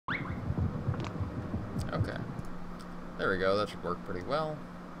Okay. There we go, that should work pretty well.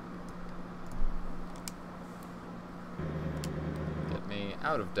 Get me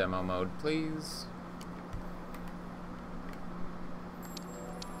out of demo mode, please.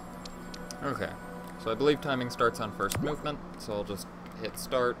 Okay, so I believe timing starts on first movement, so I'll just hit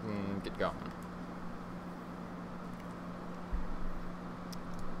start and get going.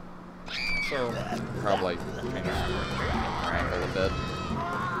 So, probably change the angle a bit.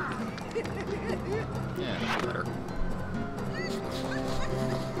 Yeah, that's better.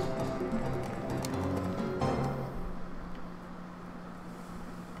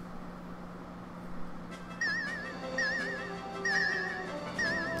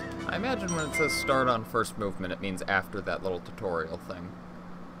 I imagine when it says start on first movement, it means after that little tutorial thing.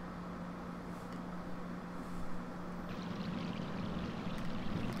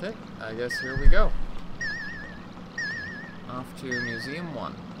 Okay, I guess here we go. Off to Museum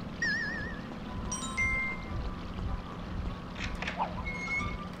 1.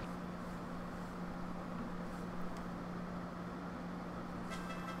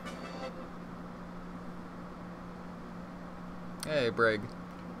 Hey, Brig.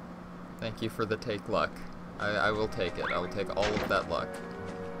 Thank you for the take luck. I will take it. I will take all of that luck.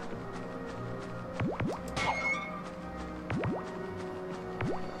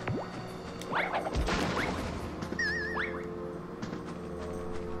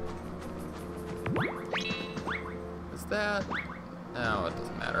 Is that... Oh, it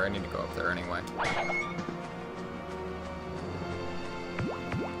doesn't matter. I need to go up there anyway.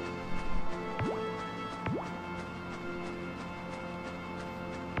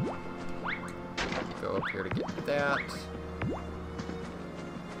 Go up here to get that. Is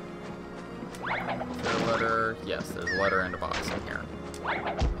there a letter? Yes, there's a letter and a box in here.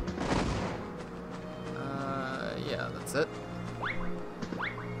 Yeah, that's it.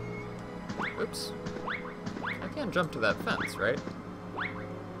 Oops. I can't jump to that fence, right?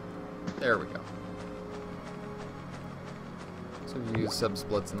 There we go. So if you use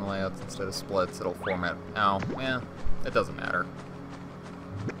sub-splits in the layouts instead of splits, it'll format... Oh, yeah, it doesn't matter.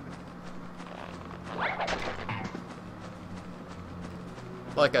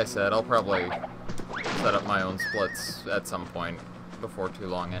 Like I said, I'll probably set up my own splits at some point before too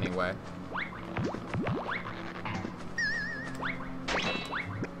long anyway.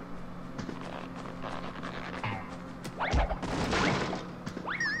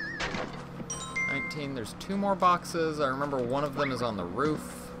 There's 2 more boxes. I remember one of them is on the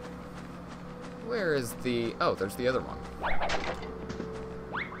roof. Where is the... Oh, there's the other one.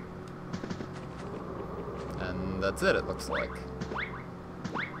 And that's it looks like.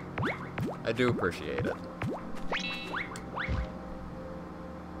 I do appreciate it.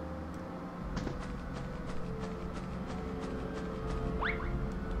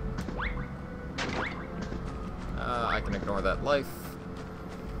 I can ignore that life.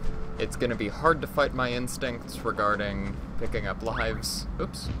 It's gonna be hard to fight my instincts regarding picking up lives.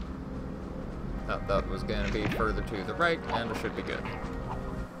 Oops. Thought that was gonna be further to the right, and it should be good.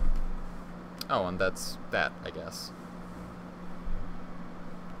 Oh, and that's that, I guess.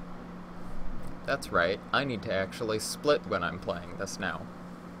 That's right, I need to actually split when I'm playing this now.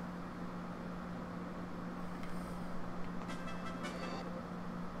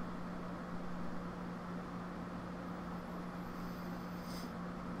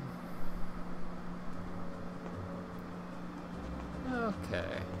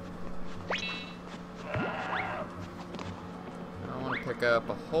 Okay. I want to pick up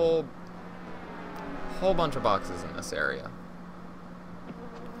a whole bunch of boxes in this area.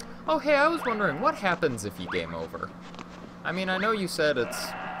 Oh, hey, I was wondering, what happens if you game over? I mean, I know you said it's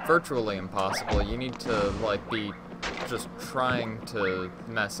virtually impossible. You need to, like, be just trying to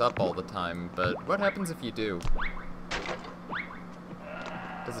mess up all the time, but what happens if you do?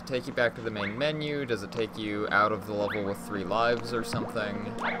 Does it take you back to the main menu? Does it take you out of the level with 3 lives or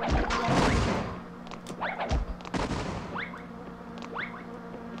something? Oops.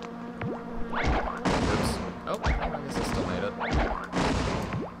 Oh, I guess I still made it.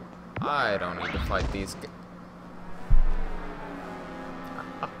 I don't need to fight these guys.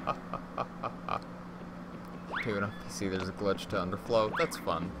 Dude, I see there's a glitch to underflow. That's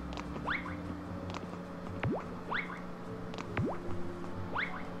fun.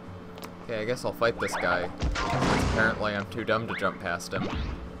 Okay, I guess I'll fight this guy. Apparently I'm too dumb to jump past him.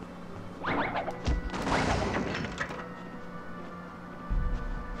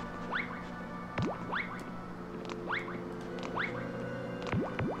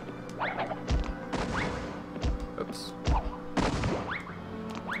 Oops.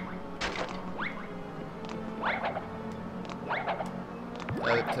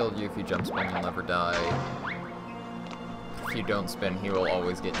 To kill you. If you jump spin, you'll never die. If you don't spin, he will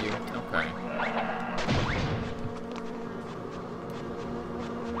always get you. Okay.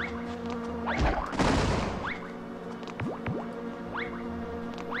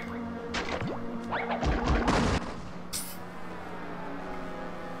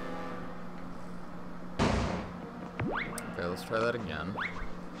 Okay, let's try that again.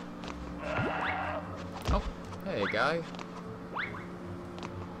 Oh, hey, guy.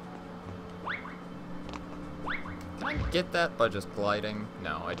 Can I get that by just gliding?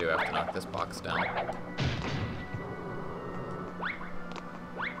 No, I do have to knock this box down. I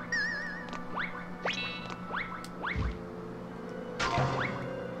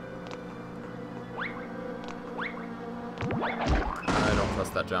don't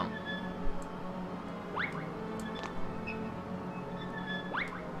trust that jump.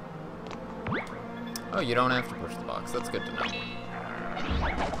 Oh, you don't have to push the box. That's good to know.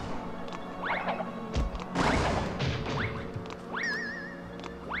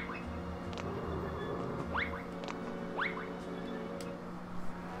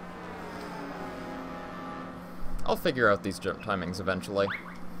 I'll figure out these jump timings eventually.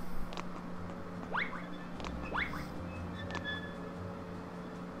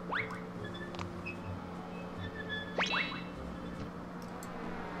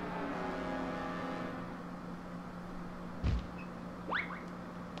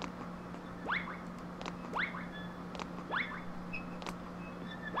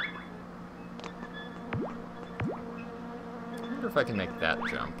 I wonder if I can make that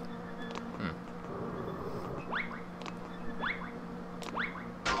jump.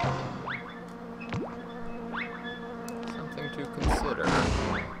 Something to consider.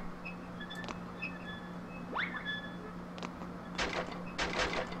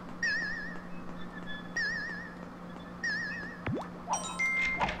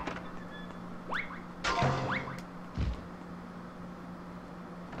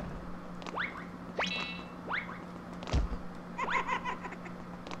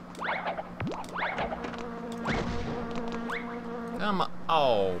 Come on.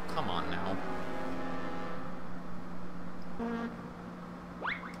 Oh, come on now.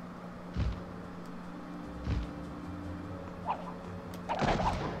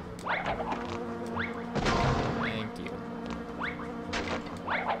 Thank you.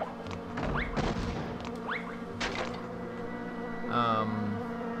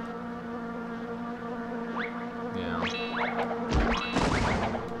 Yeah.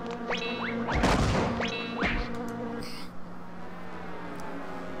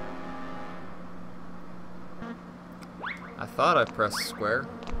 I thought I pressed square.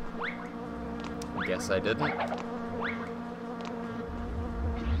 Guess I didn't.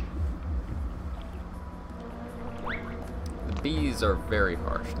 The bees are very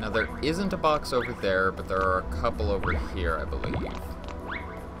harsh. Now there isn't a box over there, but there are a couple over here, I believe.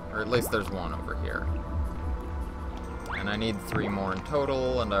 Or at least there's one over here. And I need 3 more in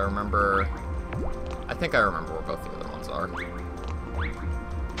total, and I think I remember where both the other ones are.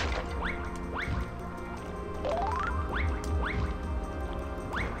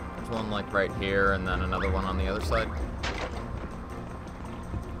 One like right here, and then another one on the other side.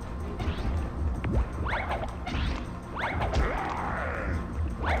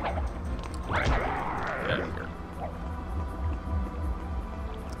 Alright, get out of here.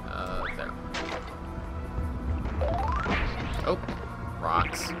 There. Oh,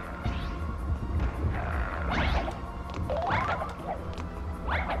 rocks.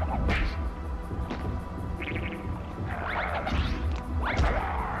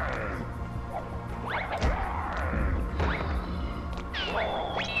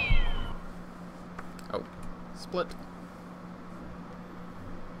 Oh, split.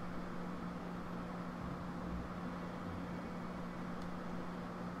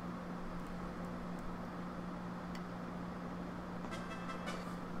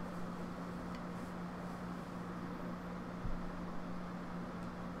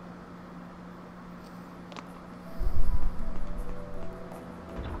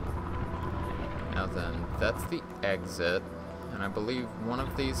 Now then, that's the exit, and I believe one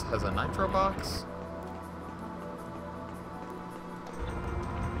of these has a nitro box.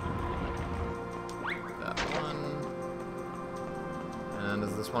 That one. And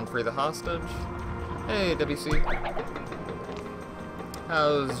is this one free the hostage? Hey, WC.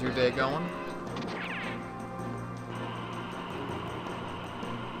 How's your day going?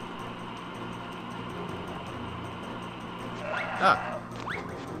 Ah.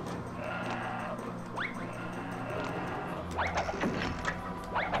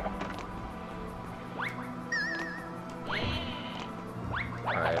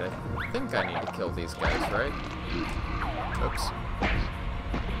 Alright, Alright, I think I need to kill these guys, right? Oops.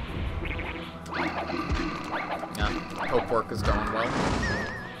 Yeah, hope work is going well.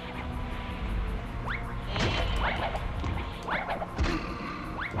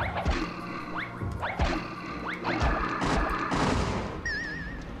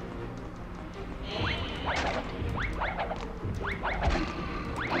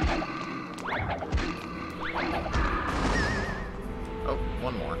 Oh,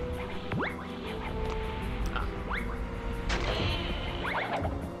 one more. Ah.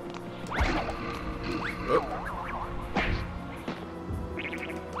 Oh.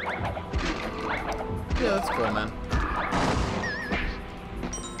 Yeah, that's cool, man.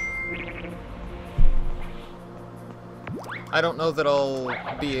 I don't know that I'll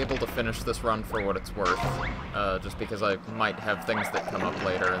be able to finish this run for what it's worth, just because I might have things that come up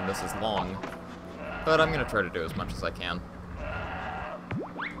later and this is long. But I'm gonna try to do as much as I can.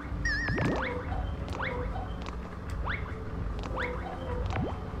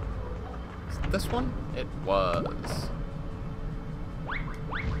 Is it this one? It was.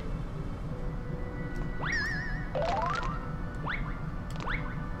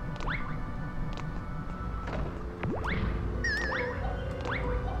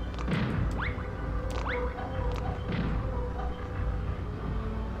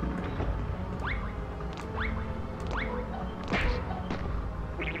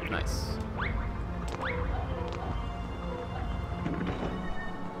 Nice.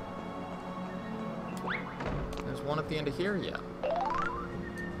 There's one at the end of here? Yeah.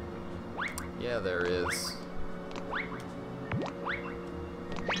 Yeah, there is.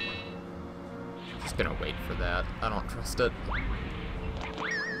 Just gonna wait for that. I don't trust it.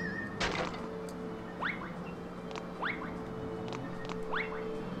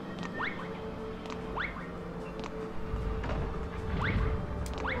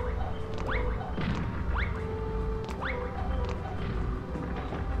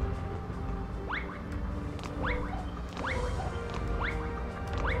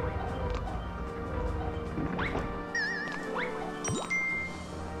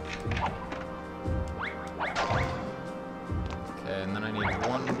 And then I need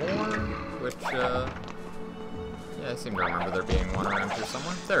one more, which, yeah, I seem to remember there being one around here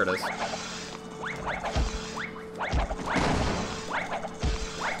somewhere. There it is.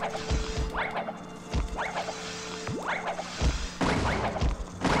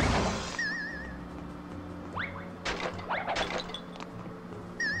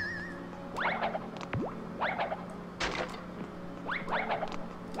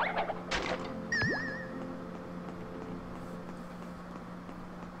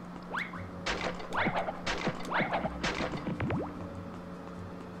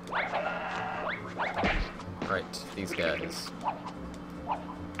 Right, these guys.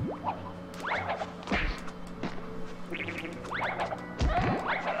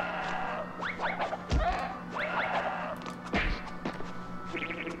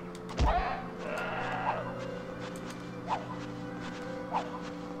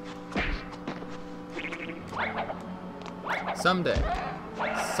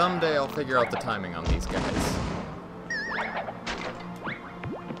 Someday I'll figure out the timing on these guys.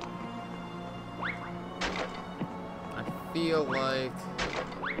 I feel like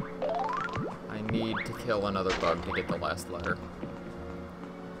I need to kill another bug to get the last letter.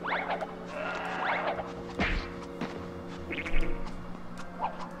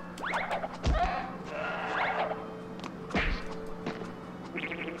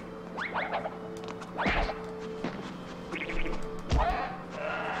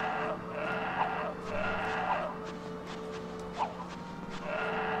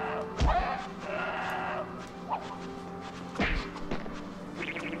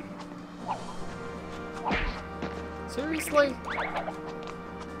 Seriously?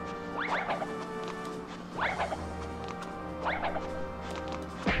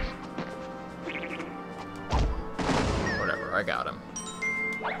 Whatever, I got him.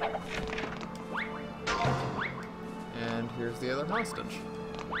 And here's the other hostage.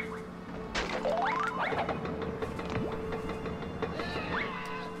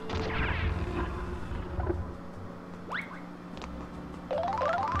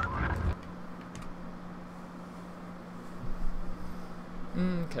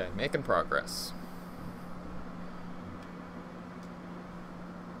 Okay, making progress.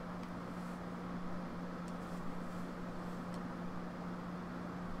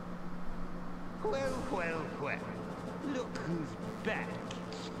 Well, look who's back.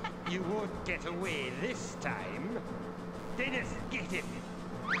 You won't get away this time. Dennis, get him!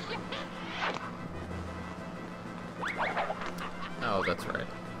 Oh, that's right.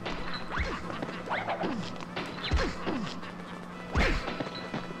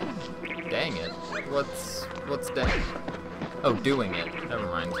 What's down? Oh, doing it. Never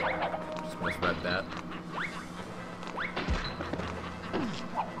mind. Just misread that.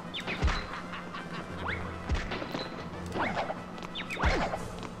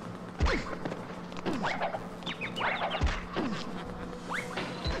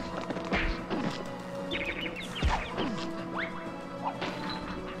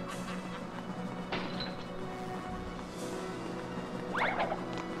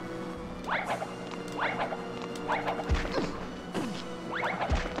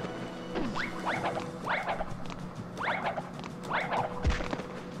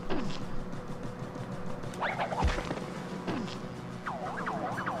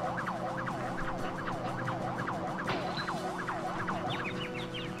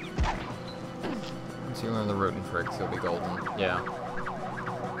 Once you learn the root and tricks, you'll be golden. Yeah.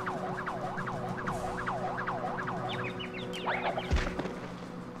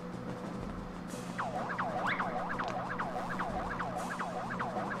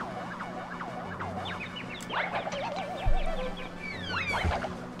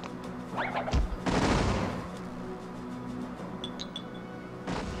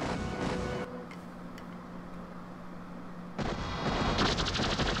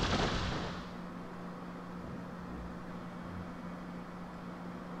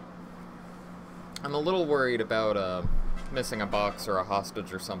 I'm a little worried about missing a box or a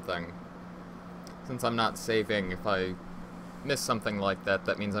hostage or something. Since I'm not saving, if I miss something like that,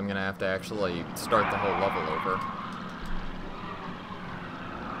 that means I'm gonna have to actually start the whole level over.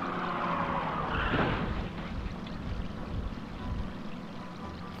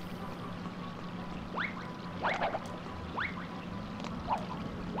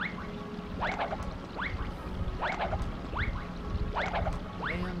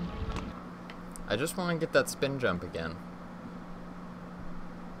 I just want to get that spin jump again.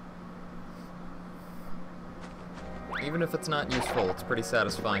 Even if it's not useful, it's pretty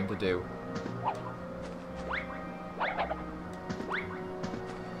satisfying to do.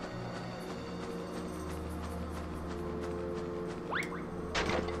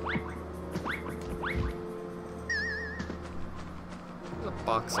 There's a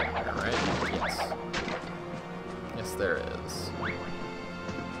box in here, right? Yes. Yes, there is.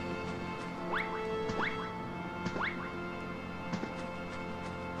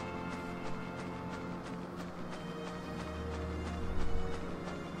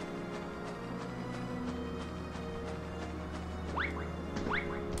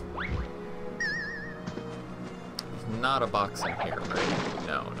 Not a box in here, right?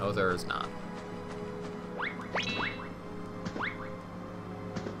 No, there is not.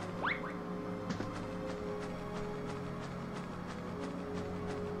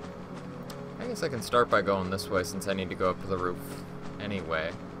 I guess I can start by going this way since I need to go up to the roof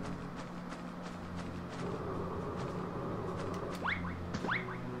anyway.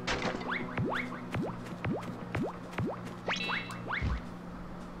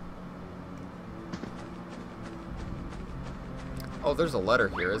 Oh, there's a letter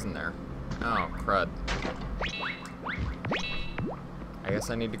here, isn't there? Oh, crud. I guess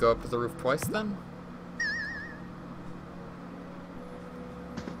I need to go up to the roof twice then?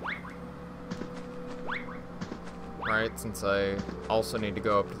 Right, since I also need to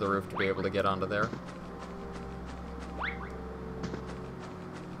go up to the roof to be able to get onto there.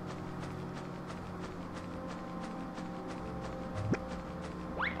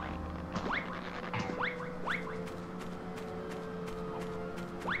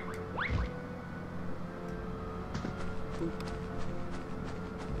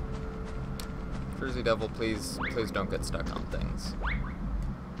 Jersey Devil, please don't get stuck on things.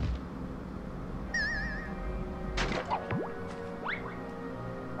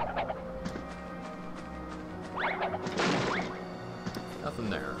 Nothing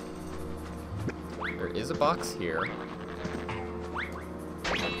there. There is a box here.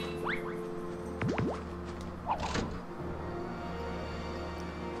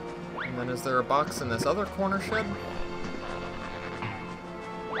 And then is there a box in this other corner shed?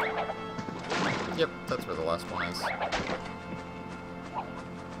 Yep, that's where the last one is.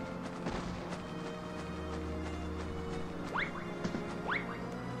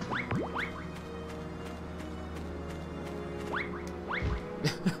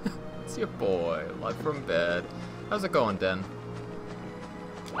 It's your boy, live from bed. How's it going, Den?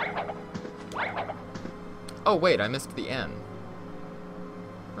 Oh wait, I missed the N.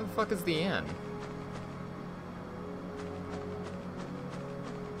 Where the fuck is the N?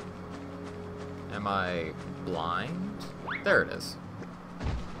 Am I blind? There it is.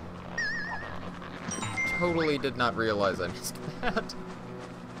 Totally did not realize I missed that.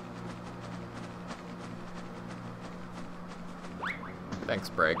 Thanks,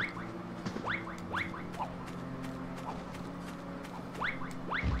 Breg.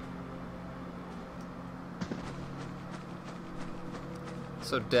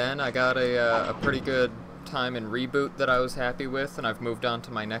 So Den, I got a pretty good time in Reboot that I was happy with, and I've moved on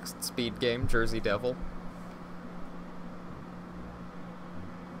to my next speed game, Jersey Devil.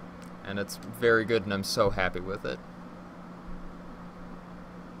 And it's very good, and I'm so happy with it.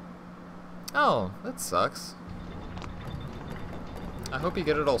 Oh, that sucks. I hope you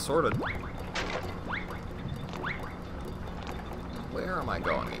get it all sorted. Where am I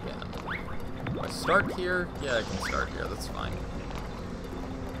going again? Do I start here? Yeah, I can start here, that's fine.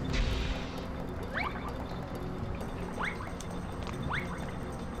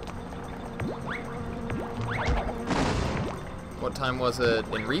 What time was it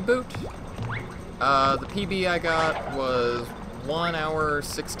in Reboot? The PB I got was 1 hour,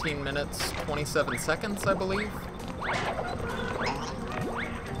 16 minutes, 27 seconds, I believe.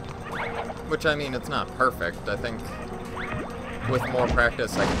 Which, I mean, it's not perfect. I think with more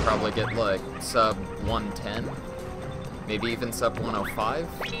practice I could probably get, like, sub 110. Maybe even sub 105.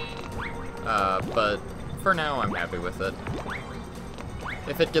 But for now, I'm happy with it.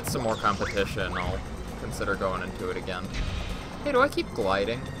 If it gets some more competition, I'll consider going into it again. Hey, do I keep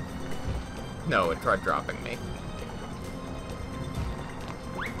gliding? No, it tried dropping me.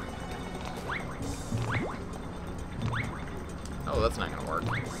 Oh, that's not gonna work.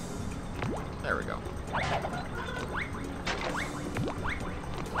 There we go.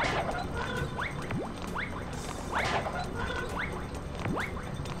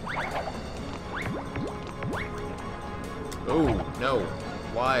 Oh, no.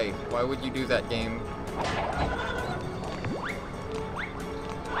 Why? Why would you do that, game?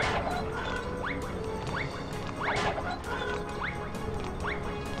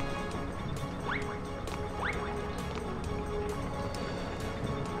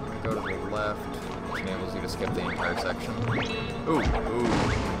 Go to the left, which enables you to skip the entire section. Ooh, ooh.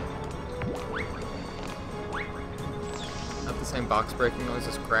 Not the same box breaking noise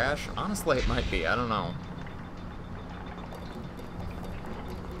as Crash? Honestly, it might be. I don't know.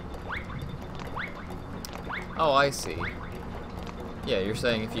 Oh, I see. Yeah, you're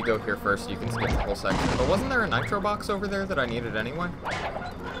saying if you go here first, you can skip the whole section. But wasn't there a nitro box over there that I needed anyway?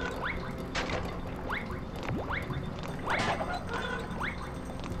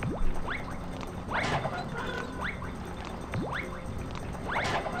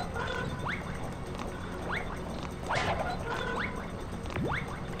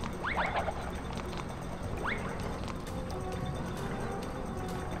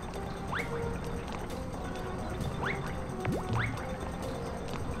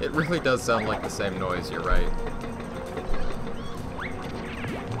 It really does sound like the same noise, you're right.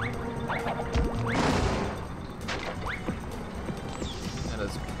 That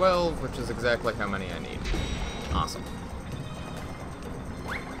is 12, which is exactly how many I need. Awesome.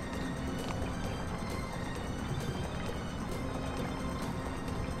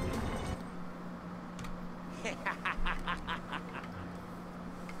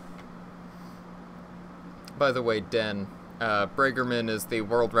 By the way, Den, Bregermann is the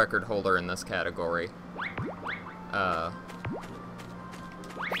world record holder in this category. For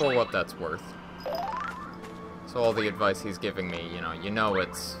what that's worth. So all the advice he's giving me, you know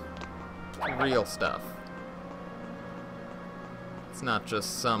it's real stuff. It's not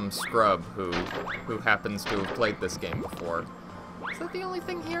just some scrub who happens to have played this game before. Is that the only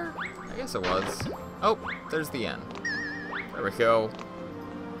thing here? I guess it was. Oh, there's the end. There we go.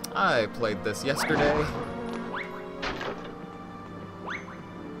 I played this yesterday.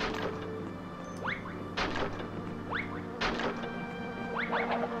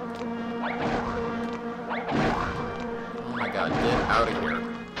 Oh my god, get out of here.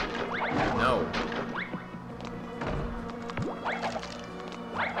 No.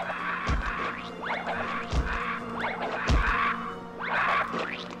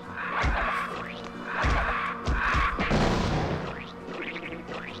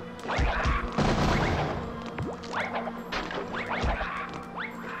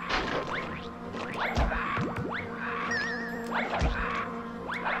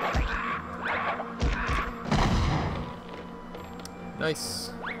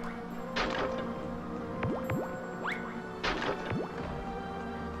 Nice.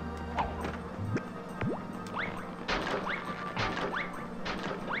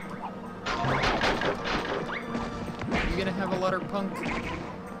 You gonna have a letter, punk?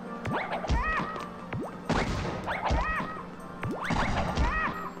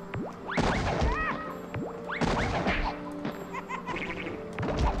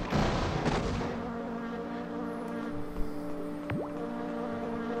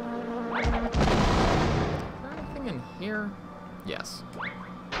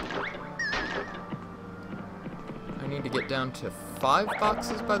 I need to get down to 5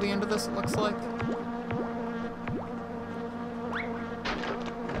 boxes by the end of this, it looks like.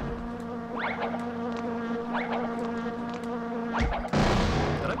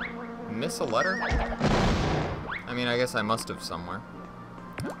 Did I miss a letter? I mean, I guess I must have somewhere.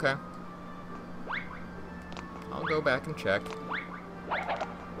 Okay. I'll go back and check.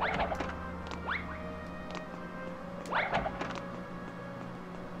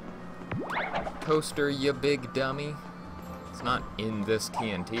 Coaster, you big dummy. It's not in this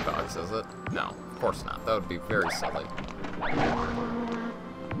TNT box, is it? No, of course not. That would be very silly.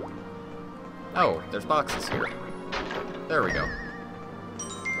 Oh, there's boxes here. There we go.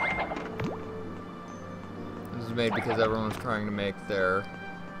 This is made because everyone's trying to make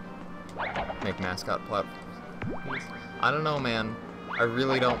mascot platforms. I don't know, man. I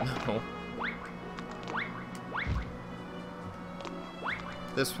really don't know.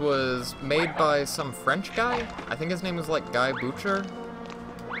 This was made by some French guy. I think his name was like Guy Boucher.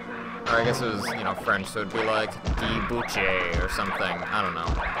 Or I guess it was, you know, French, so it'd be like Guy Boucher or something. I don't know.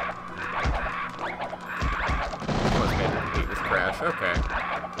 It was made to compete with Crash. Okay.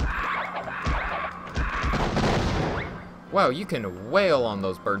 Wow, you can wail on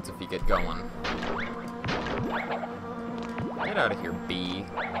those birds if you get going. Get out of here, bee.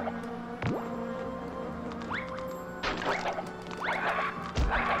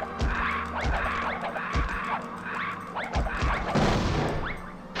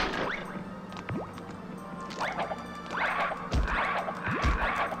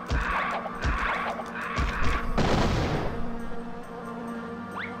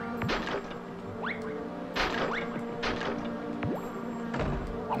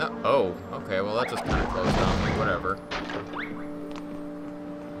 No, oh, okay, well that just kind of closed on me, whatever.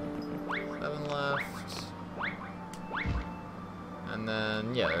 7 left. And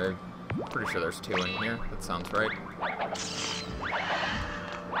then, yeah, pretty sure there's 2 in here. That sounds right.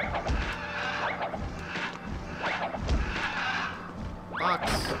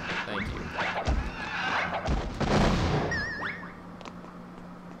 Box. Thank you.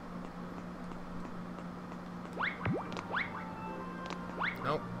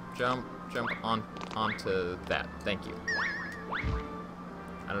 Nope. Jump onto that. Thank you.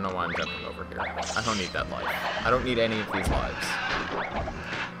 I don't know why I'm jumping over here. I don't need that life. I don't need any of these lives.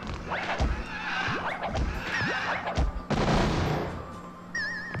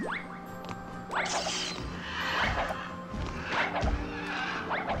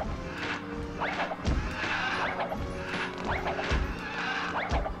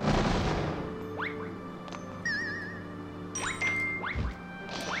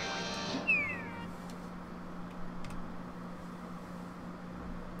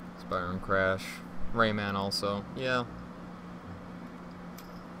 Byron Crash. Rayman also. Yeah.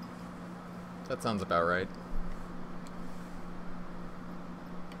 That sounds about right.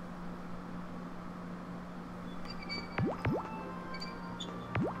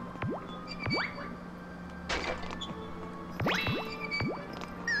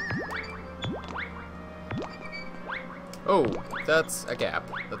 Oh, that's a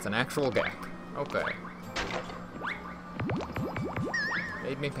gap. That's an actual gap. Okay.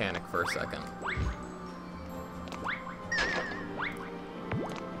 Made me panic for a second.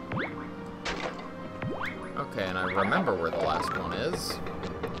 Okay, and I remember where the last one is,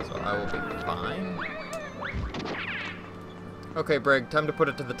 so I will be fine. Okay, Brig, time to put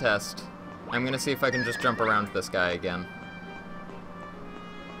it to the test. I'm gonna see if I can just jump around this guy again.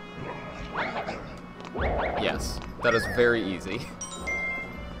 Yes, that is very easy.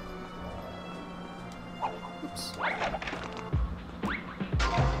 Oops.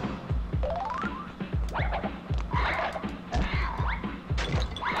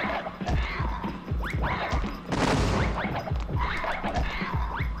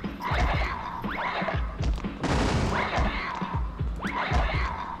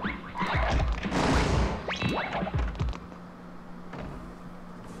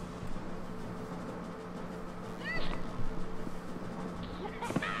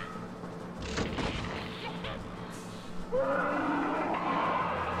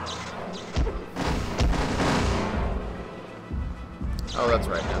 Oh, that's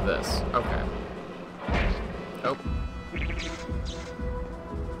right, now this. Okay. Oh.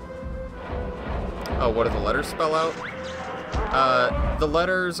 Oh, what do the letters spell out? The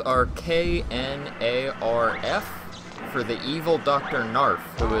letters are K-N-A-R-F for the evil Dr. Narf,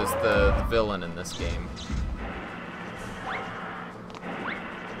 who is the villain in this game.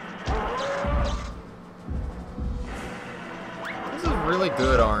 This is really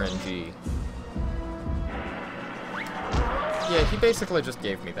good RNG. Yeah, he basically just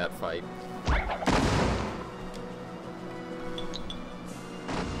gave me that fight.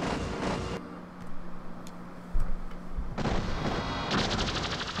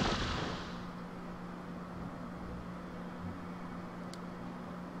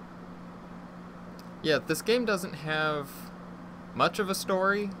 Yeah, this game doesn't have much of a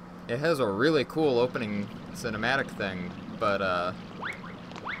story. It has a really cool opening cinematic thing, but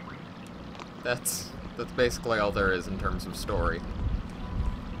that's basically all there is in terms of story.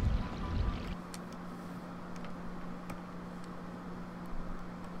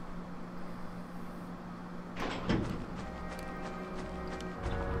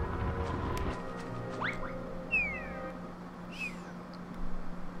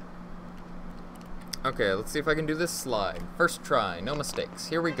 Okay, let's see if I can do this slide. First try, no mistakes.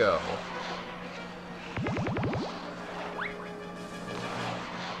 Here we go.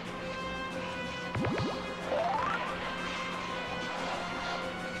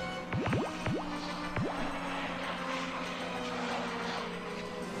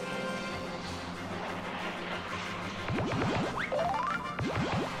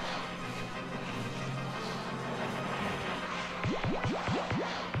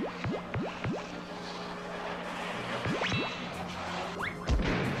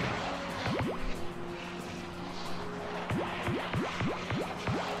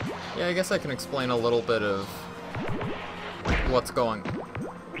 Yeah, I guess I can explain a little bit of what's going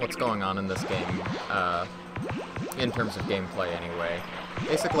on in this game, in terms of gameplay anyway.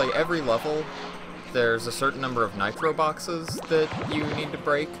 Basically, every level, there's a certain number of nitro boxes that you need to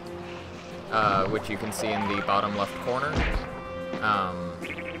break, which you can see in the bottom left corner.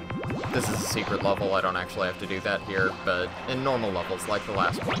 This is a secret level, I don't actually have to do that here, but in normal levels, like the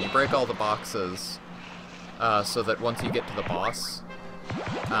last one, you break all the boxes so that once you get to the boss,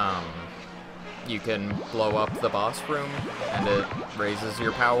 you can blow up the boss room, and it raises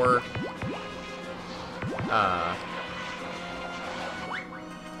your power.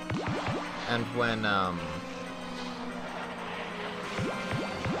 And when,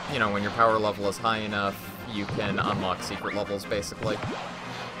 you know, when your power level is high enough, you can unlock secret levels, basically.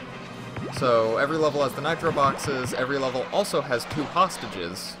 So every level has the nitro boxes, every level also has 2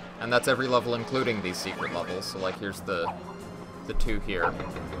 hostages, and that's every level including these secret levels. So, like, here's the 2 here.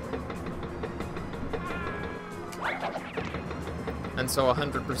 And so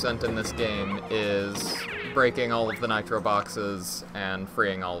 100% in this game is breaking all of the nitro boxes and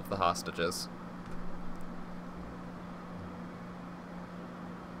freeing all of the hostages.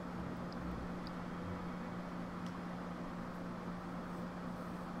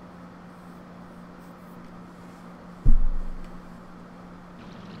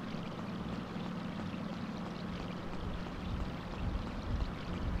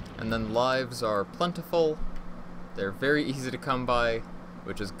 And then lives are plentiful. They're very easy to come by,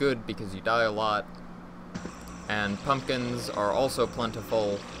 which is good because you die a lot. And pumpkins are also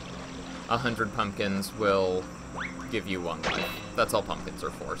plentiful. 100 pumpkins will give you 1 life. That's all pumpkins are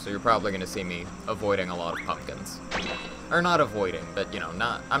for, so you're probably going to see me avoiding a lot of pumpkins. Or not avoiding, but, you know,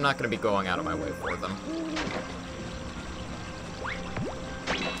 I'm not going to be going out of my way for them.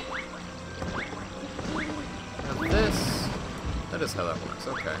 Now this... that is how that works,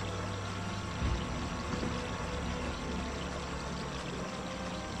 okay.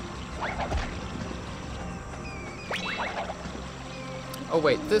 Oh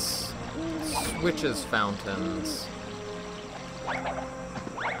wait, this switches fountains.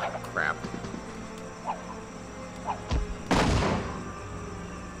 Crap.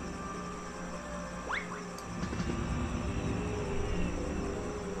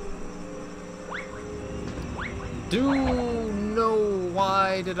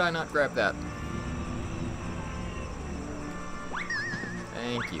 Why did I not grab that?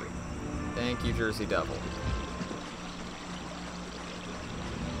 Thank you. Thank you, Jersey Devil.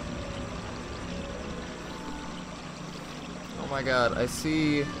 Oh my god, I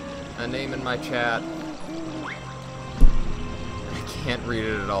see a name in my chat. I can't read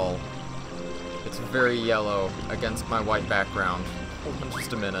it at all. It's very yellow against my white background. Hold on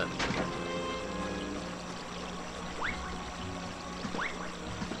just a minute.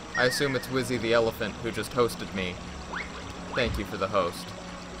 I assume it's Wizzy the Elephant who just hosted me. Thank you for the host.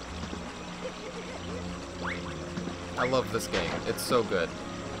 I love this game. It's so good.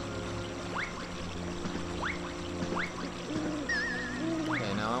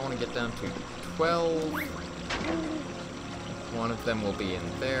 Okay, now I want to get down to 12. One of them will be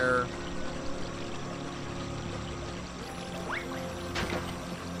in there.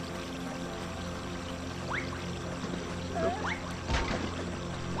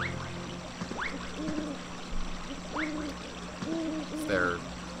 Is there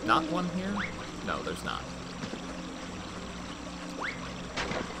not one here? No, there's not.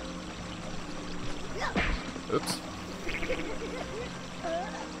 Oops.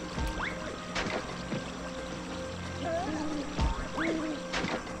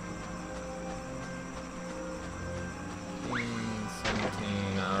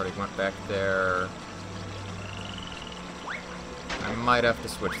 I already went back there. I might have to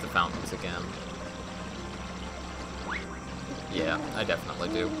switch the fountains again. Yeah, I definitely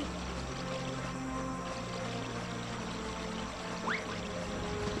do.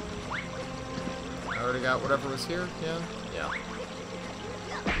 I already got whatever was here? Yeah? Yeah.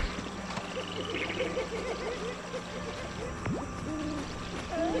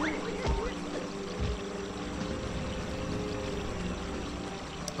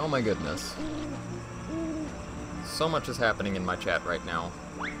 Oh my goodness. So much is happening in my chat right now.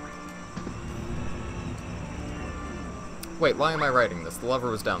 Wait, why am I writing this? The lever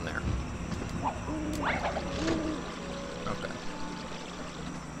was down there. Okay.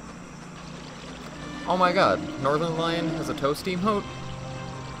 Oh my god, Northern Lion has a toast emote?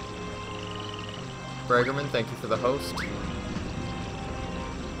 Bregermann, thank you for the host.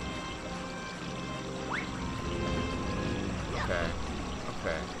 Okay.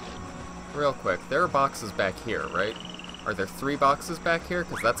 Okay. Real quick, there are boxes back here, right? Are there 3 boxes back here?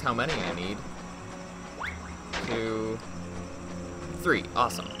 Because that's how many I need. 2... 3.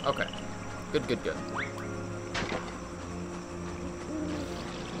 Awesome. Okay. Good, good, good.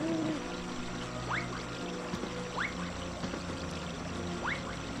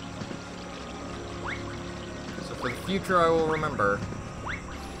 So for the future I will remember,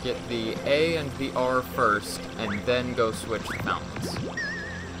 get the A and the R first, and then go switch the fountains.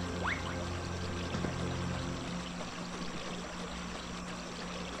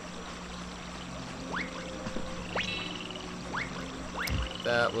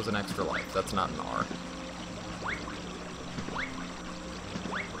 That was an extra life. That's not an R.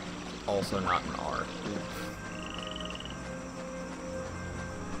 Also not an R.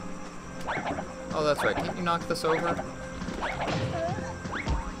 Oh, that's right. Can't you knock this over?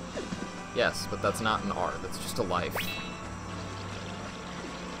 Yes, but that's not an R. That's just a life.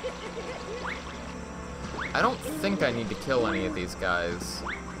 I don't think I need to kill any of these guys.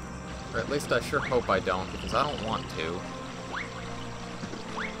 Or at least I sure hope I don't, because I don't want to.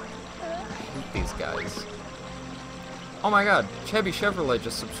 These guys. Oh my god, Chevy Chevrolet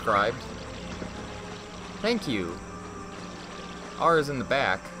just subscribed. Thank you. R is in the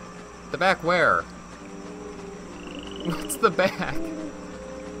back. The back where? What's the back?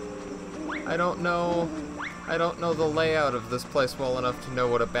 I don't know the layout of this place well enough to know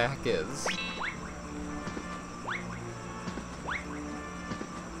what a back is.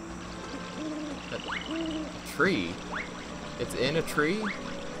 A tree? It's in a tree?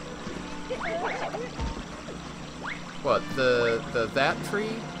 What, that tree?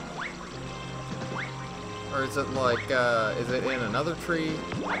 Or is it like, is it in another tree?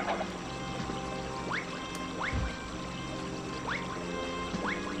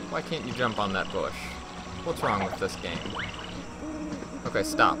 Why can't you jump on that bush? What's wrong with this game? Okay,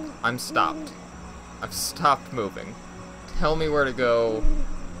 stop. I'm stopped. I've stopped moving. Tell me where to go,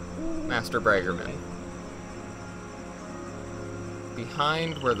 Master Bregermann.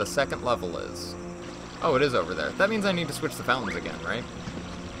 Behind where the second level is. Oh, it is over there. That means I need to switch the fountains again, right?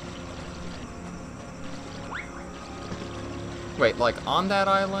 Wait, like on that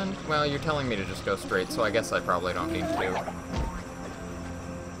island? Well, you're telling me to just go straight, so I guess I probably don't need to.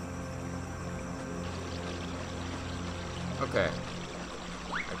 Okay.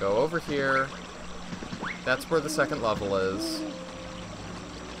 I go over here. That's where the second level is.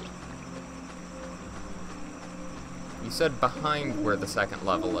 You said behind where the second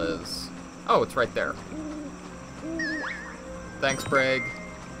level is. Oh, it's right there. Thanks, Breg.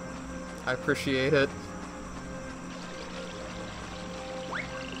 I appreciate it.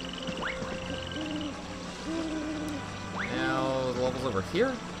 Now, the level's over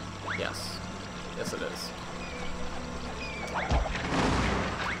here? Yes. Yes, it is.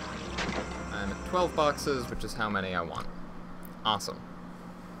 I'm at 12 boxes, which is how many I want. Awesome.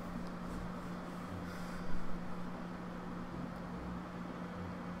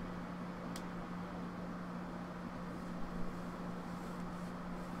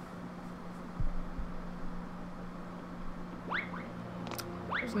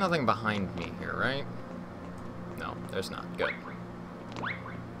 There's nothing behind me here, right? No, there's not. Good.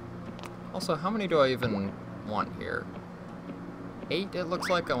 Also, how many do I even want here? 8, it looks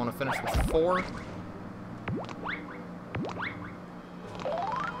like. I want to finish with 4.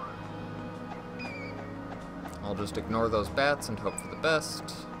 I'll just ignore those bats and hope for the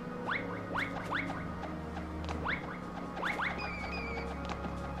best.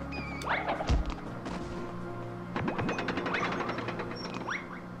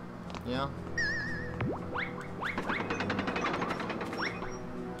 Yeah.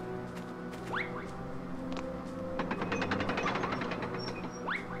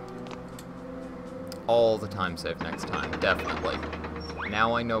 All the time save next time, definitely.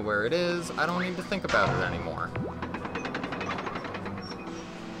 Now I know where it is, I don't need to think about it anymore.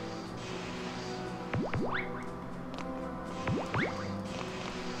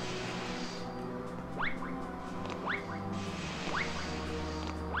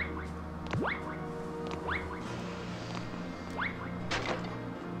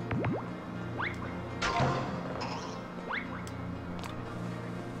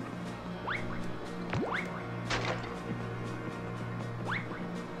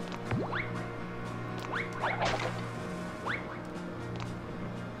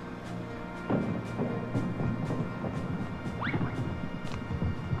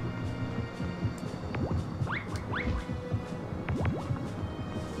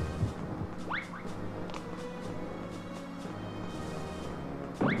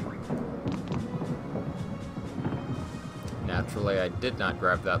 Naturally, I did not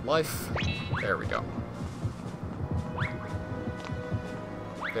grab that life. There we go.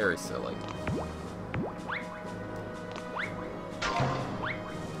 Very silly.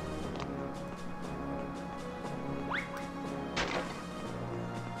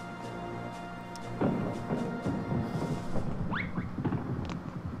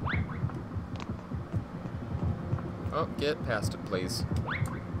 Oh, get past it, please.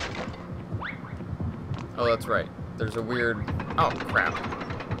 Oh, that's right. There's a weird... Oh, crap.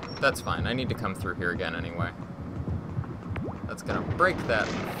 That's fine. I need to come through here again anyway. That's gonna break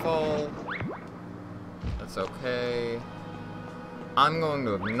that and fall. That's okay. I'm going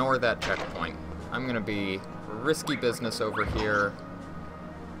to ignore that checkpoint. I'm gonna be risky business over here.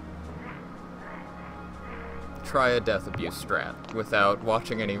 Try a death abuse strat without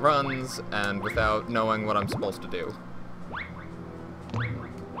watching any runs and without knowing what I'm supposed to do.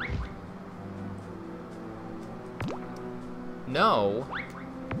 No?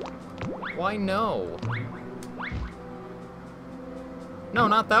 Why no? No,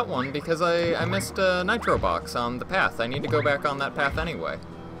 not that one, because I missed a nitro box on the path. I need to go back on that path anyway.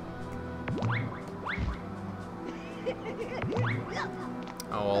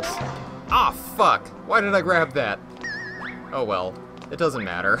 Oh, well. Ah, fuck! Why did I grab that? Oh well. It doesn't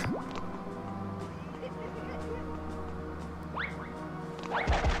matter.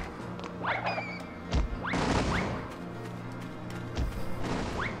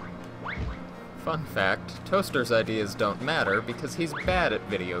 Fun fact, Toaster's ideas don't matter because he's bad at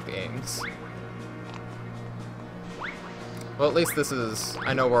video games. Well, at least this is...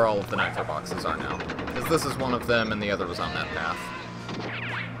 I know where all of the nitro boxes are now. Because this is one of them and the other was on that path.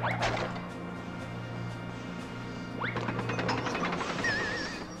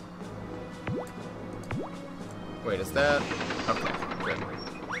 Wait, is that... Okay, good.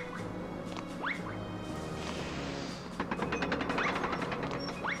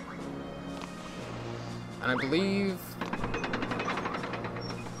 And I believe...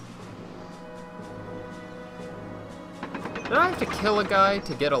 Did I have to kill a guy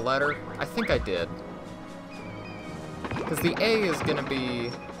to get a letter? I think I did. Because the A is gonna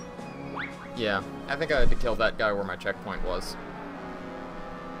be... Yeah, I think I had to kill that guy where my checkpoint was.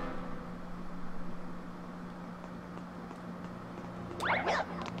 Can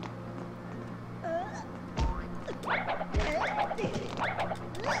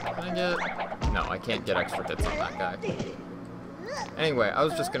I get... No, I can't get extra hits on that guy. Anyway, I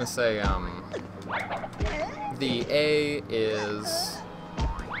was just gonna say, the A is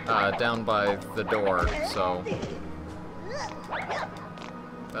down by the door, so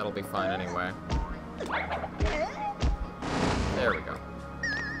that'll be fine anyway. There we go.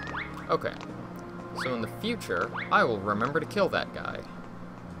 Okay, so in the future, I will remember to kill that guy.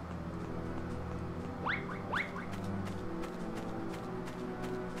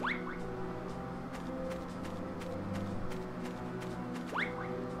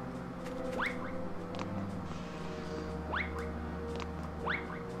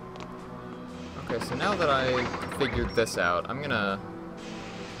 Okay, so now that I figured this out, I'm gonna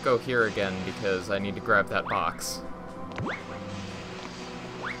go here again because I need to grab that box.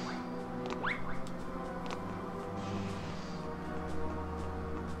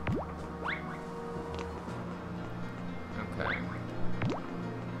 Okay.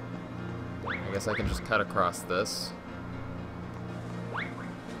 I guess I can just cut across this.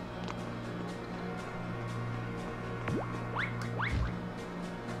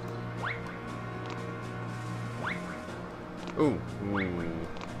 Ooh. Ooh.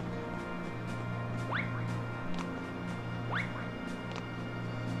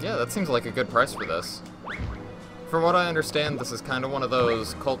 Yeah, that seems like a good price for this. From what I understand, this is kind of one of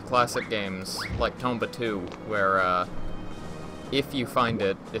those cult classic games, like Tomba 2, where, if you find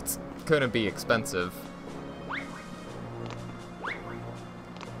it, it's gonna be expensive.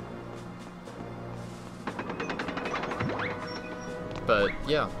 But,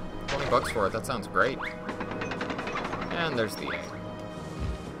 yeah, 20 bucks for it, that sounds great. And there's the A.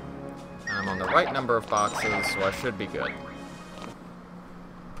 I'm on the right number of boxes, so I should be good.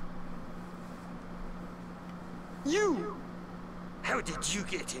 You! How did you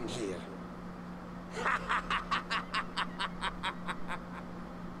get in here?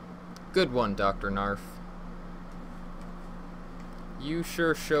 Good one, Dr. Narf. You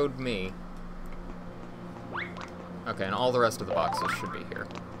sure showed me. Okay, and all the rest of the boxes should be here.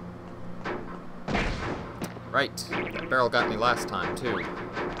 Right, that barrel got me last time, too.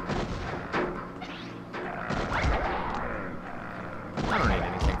 I don't need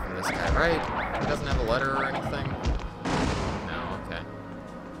anything from this guy, right? He doesn't have a letter or anything? No, okay.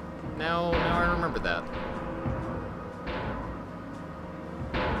 Now I remember that.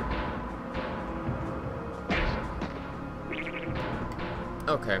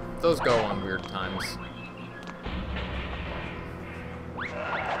 Okay, those go on weird times.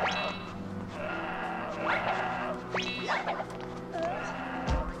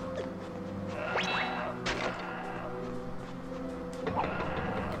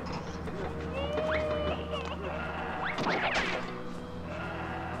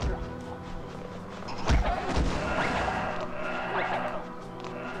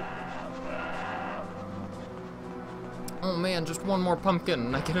 Oh man, just one more pumpkin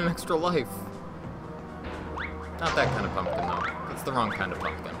and I get an extra life. Not that kind of pumpkin, though. That's the wrong kind of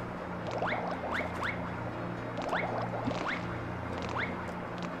pumpkin.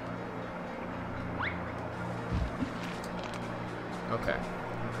 Okay.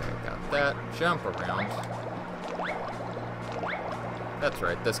 Okay, got that. Jump around. That's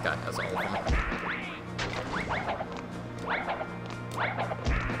right, this guy has all of them.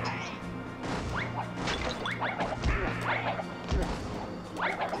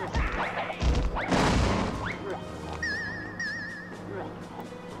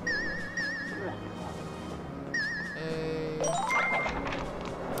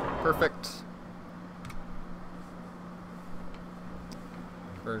 Perfect.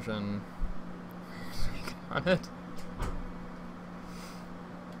 Version. On it.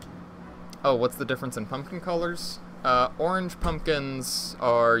 Oh, what's the difference in pumpkin colors? Orange pumpkins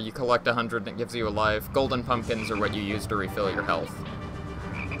are you collect 100 and it gives you a life. Golden pumpkins are what you use to refill your health.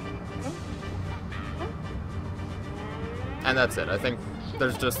 And that's it. I think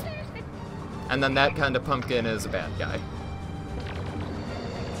there's just... And then that kind of pumpkin is a bad guy.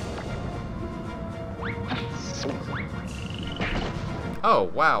 Oh,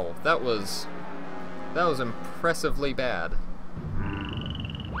 wow. That was impressively bad.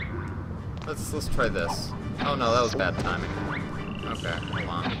 Let's try this. Oh no, that was bad timing. Okay, hold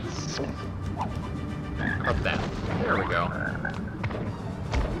on. How about that? There we go.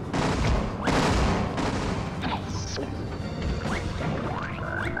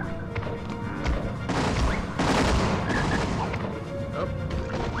 Oh,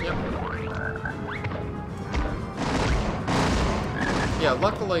 yep. Yeah,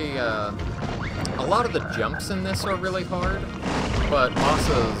 luckily, a lot of the jumps in this are really hard, but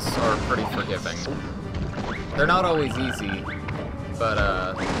bosses are pretty forgiving. They're not always easy, but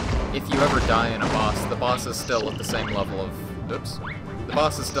if you ever die in a boss, the boss is still at the same level of... Oops. The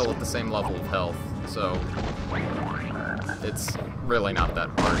boss is still at the same level of health, so it's really not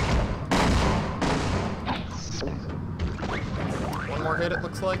that hard. One more hit, it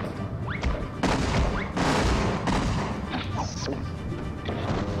looks like.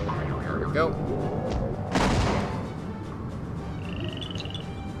 There we go.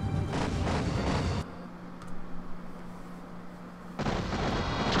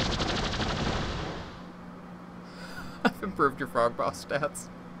 I've improved your frog boss stats.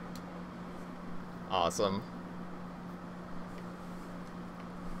 Awesome.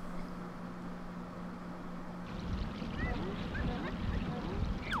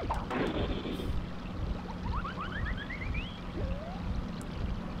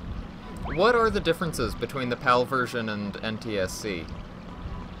 What are the differences between the PAL version and NTSC?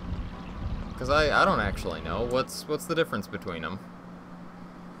 Because I don't actually know. What's the difference between them?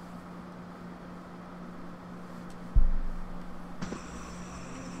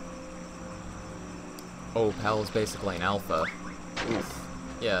 Oh, PAL is basically an alpha. Oof.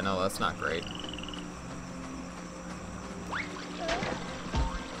 Yeah, no, that's not great.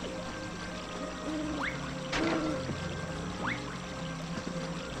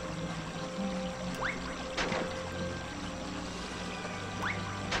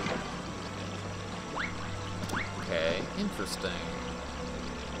 Interesting.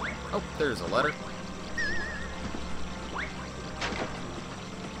 Oh, there's a letter.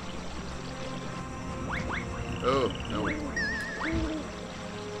 Oh, no.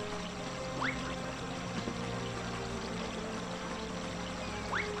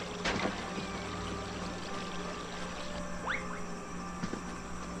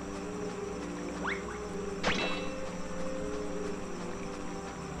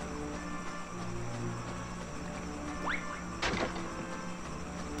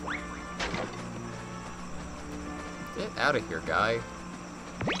 Get out of here, guy.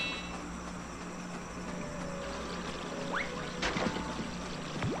 I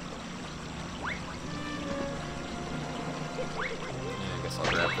guess I'll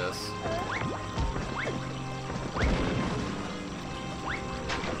grab this.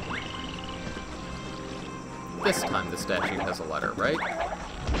 This time the statue has a letter, right?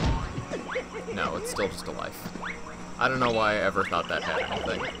 No, it's still just a life. I don't know why I ever thought that had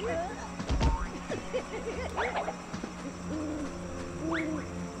anything.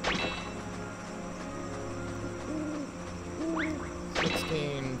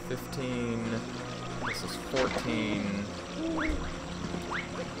 $16, $15, this is $14.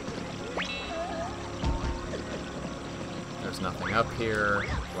 There's nothing up here.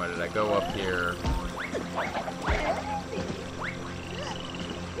 Why did I go up here?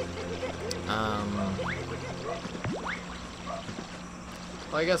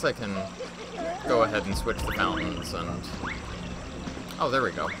 Well, I guess I can go ahead and switch the fountains and... Oh, there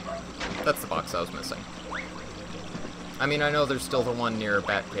we go. That's the box I was missing. I mean, I know there's still the one near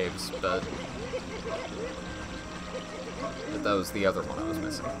Bat Caves, but that was the other one I was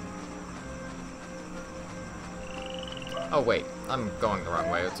missing. Oh, wait. I'm going the wrong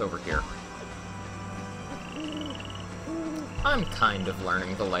way. It's over here. I'm kind of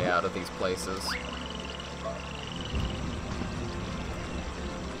learning the layout of these places.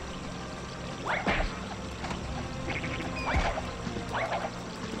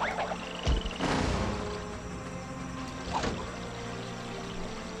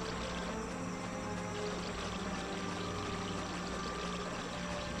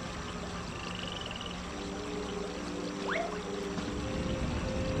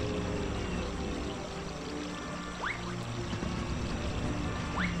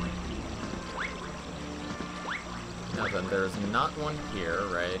 Now then, there's not one here,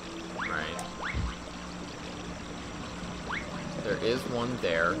 right? Right. There is one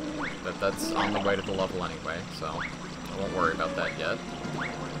there, but that's on the way to the level anyway, so I won't worry about that yet.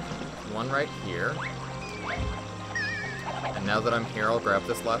 One right here. And now that I'm here, I'll grab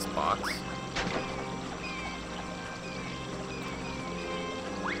this last box.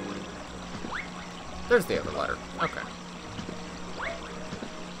 There's the other letter. Okay.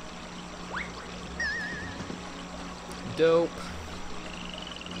 Dope.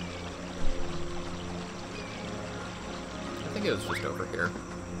 I think it was just over here,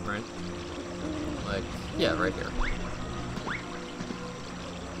 right? Like, yeah, right here.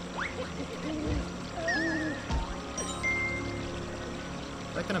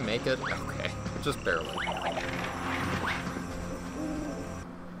 Is that gonna make it? Okay, just barely.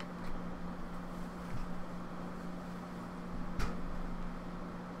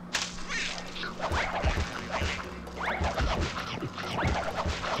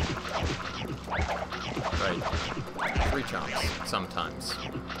 Right. 3 chomps, sometimes.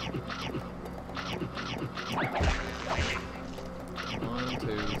 1,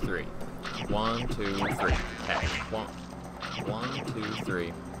 2, 3. 1, 2, 3. Attack. 1, 2, 3.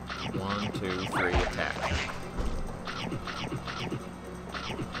 1, 2, 3. Attack.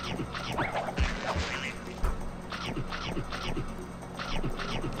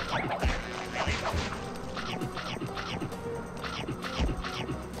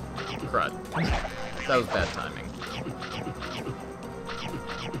 Crud. That was bad timing.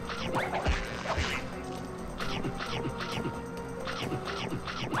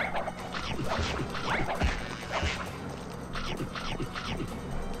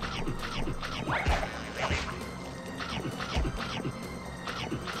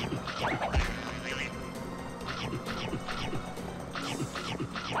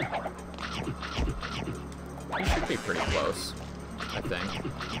 You should be pretty close, I think.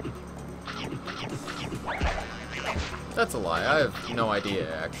 That's a lie. I have no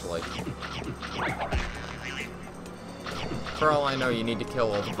idea, actually. For all I know, you need to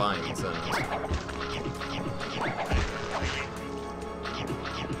kill all the vines, and...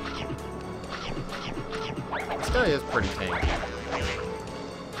 This guy is pretty tanky.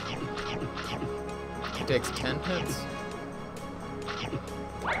 He takes 10 hits?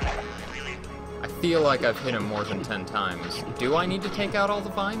 I feel like I've hit him more than 10 times. Do I need to take out all the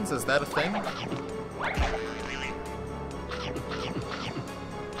vines? Is that a thing?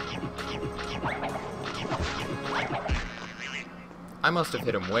 I must have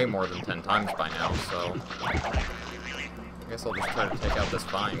hit him way more than 10 times by now, so... I guess I'll just try to take out this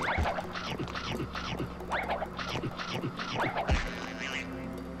vine.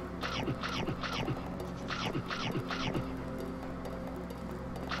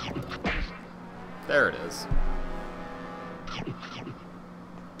 There it is.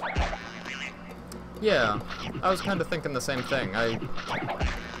 Yeah, I was kind of thinking the same thing.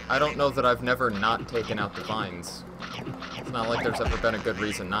 I don't know that I've never not taken out the vines. It's not like there's ever been a good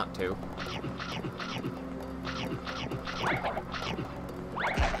reason not to.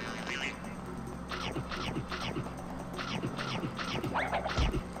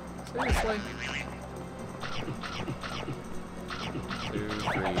 Seriously? 2,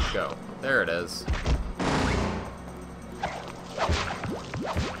 3, go. There it is.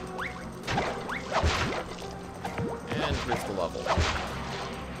 And here's the level.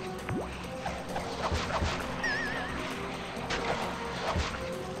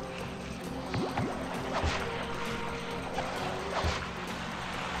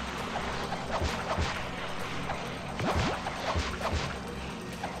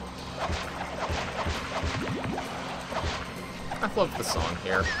 I love the song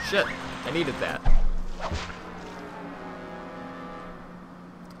here. Shit, I needed that.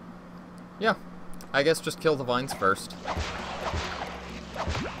 Yeah, I guess just kill the vines first.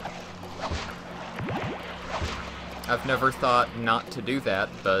 I've never thought not to do that,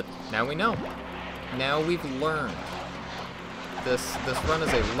 but now we know. Now we've learned. This run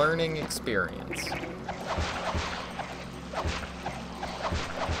is a learning experience.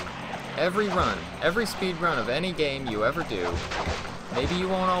 Every run, every speed run of any game you ever do, maybe you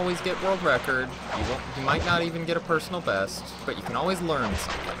won't always get world record, you might not even get a personal best, but you can always learn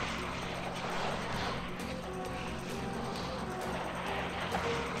something.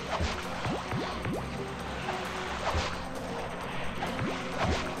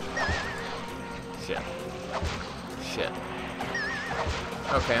 Shit.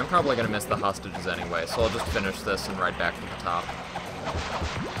 Okay, I'm probably gonna miss the hostages anyway, so I'll just finish this and ride back to the top.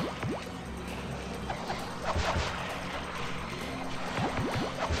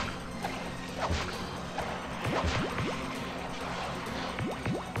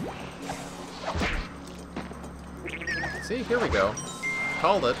 See, here we go.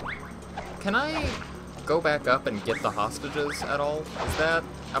 Called it. Can I go back up and get the hostages at all? Is that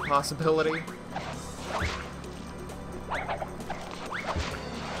a possibility?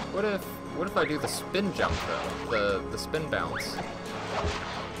 What if I do the spin jump though? The spin bounce?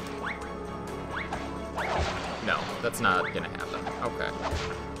 No, that's not gonna happen. Okay.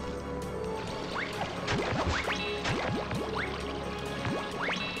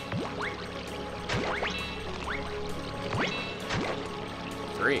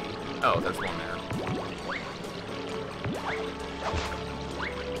 Three. Oh, there's one there.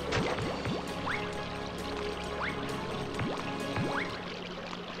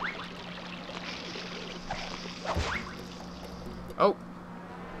 Oh!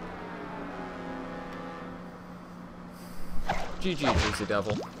 GG, Jersey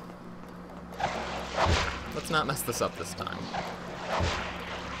Devil. Let's not mess this up this time.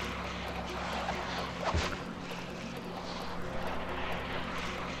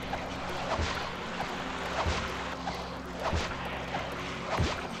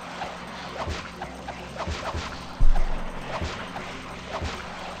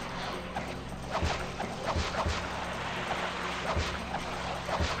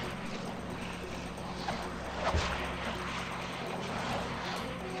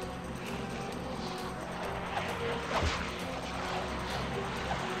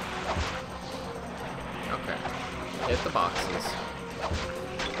 Hit the boxes.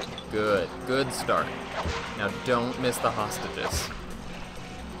 Good. Good start. Now don't miss the hostages.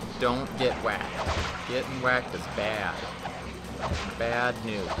 Don't get whacked. Getting whacked is bad. Bad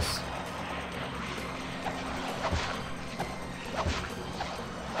news.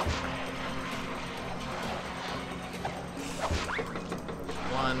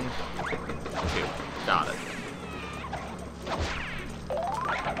 One, two. Got it.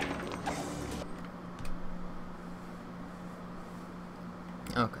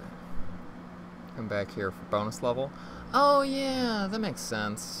 Okay. Come back here for bonus level. Oh yeah, that makes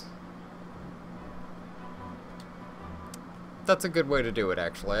sense. That's a good way to do it,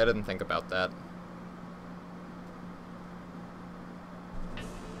 actually. I didn't think about that.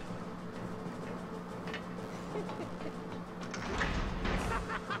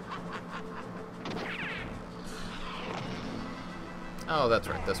 Oh, that's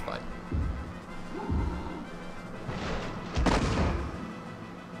right, this fight.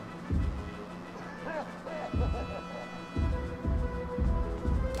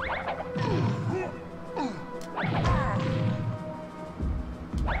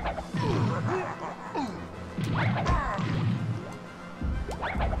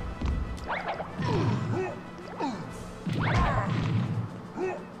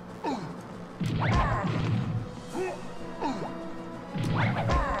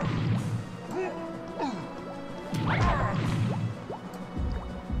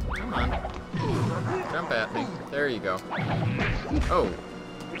 Come on. Jump at me. There you go. Oh.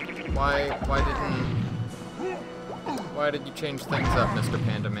 Why did you change things up, Mr.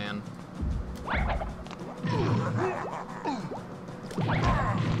 Panda Man?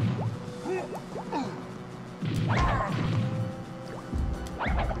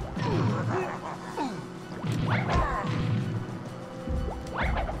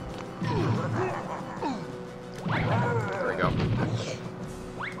 There we go.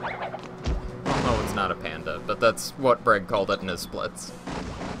 Oh, no, it's not a panda, but that's what Breg called it in his splits.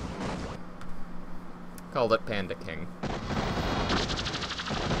 Called it Panda King.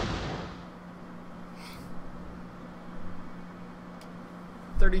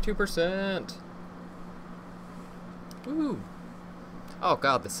 %. Ooh. Oh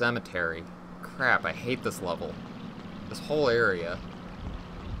god, the cemetery. Crap, I hate this level. This whole area.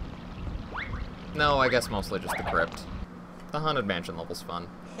 No, I guess mostly just the crypt. The Haunted Mansion level's fun.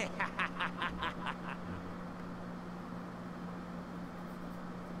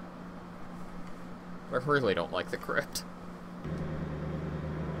 I really don't like the crypt.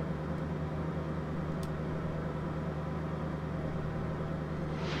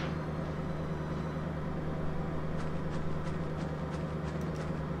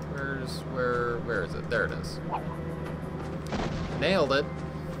 Where is it? There it is. Nailed it.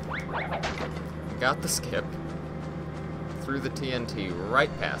 Got the skip. Threw the TNT right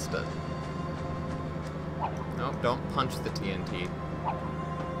past it. Nope, don't punch the TNT.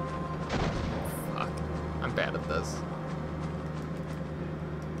 Fuck. I'm bad at this.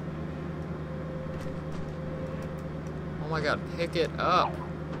 Oh my god, pick it up.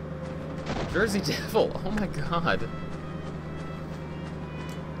 Jersey Devil, oh my god.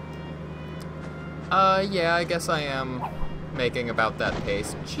 Yeah, I guess I am making about that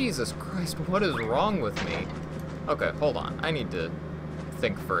pace. Jesus Christ, what is wrong with me? Okay, hold on. I need to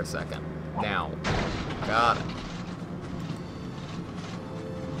think for a second. Now. Got it.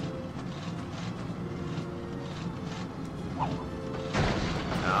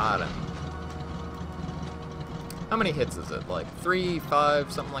 Got him. How many hits is it? Like 3,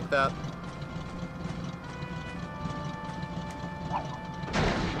 5, something like that?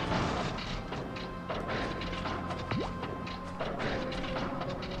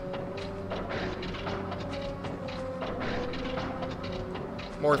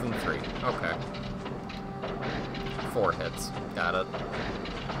 More than 3. Okay. 4 hits. Got it.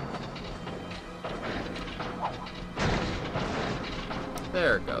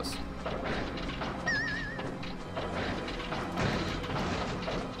 There it goes.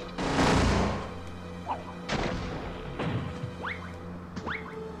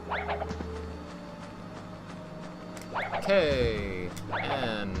 K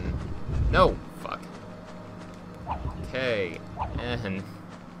N. No, fuck. K N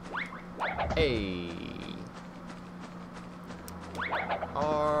A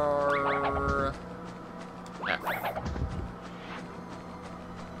R F.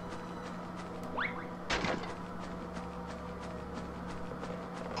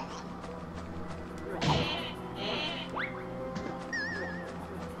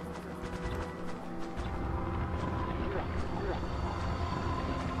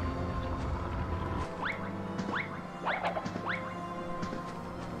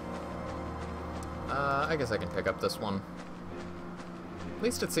 I guess I can pick up this one. At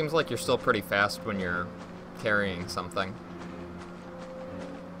least it seems like you're still pretty fast when you're carrying something.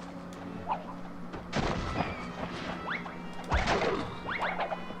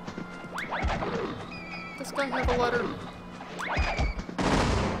 This guy have a letter?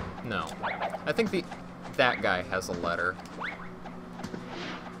 No. I think that guy has a letter.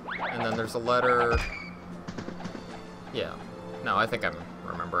 And then there's a letter... Yeah. No, I think I'm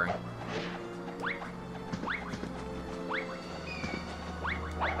remembering.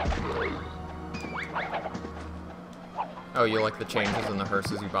 Oh, you like the changes in the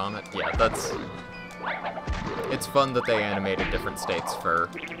hearses you vomit? Yeah, that's... It's fun that they animated different states for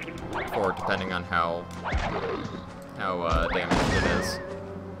depending on how damaged it is.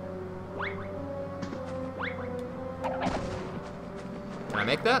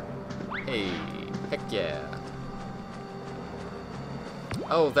 make that? Hey, heck yeah.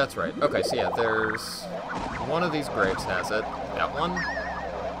 Oh, that's right. Okay, so yeah, there's one of these graves has it. That one.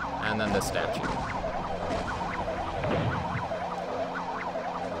 And then this statue.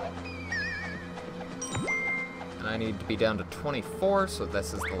 And I need to be down to 24, so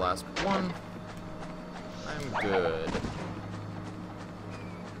this is the last one. I'm good.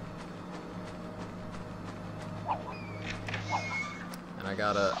 And I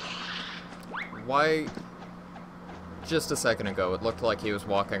gotta... Why... Just a second ago, it looked like he was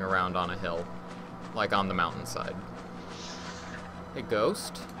walking around on a hill. Like on the mountainside. Hey,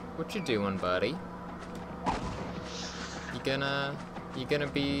 Ghost. What you doing, buddy? You gonna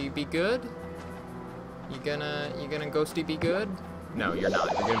be good? You gonna ghosty be good? No, you're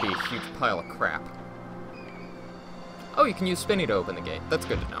not. You're gonna be a huge pile of crap. Oh, you can use Spinny to open the gate. That's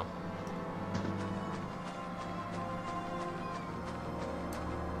good to know.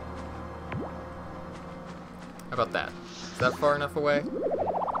 How about that? Is that far enough away?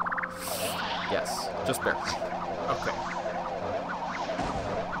 Yes, just barely. Okay.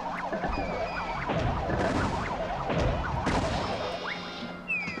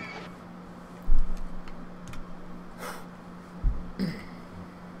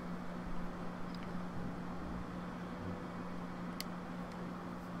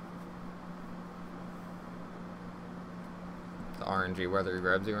 The RNG, whether he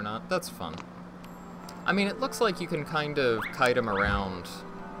grabs you or not, that's fun. I mean, it looks like you can kind of kite him around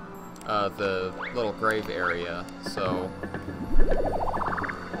the little grave area, so...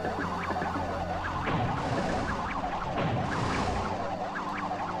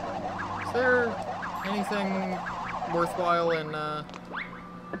 Is there anything worthwhile in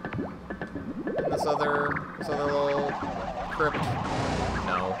this other little crypt?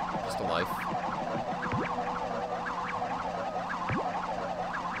 No, just a life.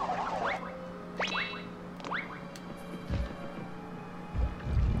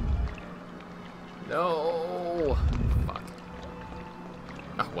 No! Fuck.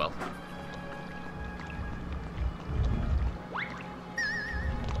 Oh, well.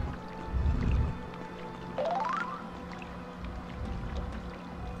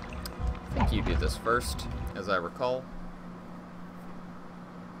 I think you do this first, as I recall.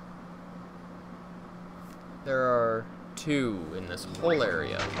 There are 2 in this whole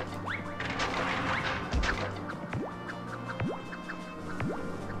area.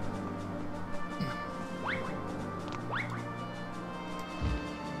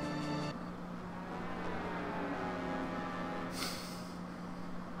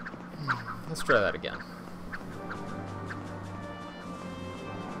 Let's try that again.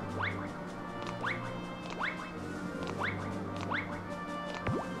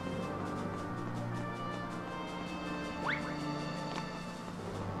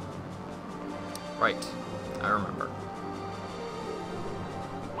 Right, I remember.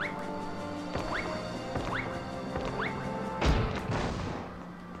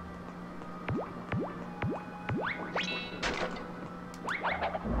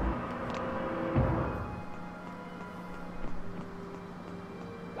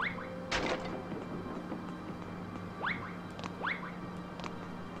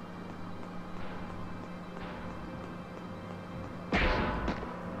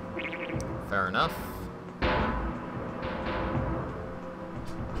 Fair enough.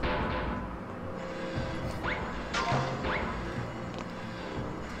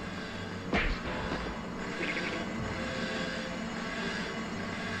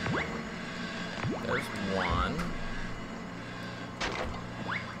 There's one.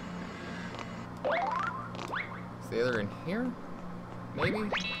 Is the other in here? Maybe?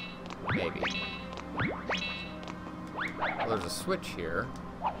 Maybe. Well, there's a switch here.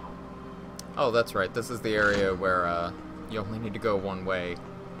 Oh, that's right. This is the area where you only need to go one way.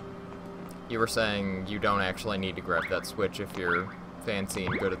 You were saying you don't actually need to grab that switch if you're fancy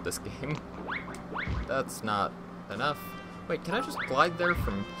and good at this game. That's not enough. Wait, can I just glide there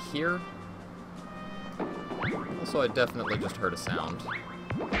from here? Also, I definitely just heard a sound.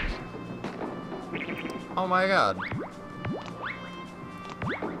 Oh my god.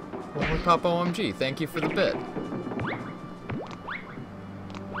 Lollipop OMG, thank you for the bit.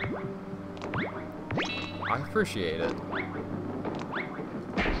 I appreciate it.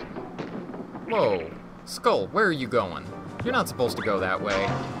 Whoa. Skull, where are you going? You're not supposed to go that way.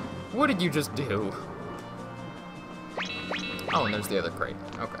 What did you just do? Oh, and there's the other crate.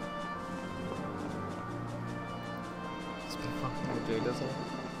 Okay. Speedrun with J-Dizzle.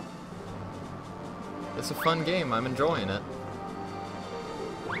 It's a fun game. I'm enjoying it.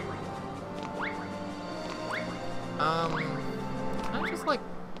 Can I just, like,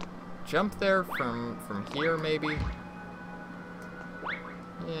 jump there from here, maybe?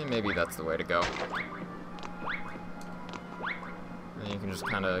 Yeah, maybe that's the way to go. And you can just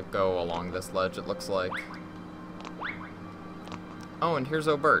kind of go along this ledge, it looks like. Oh, and here's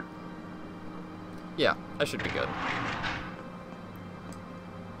O'Bert. Yeah, that should be good.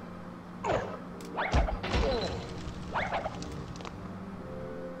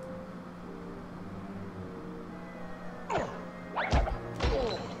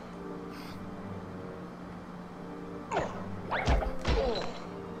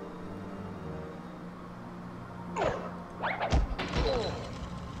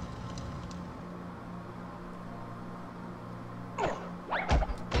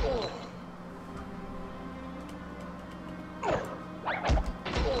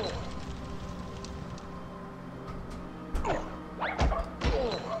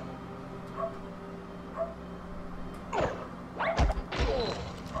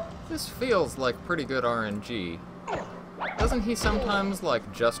 This feels like pretty good RNG. Doesn't he sometimes,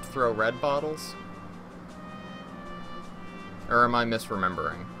 like, just throw red bottles? Or am I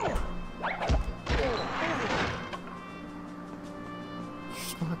misremembering?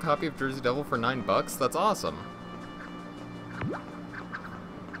 Just want a copy of Jersey Devil for $9? That's awesome.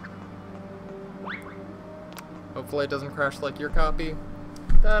 Hopefully it doesn't crash like your copy.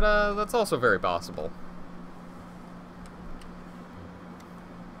 That's also very possible.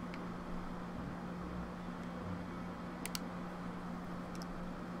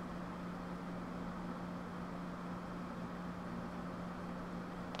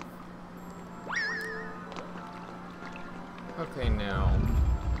 Okay, now.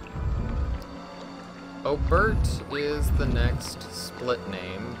 O'Bert is the next split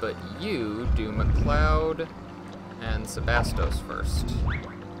name, but you do McLeod and Sebastos first.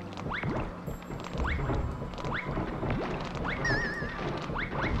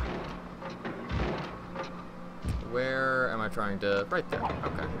 Where am I trying to... Right there,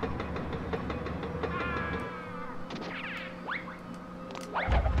 okay.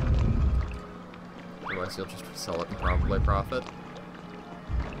 Otherwise you'll just sell it and probably profit.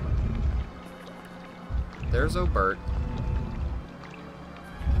 There's O'Bert.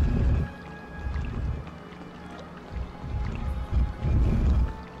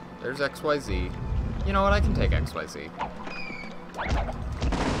 There's XYZ. You know what, I can take XYZ.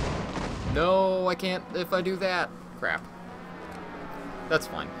 No, I can't if I do that. Crap. That's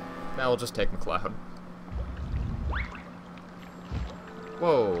fine. Now we'll just take McLeod.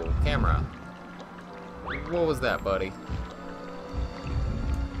 Whoa, camera. What was that, buddy?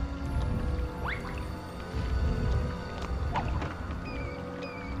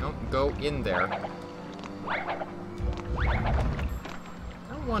 Don't go in there. I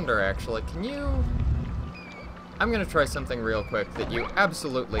wonder, actually, can you... I'm gonna try something real quick that you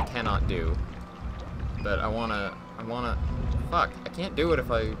absolutely cannot do. But I wanna... Fuck, I can't do it if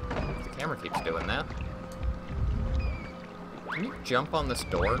the camera keeps doing that. Can you jump on this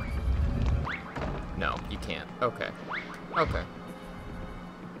door? No, you can't. Okay. Okay.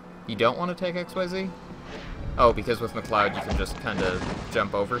 You don't want to take XYZ? Oh, because with McLeod you can just kind of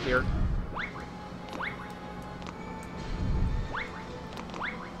jump over here?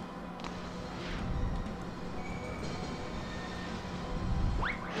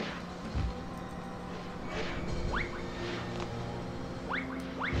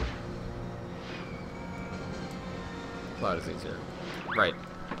 McLeod is easier. Right.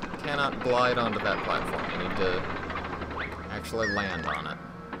 Cannot glide onto that platform. You need to actually land on it.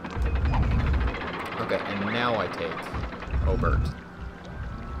 Okay, and now I take O'Bert,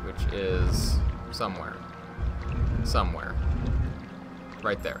 which is somewhere. Somewhere.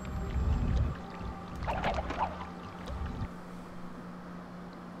 Right there.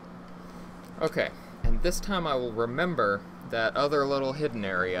 Okay, and this time I will remember that other little hidden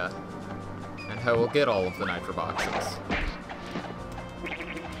area and how we'll get all of the nitro boxes.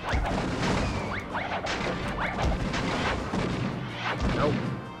 Nope.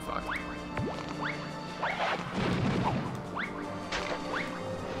 Fuck.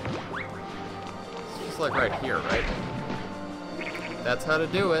 It's just like right here, right? That's how to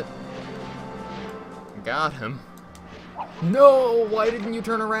do it. Got him. No! Why didn't you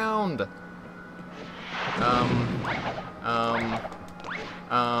turn around?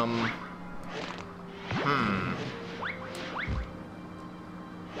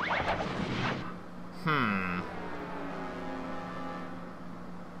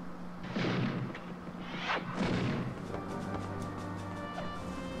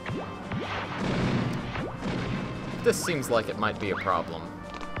 This seems like it might be a problem.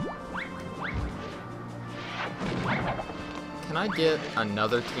 Can I get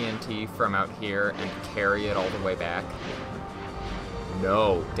another TNT from out here and carry it all the way back?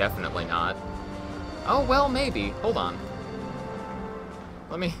 No, definitely not. Oh, well, maybe. Hold on.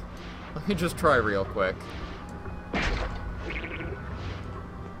 Let me just try real quick.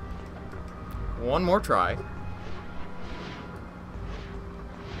 One more try.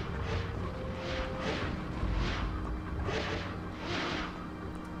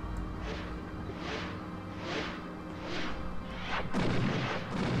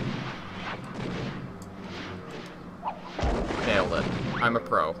 Nailed it. I'm a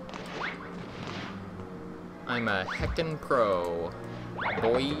pro. I'm a heckin' pro.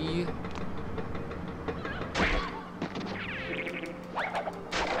 Boy.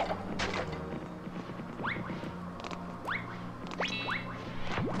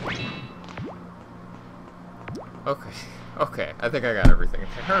 Okay, I think I got everything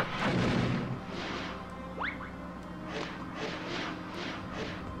there.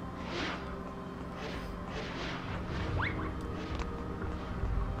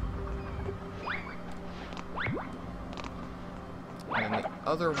 And the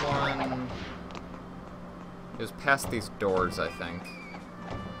other one is past these doors, I think.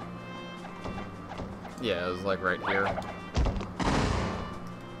 Yeah, it was like right here.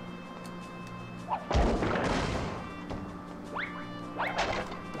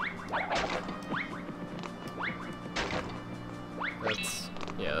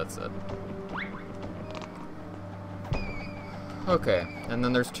 That's it. Okay, and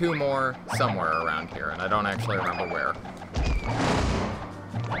then there's two more somewhere around here, and I don't actually remember where.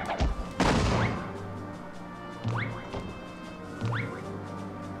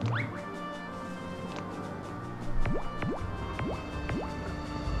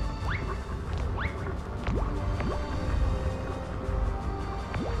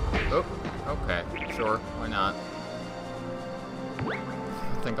 Oh, okay, sure, why not?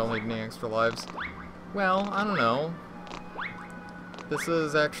 Think I'll need any extra lives? Well, I don't know. This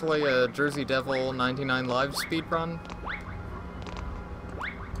is actually a Jersey Devil 99 lives speedrun.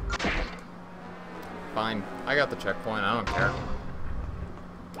 Fine, I got the checkpoint, I don't care.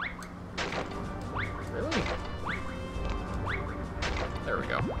 Really? There we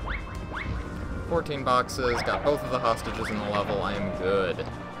go. 14 boxes, got both of the hostages in the level, I am good.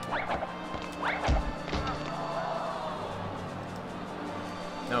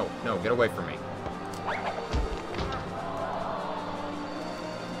 No, get away from me.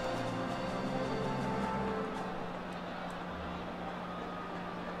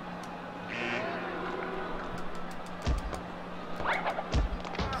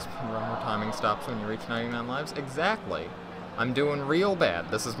 Speedrun timing stops when you reach 99 lives? Exactly. I'm doing real bad.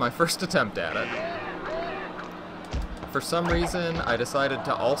 This is my first attempt at it. For some reason, I decided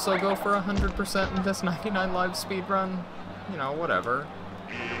to also go for 100% in this 99 lives speedrun. You know, whatever.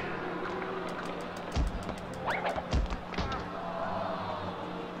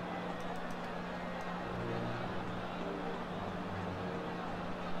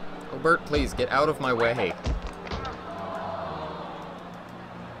 Bert, please, get out of my way.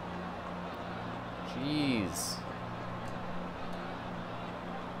 Jeez.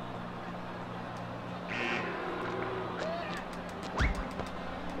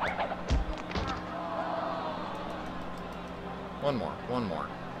 One more.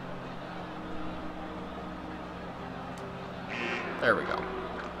 There we go.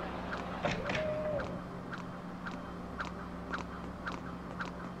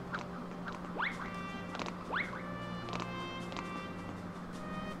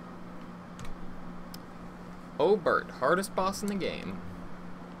 Oh, Bert, hardest boss in the game.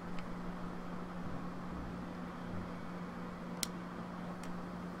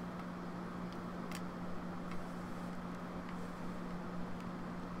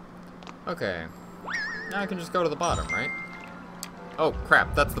 Okay. Now I can just go to the bottom, right? Oh,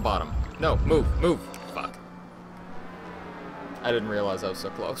 crap, that's the bottom. No, move. Fuck. I didn't realize I was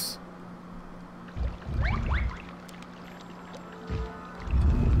so close.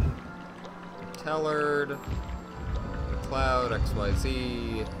 Tellard, Cloud,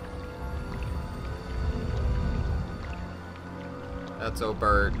 XYZ. That's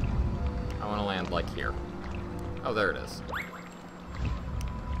Obert. I want to land like here. Oh, there it is.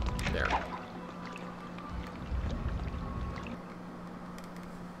 There.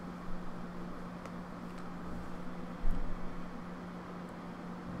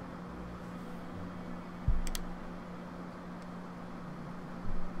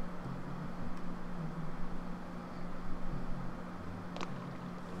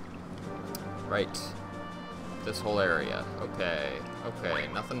 Right. This whole area. Okay. Okay,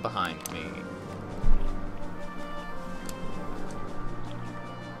 nothing behind me.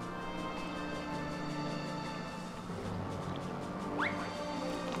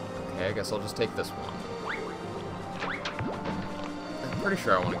 I guess I'll just take this one. I'm pretty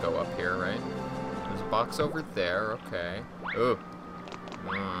sure I want to go up here, right? There's a box over there, okay. Ooh.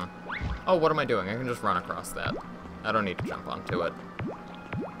 Oh, what am I doing? I can just run across that. I don't need to jump onto it.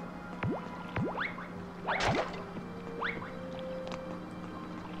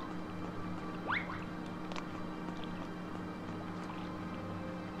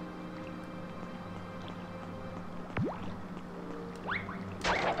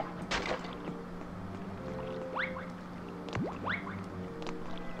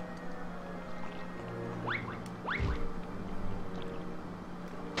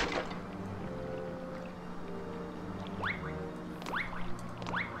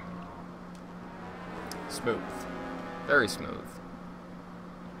 Smooth. Very smooth.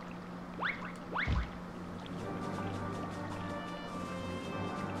 Okay,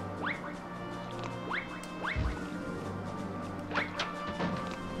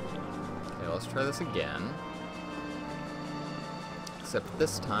 let's try this again. Except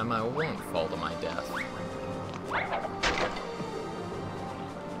this time I won't fall to my death.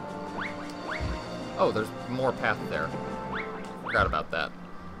 Oh, there's more path there. Forgot about that. Is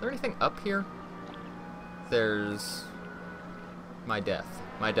there anything up here? There's my death.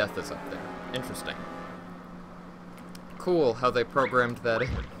 My death is up there. Interesting. Cool how they programmed that in.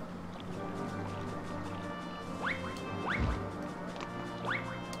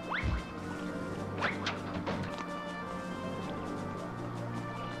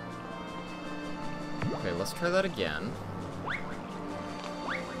 Okay, let's try that again.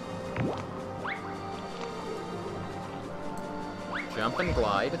 Jump and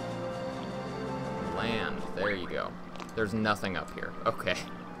glide. Land. There you go. There's nothing up here. Okay.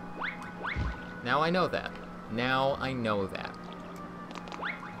 Now I know that. Now I know that.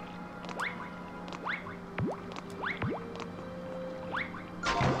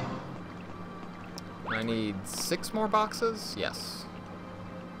 I need 6 more boxes? Yes.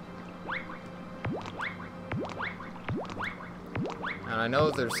 And I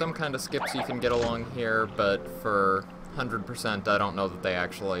know there's some kind of skips you can get along here, but for 100% I don't know that they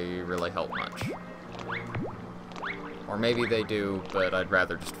actually really help much. Or maybe they do, but I'd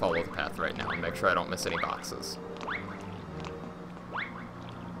rather just follow the path right now and make sure I don't miss any boxes.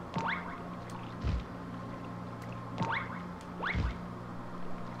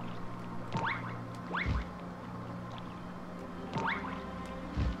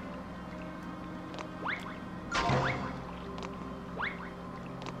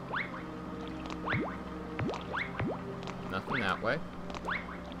 Nothing that way.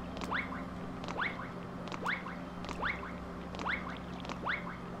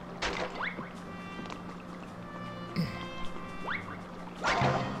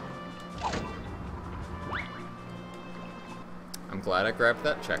 I'm glad I grabbed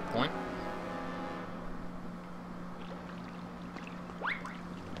that checkpoint.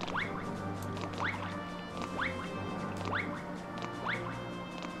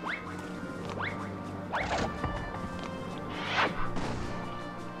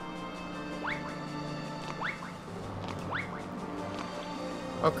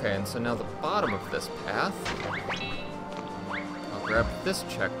 Okay, and so now the bottom of this path. I'll grab this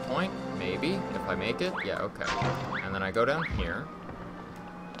checkpoint, maybe, if I make it. Yeah, okay. And then I go down here.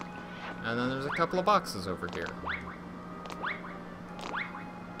 And then there's a couple of boxes over here.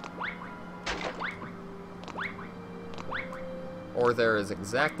 Or there is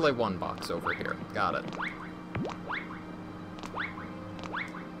exactly one box over here. Got it.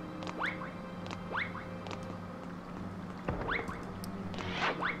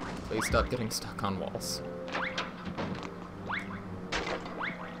 Please stop getting stuck on walls.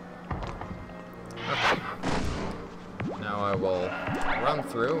 Okay. Now I will run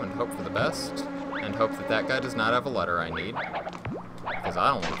through and hope for the best, and hope that that guy does not have a letter I need, because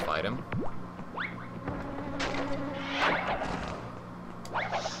I don't want to fight him.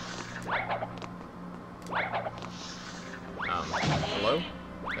 Hello?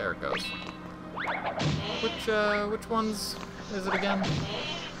 There it goes. Which ones is it again?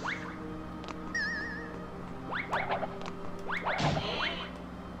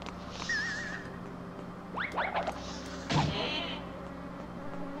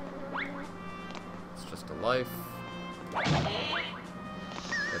 It's just a life.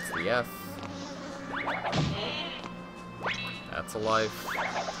 That's the F. That's a life.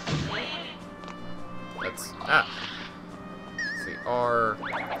 That's... ah! It's the R.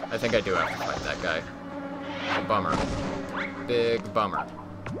 I think I do have to fight that guy. A bummer. Big bummer.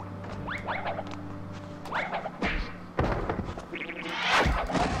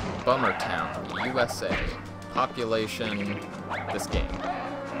 Bummer Town, USA. Population, this game.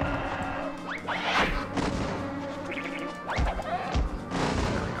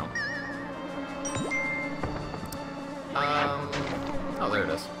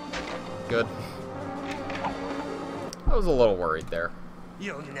 it is. Good. I was a little worried there.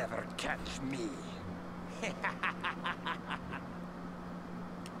 You'll never catch me.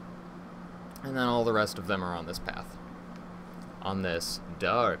 And then all the rest of them are on this path. On this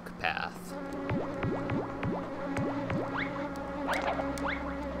dark path.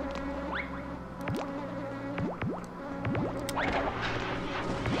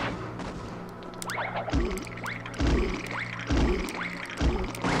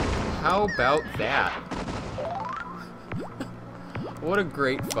 How about that? What a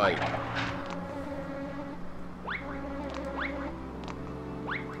great fight.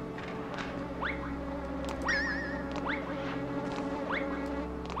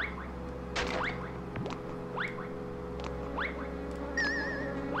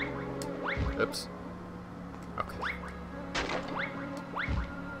 Oops. Okay.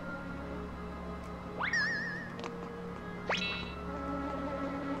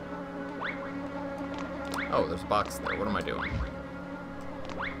 Oh, there's a box there. What am I doing?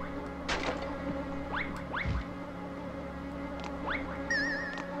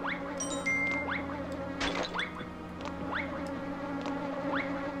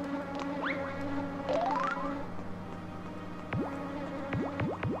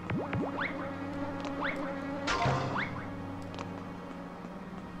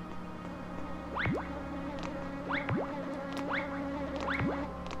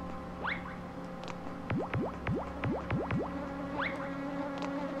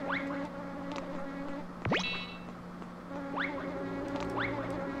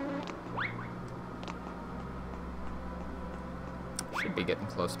 Should be getting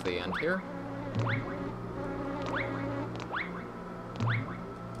close to the end here.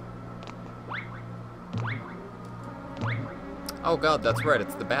 Oh god, that's right,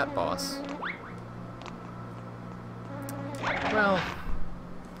 it's the Bat Boss. Well,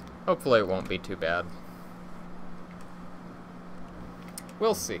 hopefully it won't be too bad.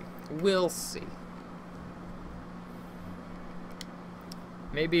 We'll see. We'll see.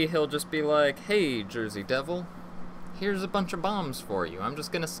 Maybe he'll just be like, hey, Jersey Devil, here's a bunch of bombs for you. I'm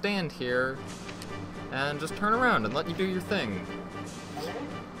just gonna stand here and just turn around and let you do your thing.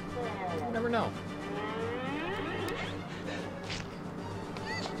 You never know.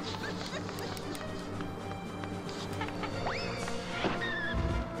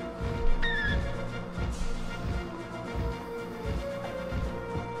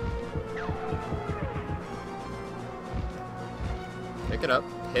 Pick it up.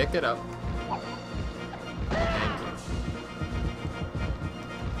 Pick it up. Thank you.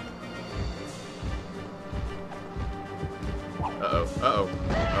 Uh-oh. Uh-oh.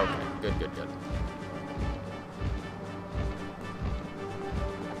 Okay. Good, good, good.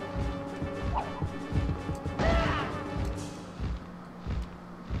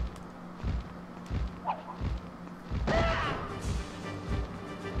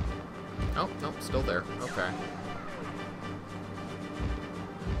 Oh, nope, still there. Okay.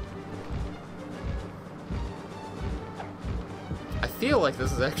 I feel like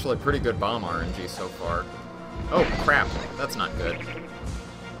this is actually pretty good bomb RNG so far. Oh, crap. That's not good.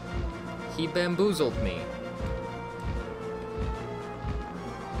 He bamboozled me.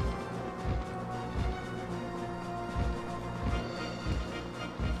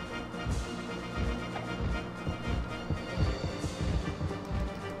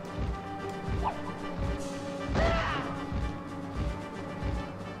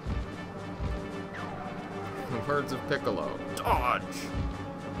 The words of Piccolo. Dodge!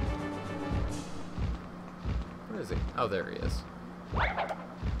 Where is he? Oh, there he is.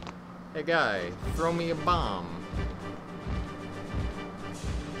 Hey guy, throw me a bomb.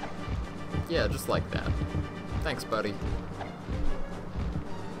 Yeah, just like that. Thanks, buddy.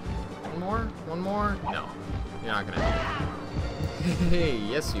 One more? One more? No. You're not gonna help. Hey,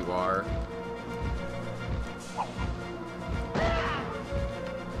 yes you are.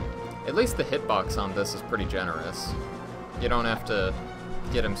 At least the hitbox on this is pretty generous. You don't have to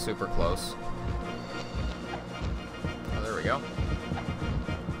get him super close. Oh, there we go.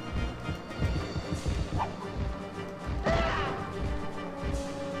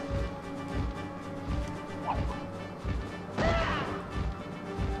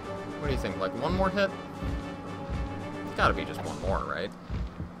 What do you think, like one more hit? Gotta be just one more, right?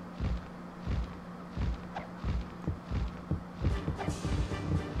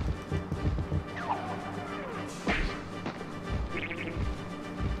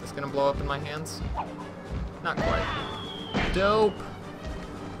 Gonna blow up in my hands? Not quite. Dope!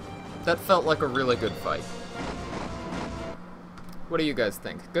 That felt like a really good fight. What do you guys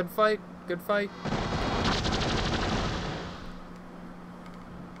think? Good fight? Good fight?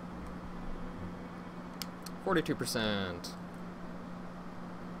 42%.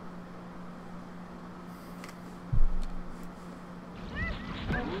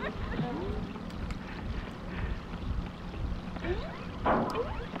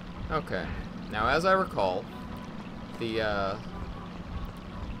 Okay. Now, as I recall, the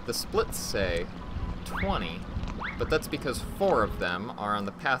splits say 20, but that's because 4 of them are on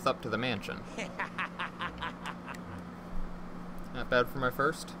the path up to the mansion. Not bad for my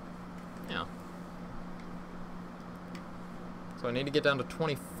first? Yeah. So I need to get down to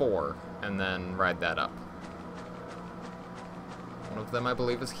 24 and then ride that up. One of them, I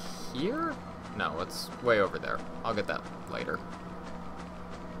believe, is here? No, it's way over there. I'll get that later.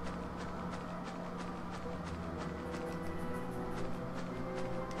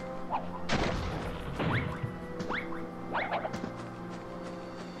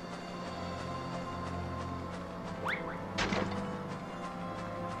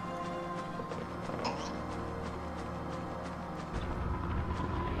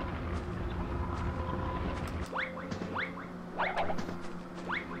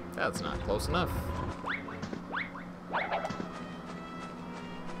 That's not close enough.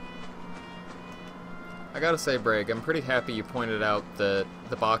 I gotta say, Brig, I'm pretty happy you pointed out that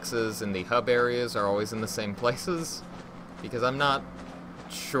the boxes in the hub areas are always in the same places, because I'm not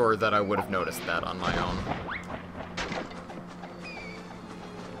sure that I would have noticed that on my own.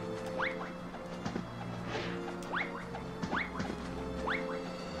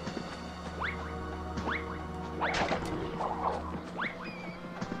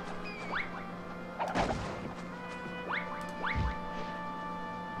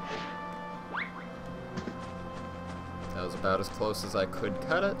 That was about as close as I could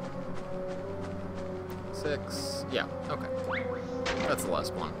cut it. 6. Yeah, okay. That's the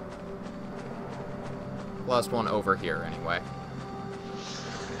last one. Last one over here, anyway.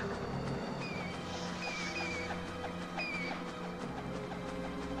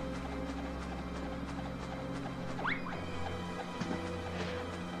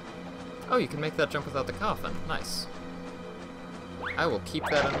 Oh, you can make that jump without the coffin. Nice. I will keep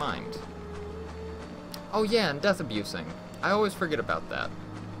that in mind. Oh yeah, and death abusing. I always forget about that.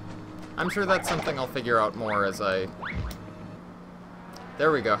 I'm sure that's something I'll figure out more as I...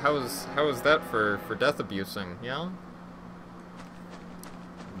 There we go. How is that for death abusing, yeah?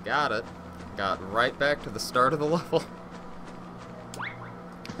 Got it. Got right back to the start of the level.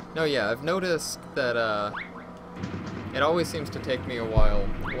 No, yeah, I've noticed that, it always seems to take me a while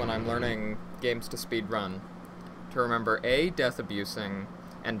when I'm learning games to speedrun to remember A, death abusing,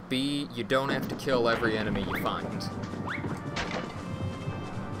 and B, you don't have to kill every enemy you find.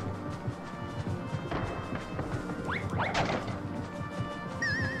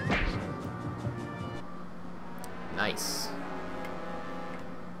 Nice.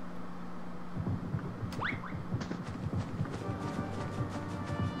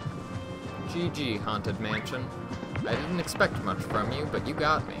 GG, Haunted Mansion. I didn't expect much from you, but you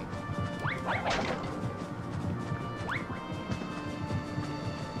got me.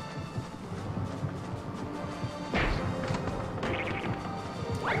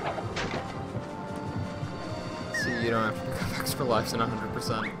 See, you don't have to pick up extra lives in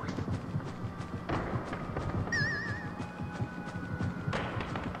 100%.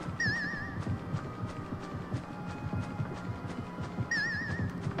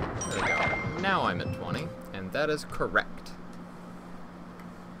 There we go. Now I'm at 20, and that is correct.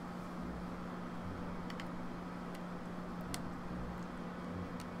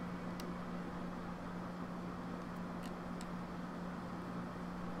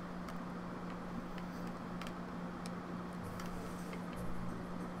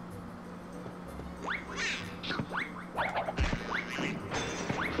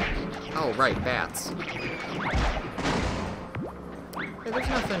 Oh, right, bats. Hey, there's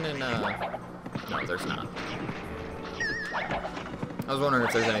nothing in, No, there's not. I was wondering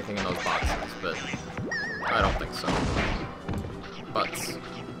if there's anything in those boxes, but I don't think so. Butts. Here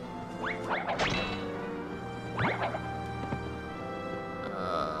we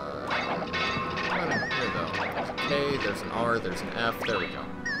go. There's a K, there's an R, there's an F, there we go.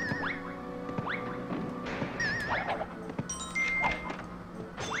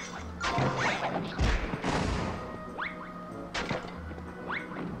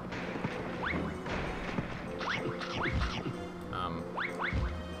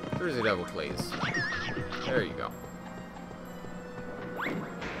 Jersey Devil, please. There you go.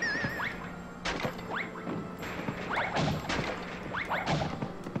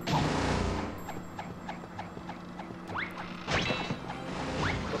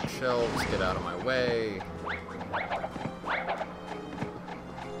 Bookshelves, get out of my way.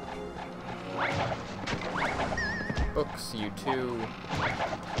 books, you too.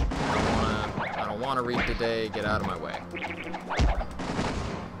 I don't wanna read today, get out of my way.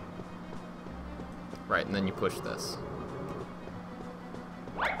 Right, and then you push this.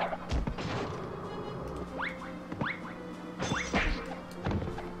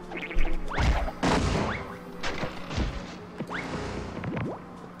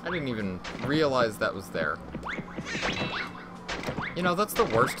 I didn't even realize that was there. You know, that's the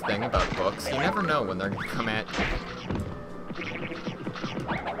worst thing about books. You never know when they're gonna come at you.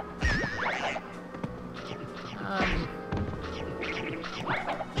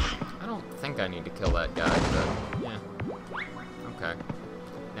 I don't think I need to kill that guy, but yeah. Okay.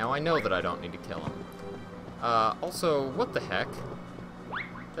 Now I know that I don't need to kill him. Also, what the heck?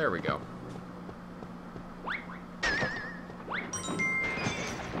 There we go.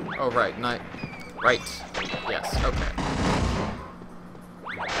 Oh, right, right. Yes, okay.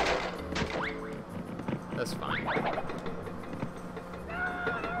 That's fine.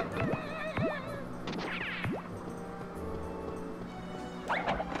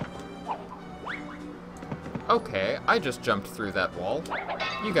 Okay, I just jumped through that wall.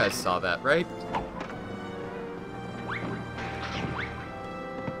 You guys saw that, right?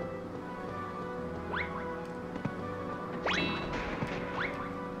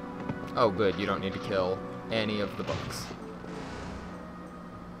 Oh, good, you don't need to kill any of the books.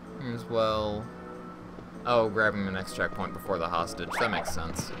 As well... Oh, grabbing the next checkpoint before the hostage. That makes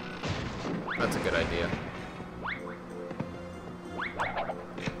sense. That's a good idea.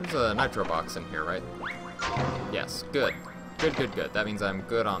 There's a nitro box in here, right? Yes, good. Good, good, good. That means I'm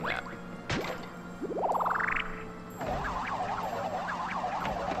good on that.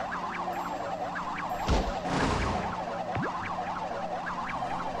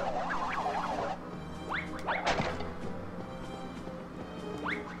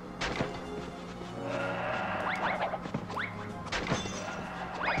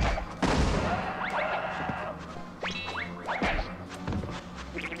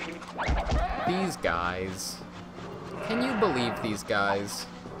 These guys. Can you believe these guys?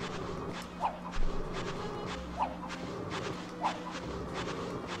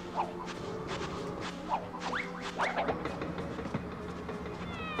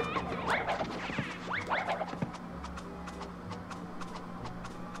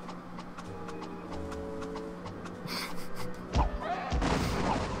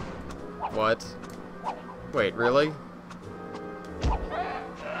 What? Wait, really?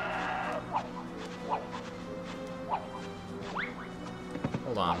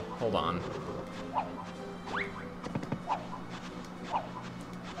 Hold on.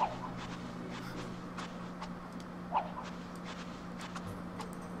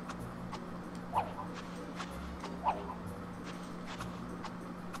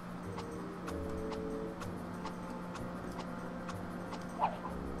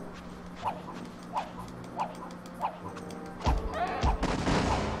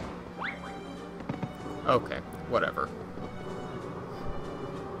 Okay, whatever.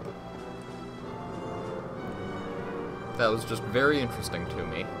 That was just very interesting to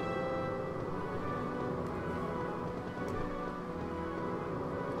me.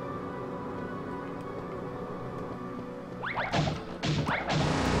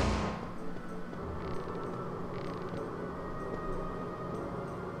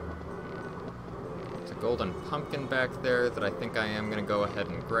 There's a golden pumpkin back there that I think I am gonna go ahead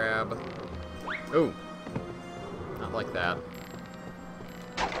and grab. Ooh. Not like that.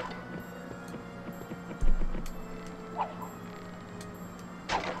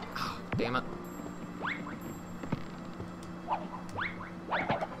 Damn it.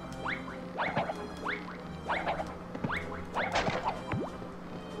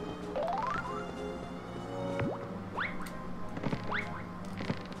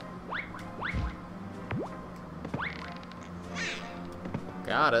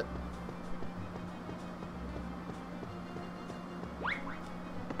 Got it.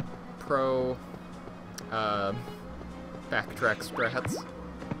 Pro, backtrack strats.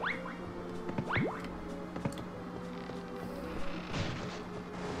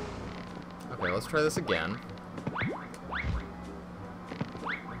 Okay, let's try this again.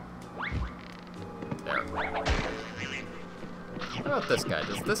 There. How about this guy?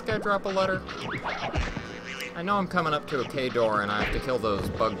 Does this guy drop a letter? I know I'm coming up to a K door and I have to kill those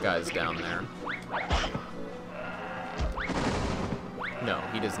bug guys down there. No,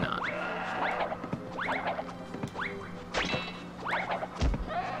 he does not.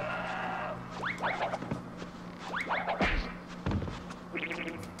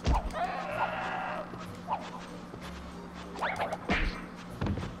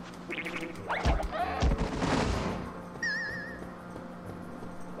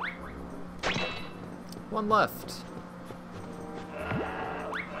 one left.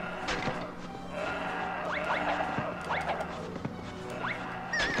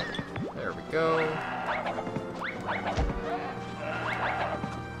 There we go.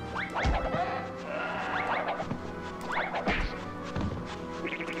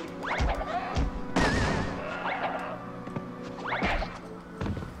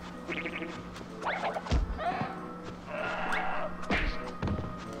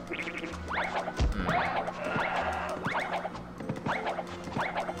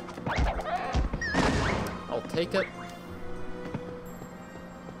 I'll take it.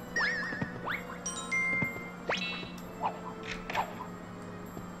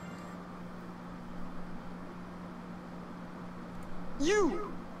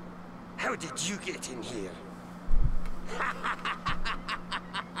 You! How did you get in here?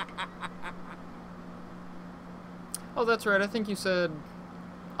 Oh, that's right. I think you said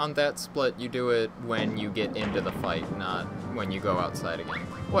on that split you do it when you get into the fight, not when you go outside again.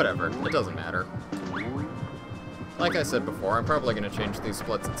 Whatever. It doesn't matter. Like I said before, I'm probably going to change these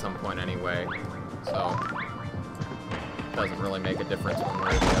splits at some point anyway, so it doesn't really make a difference one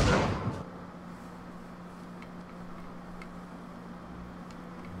way or the other.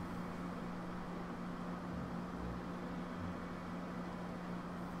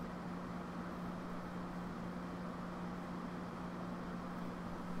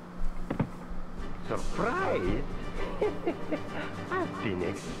 Surprised? I've been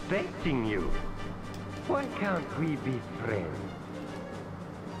expecting you. Why can't we be friends?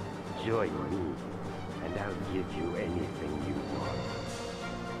 Join me, and I'll give you anything you want.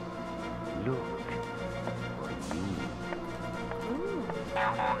 Look for me.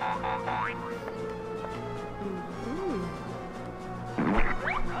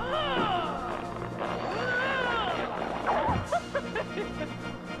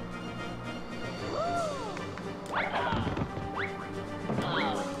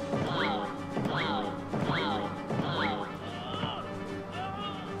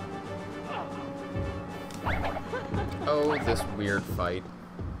 Oh, this weird fight.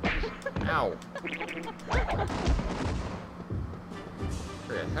 Ow.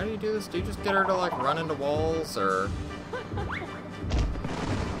 Forget, how do you do this? Do you just get her to, like, run into walls, or...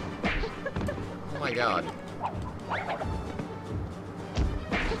 Oh my god.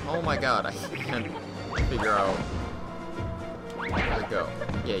 Oh my god, I can't figure out where to go.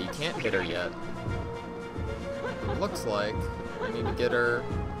 Yeah, you can't hit her yet. It looks like I need to get her...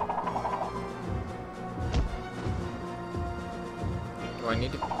 Do I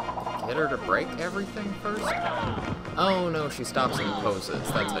need to get her to break everything first? Oh no, she stops and poses.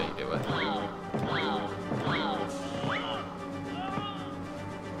 That's how you do it.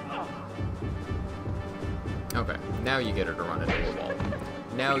 Okay, now you get her to run into a wall.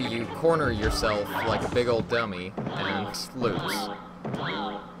 Now you corner yourself like a big old dummy and lose.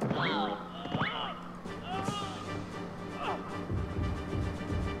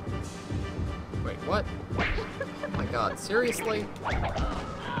 Wait, what? Oh my god, seriously?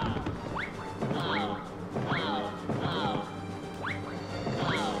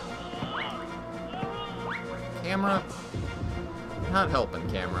 Camera? Not helping,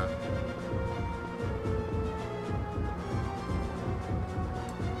 camera.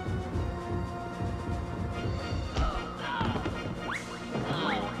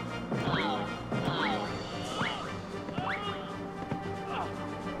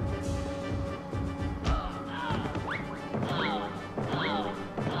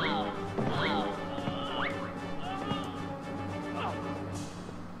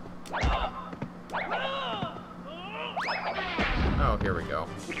 Oh, here we go.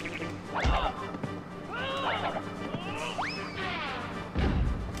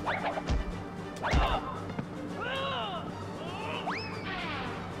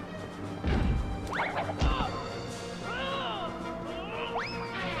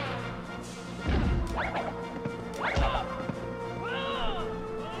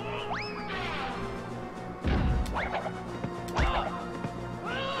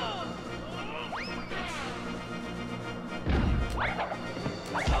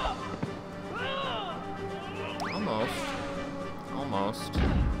 Almost.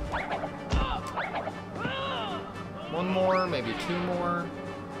 One more, maybe two more.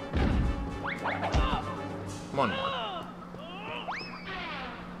 One more.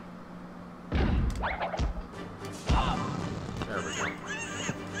 There we go.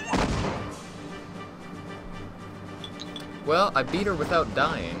 Well, I beat her without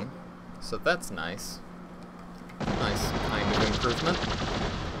dying, so that's nice. Nice kind of improvement.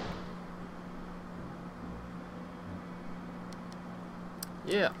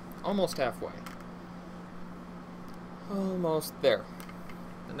 Yeah, almost halfway. Almost there.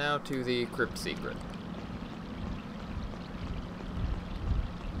 And now to the crypt secret.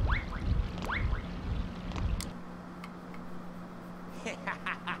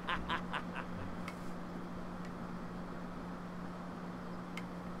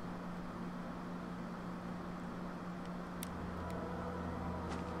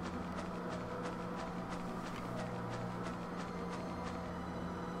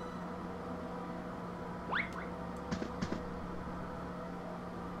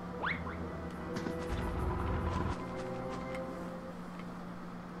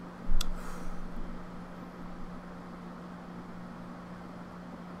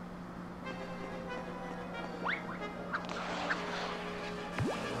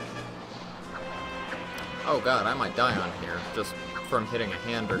 Oh god, I might die on here, just from hitting a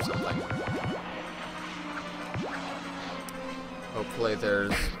hand or something. Hopefully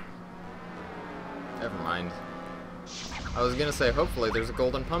there's... Never mind. I was gonna say, hopefully there's a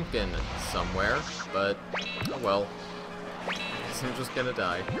golden pumpkin somewhere, but... oh well. Guess I'm just gonna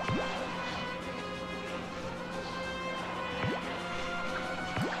die.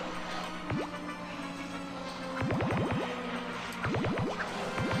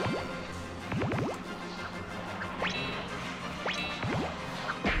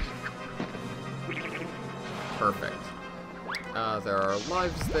 Perfect. There are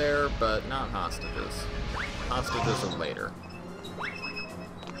lives there, but not hostages. Hostages are later.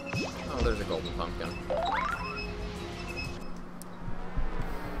 Oh, there's a golden pumpkin.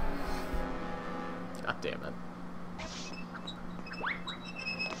 God damn it.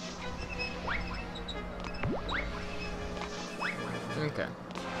 Okay.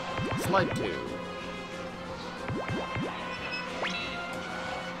 Slide 2.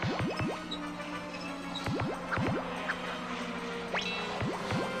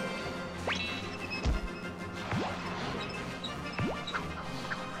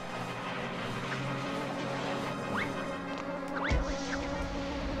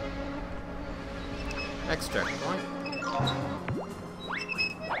 Next checkpoint.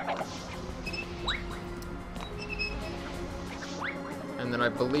 And then I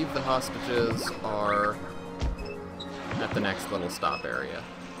believe the hostages are at the next little stop area.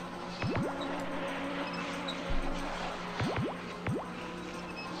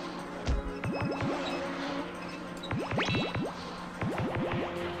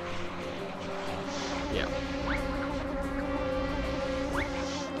 Yeah.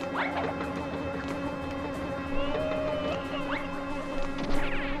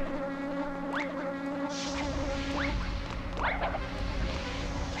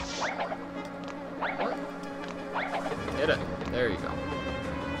 Hit it. There you go.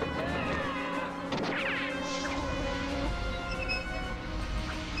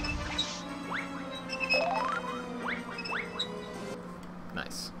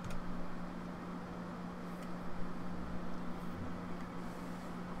 Nice.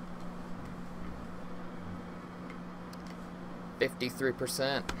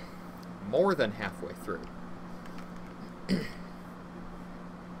 %. More than halfway through.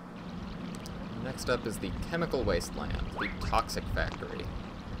 Next up is the chemical wasteland, the toxic factory.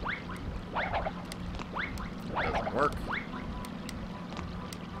 Doesn't work.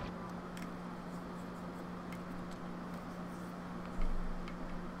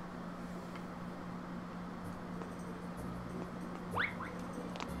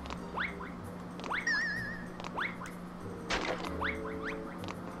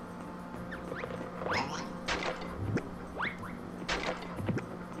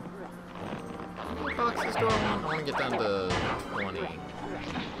 Boxes do I want? I want to get down to 20.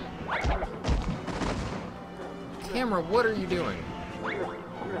 Camera, what are you doing?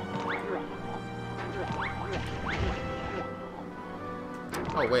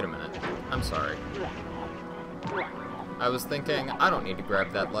 Oh, wait a minute. I'm sorry. I was thinking, I don't need to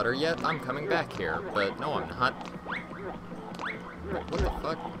grab that letter yet. I'm coming back here. But no, I'm not. What the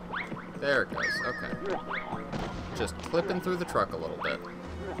fuck? There it goes. Okay. Just clipping through the truck a little bit.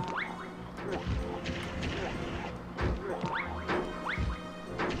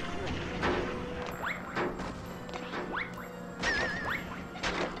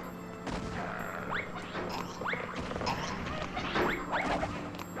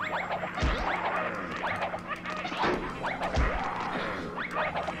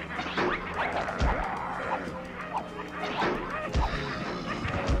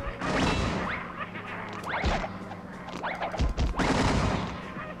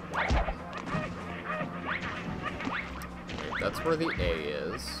 That's where the A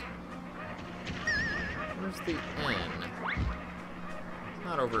is. Where's the N? It's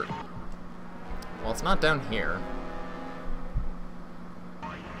not over... Well, it's not down here.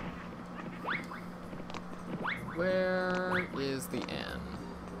 Where is the N?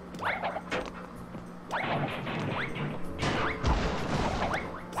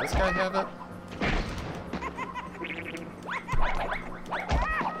 Does this guy have it?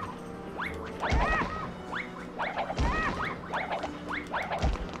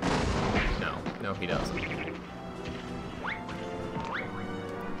 No, he doesn't.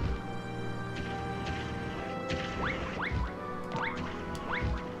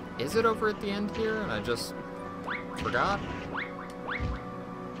 Is it over at the end here and I just forgot?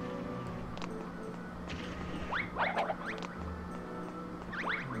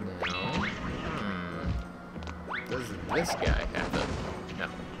 No. Does this guy have it? No.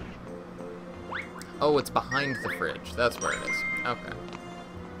 Oh, it's behind the fridge. That's where it is. Okay.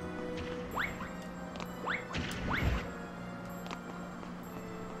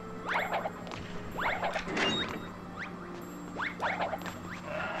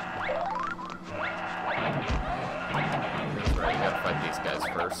 That's right, you gotta fight these guys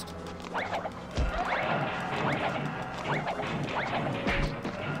first.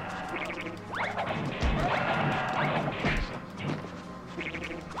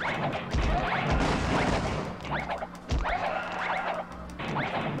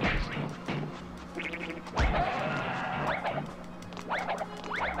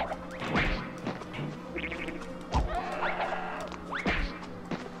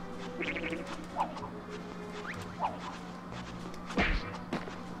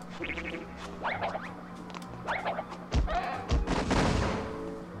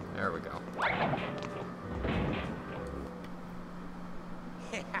 There we go.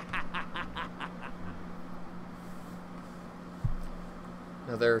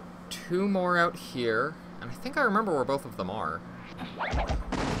 Now there are two more out here, and I think I remember where both of them are.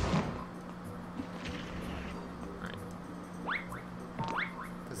 Right.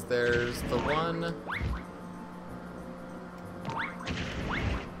 Because there's the one...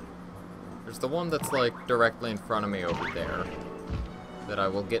 There's the one that's, like, directly in front of me over there, that I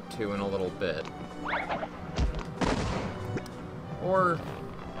will get to in a little bit. Or...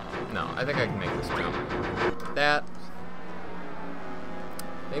 No, I think I can make this jump. That...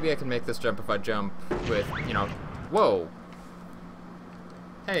 Maybe I can make this jump if I jump with, you know... Whoa!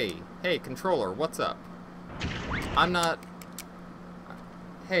 Hey, controller, what's up? I'm not...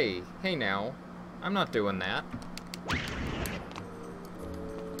 Hey now. I'm not doing that.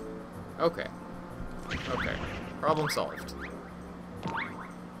 Okay. Problem solved.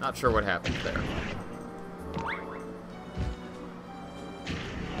 Not sure what happened there.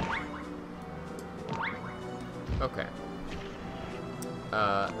 Okay.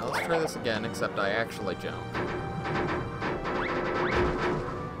 Now let's try this again, except I actually jump.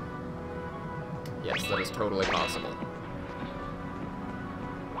 Yes, that is totally possible.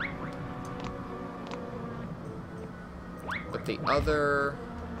 But the other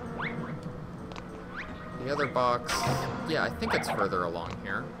box, yeah, I think it's further along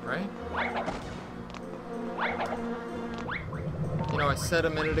here, right? You know, I said a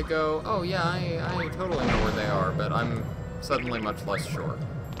minute ago, oh yeah, I totally know where they are, but I'm suddenly much less sure.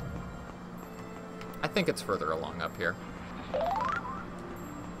 I think it's further along up here.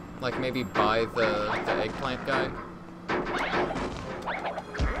 Like maybe by the eggplant guy.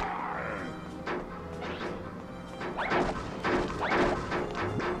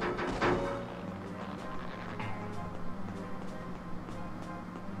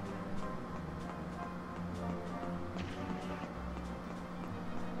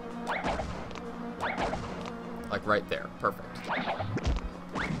 Like right there. Perfect.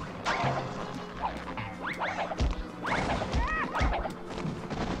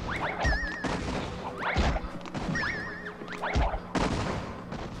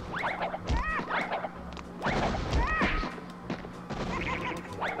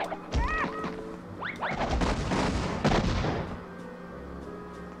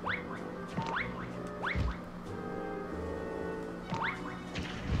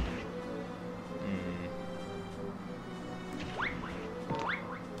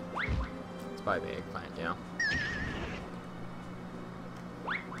 By the eggplant, yeah.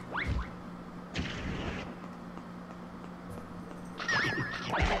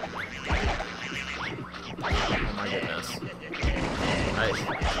 Oh my goodness.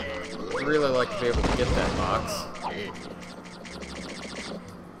 I'd really like to be able to get that box.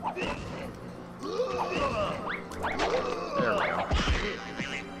 There we go.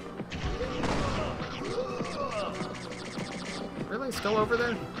 Really? Still over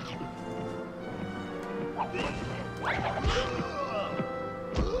there?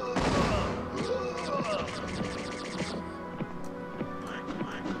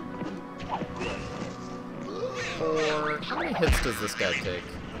 How many hits does this guy take?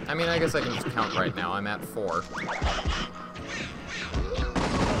 I mean, I guess I can just count right now. I'm at 4.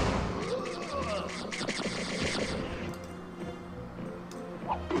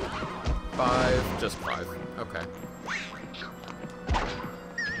 5, just 5. Okay.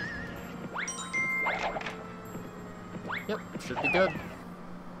 Yep, should be good.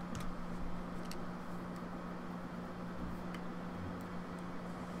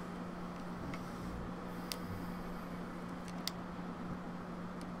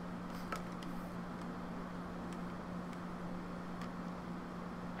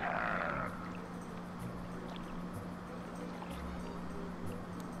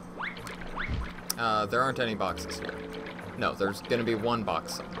 There aren't any boxes here. No, there's gonna be one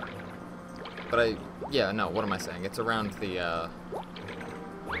box somewhere. But yeah, no, what am I saying? It's around the,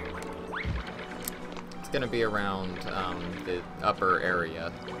 it's gonna be around, the upper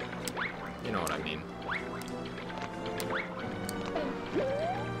area. You know what I mean.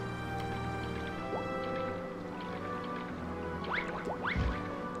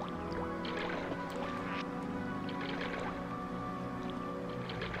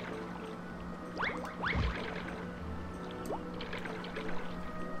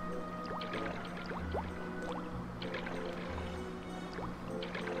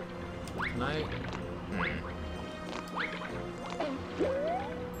 Night.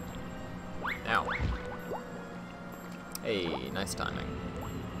 Ow. Hey, nice timing.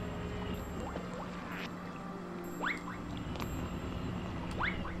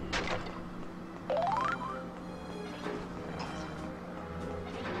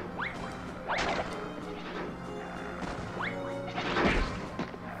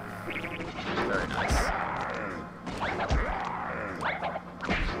 Very nice.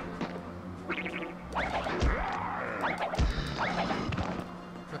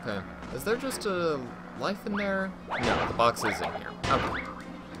 Okay. Is there just a life in there? No, the box is in here. Okay.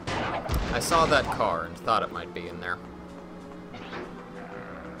 I saw that car and thought it might be in there.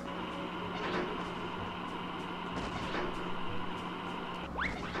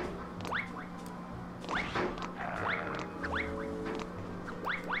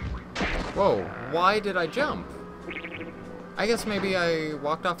 Whoa, why did I jump? I guess maybe I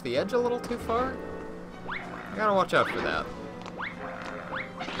walked off the edge a little too far? I gotta watch out for that.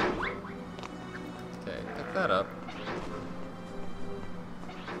 Okay, pick that up.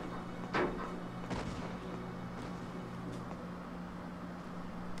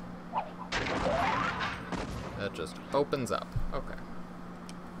 That just opens up. Okay.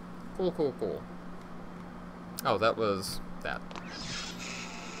 Cool, cool, cool. Oh, that was that.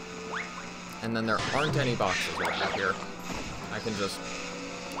 And then there aren't any boxes around here. I can just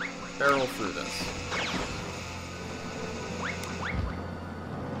barrel through this.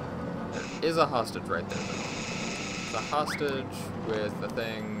 There is a hostage right there, though. It's a hostage with a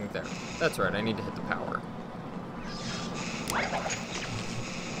thing there. That's right, I need to hit the power.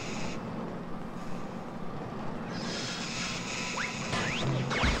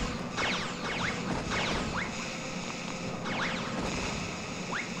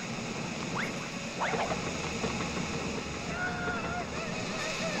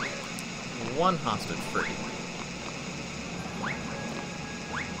 One hostage free.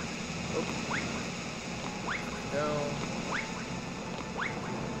 Oh. Go.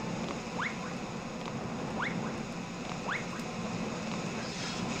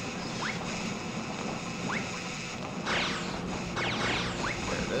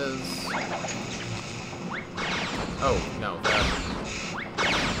 There it is. Oh, no,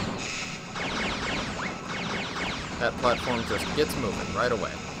 that platform just gets moving right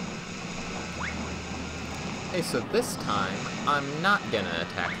away. Hey, so this time, I'm not gonna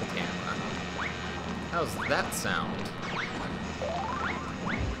attack the camera. How's that sound?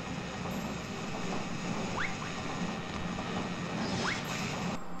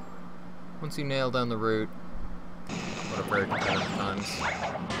 Once you nail down the route, what a very competitive times.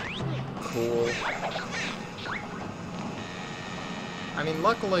 Cool. I mean,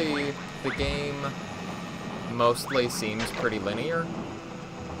 luckily, the game mostly seems pretty linear.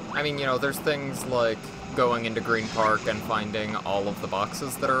 I mean, you know, there's things like going into Green Park and finding all of the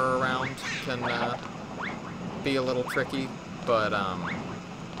boxes that are around can be a little tricky, but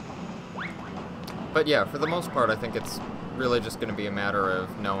yeah, for the most part, I think it's really just going to be a matter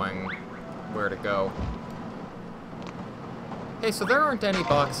of knowing where to go. Hey, so there aren't any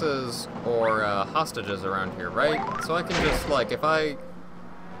boxes or hostages around here, right? So I can just, like, if I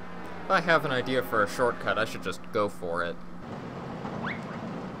have an idea for a shortcut, I should just go for it.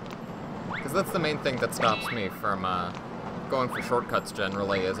 Because that's the main thing that stops me from going for shortcuts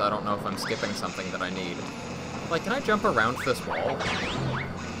generally, is I don't know if I'm skipping something that I need. Like, can I jump around this wall? I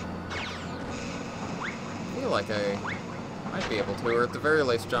feel like I might be able to, or at the very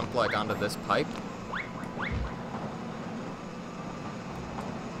least jump, like, onto this pipe.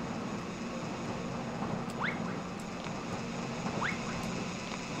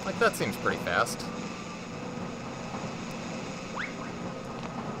 Like, that seems pretty fast.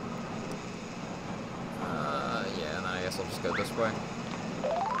 Yeah, and I guess I'll just go this way.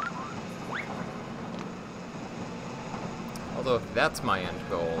 Although, if that's my end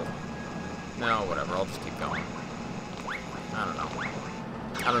goal... No, whatever, I'll just keep going. I don't know.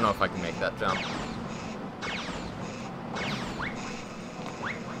 I don't know if I can make that jump.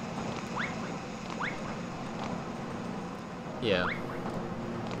 Yeah.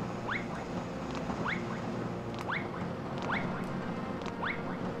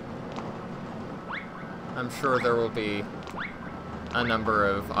 I'm sure there will be a number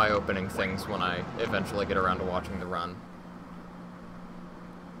of eye-opening things when I eventually get around to watching the run.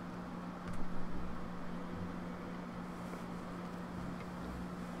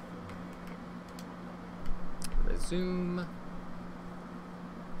 Resume.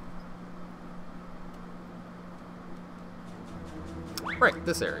 Right,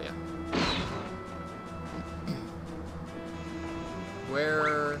 this area.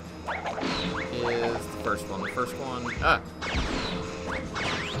 Where is the first one? The first one... Ah!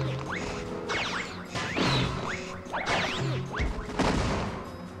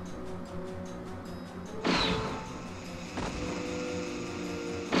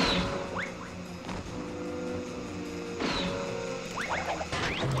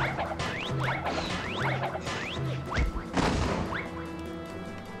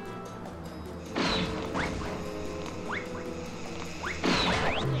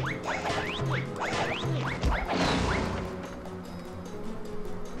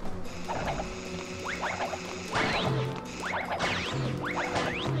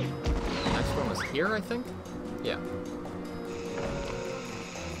 Here, I think? Yeah.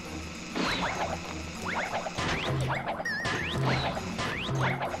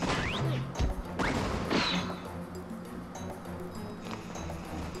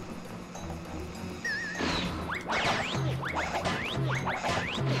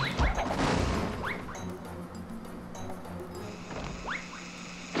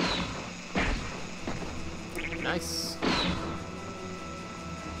 Nice.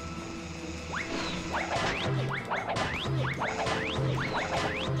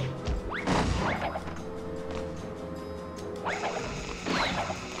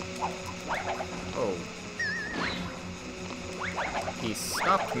 Oh. He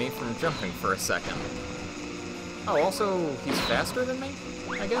stopped me from jumping for a second. Oh, also, he's faster than me,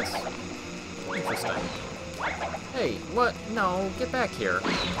 I guess? Interesting. Hey, what? No, get back here.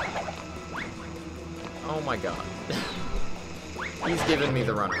 Oh my god. He's giving me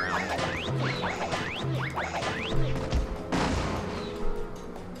the runaround.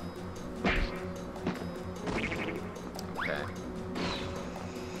 Okay.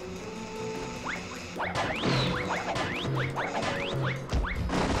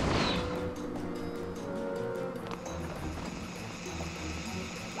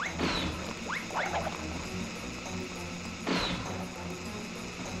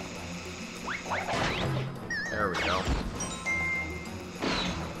 There we go.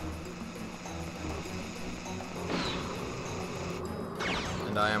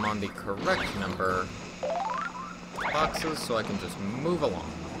 And I am on the correct number of boxes, so I can just move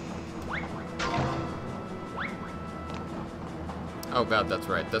along. Oh god, that's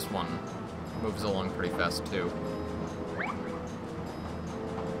right. This one moves along pretty fast, too.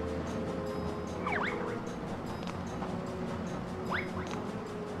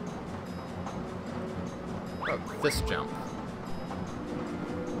 Oh, this jump.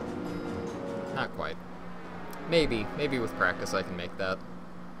 Not quite. Maybe with practice I can make that.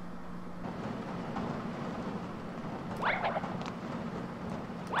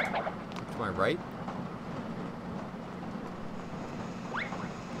 To my right?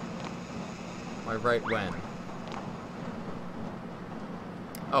 My right when?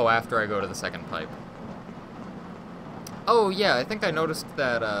 Oh, after I go to the second pipe. Oh, yeah, I think I noticed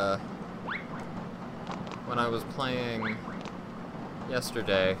that, when I was playing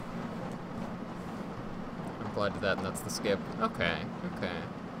yesterday. I'm glad to that, and that's the skip. Okay, okay.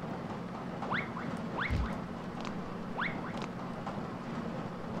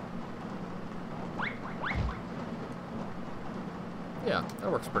 Yeah,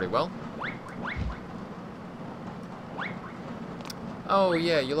 that works pretty well. Oh,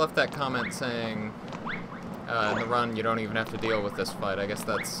 yeah, you left that comment saying, in the run, you don't even have to deal with this fight. I guess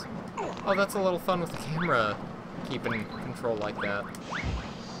that's... Oh, that's a little fun with the camera keep in control like that.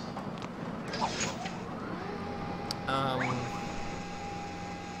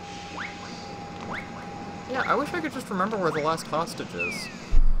 Yeah, I wish I could just remember where the last hostage is.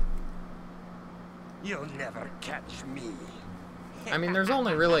 You'll never catch me. I mean, there's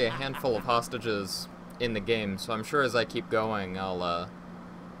only really a handful of hostages in the game, so I'm sure as I keep going, I'll,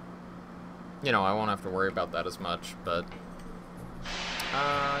 you know, I won't have to worry about that as much, but,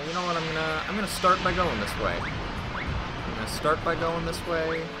 you know what, I'm gonna start by going this way. I'm gonna start by going this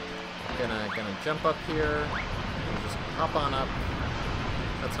way, gonna jump up here, and just hop on up.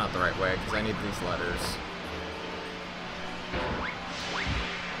 That's not the right way, because I need these letters.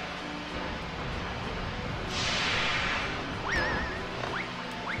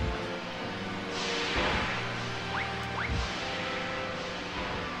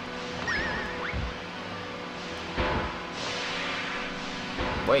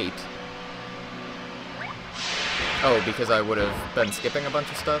 Wait. Oh, because I would have been skipping a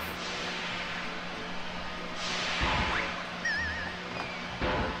bunch of stuff?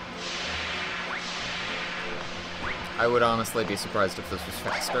 I would honestly be surprised if this was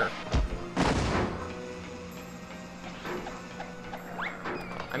faster.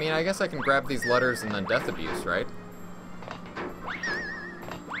 I mean, I guess I can grab these letters and then death abuse, right?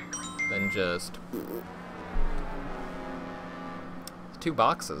 Then just... 2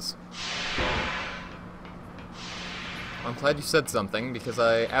 boxes. I'm glad you said something, because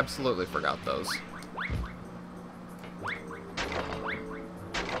I absolutely forgot those.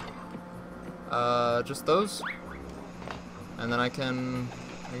 Just those? And then I can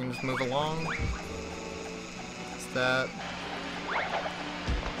just move along. Is that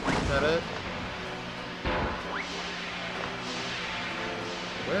it?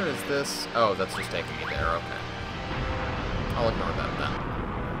 Where is this? Oh, that's just taking me there, okay. I'll ignore that then.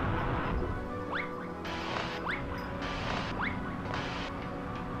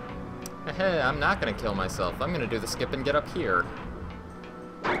 Hey, I'm not gonna kill myself. I'm gonna do the skip and get up here.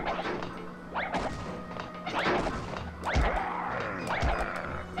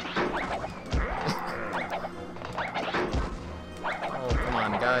 Oh, come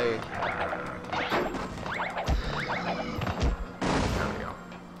on, guy. There we go.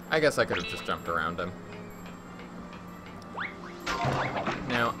 I guess I could have just jumped around him.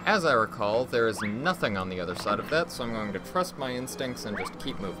 Now, as I recall, there is nothing on the other side of that, so I'm going to trust my instincts and just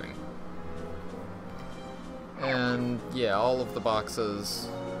keep moving. And, yeah, all of the boxes...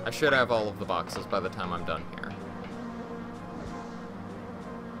 I should have all of the boxes by the time I'm done here.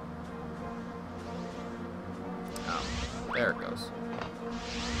 Oh, there it goes.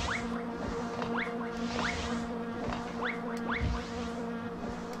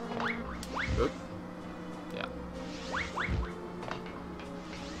 Oop. Yeah.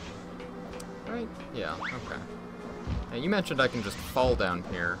 Right? Yeah, okay. Now, you mentioned I can just fall down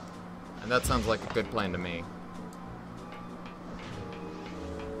here, and that sounds like a good plan to me.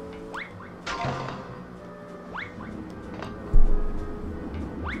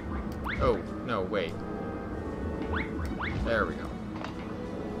 Oh, no, wait. There we go.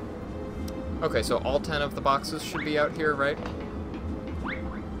 Okay, so all 10 of the boxes should be out here, right?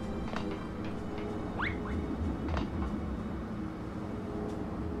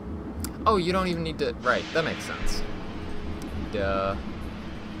 Oh, you don't even need to... Right, that makes sense. Duh.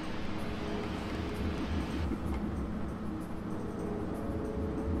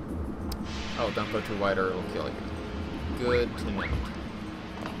 Oh, don't go too wide or it'll kill you. Good to know.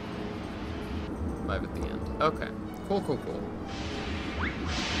 5 at the end. Okay. Cool, cool, cool.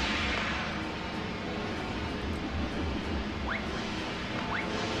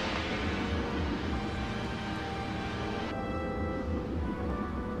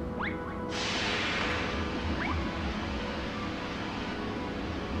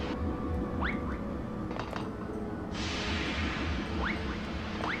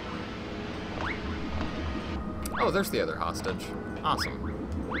 Oh, there's the other hostage. Awesome.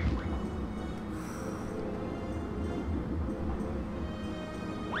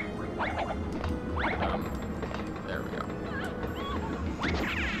 There we go.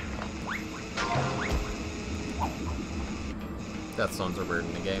 Death zones are weird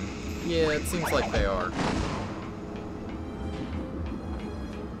in the game. Yeah, it seems like they are.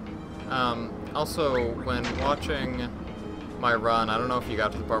 Also, when watching my run, I don't know if you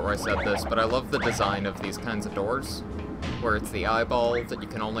got to the part where I said this, but I love the design of these kinds of doors, where it's the eyeball that you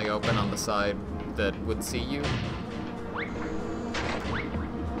can only open on the side that would see you.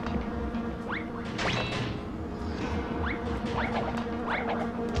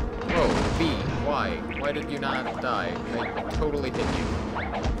 Whoa, B, why? Why did you not die? I totally hit you.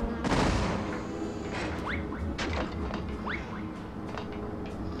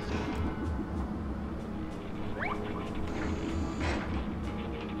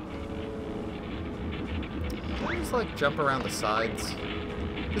 like, jump around the sides?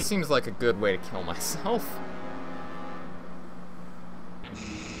 This seems like a good way to kill myself.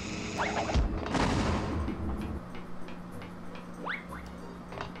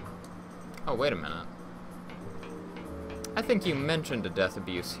 Oh, wait a minute. I think you mentioned a death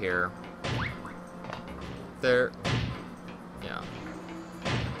abuse here. There... Yeah.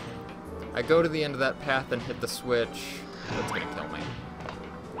 I go to the end of that path and hit the switch. That's gonna kill me.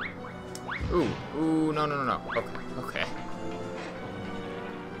 Ooh, no. Okay.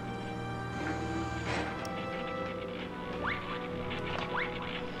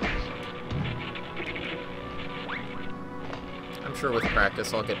 I'm sure with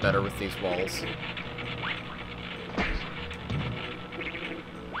practice I'll get better with these walls.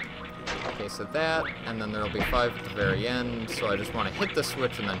 Okay, so that, and then there'll be 5 at the very end, so I just want to hit the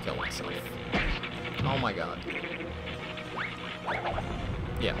switch and then kill myself. Oh my god.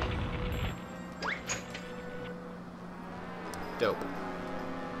 Yeah. Dope.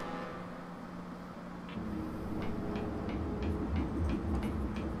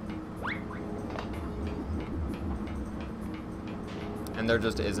 And there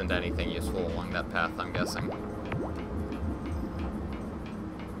just isn't anything useful along that path, I'm guessing.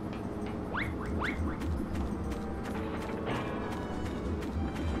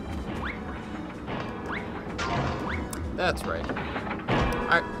 That's right.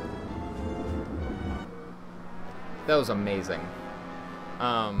 That was amazing.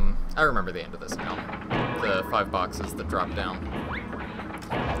 I remember the end of this now. The 5 boxes that drop down.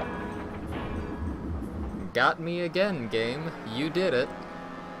 Got me again, game. You did it.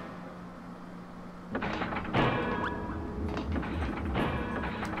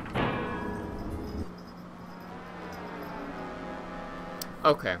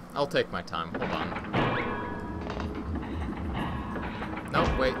 Okay, I'll take my time. Hold on. No,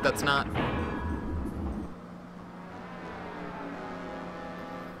 wait, that's not...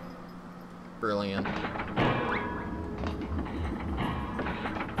 Brilliant.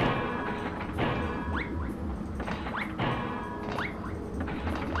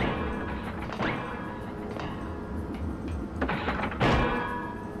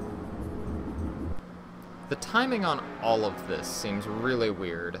 The timing on all of this seems really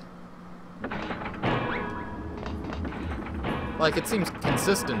weird. Like, it seems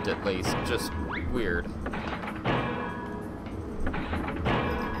consistent at least, just weird.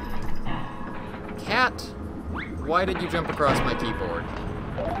 Cat, why did you jump across my keyboard?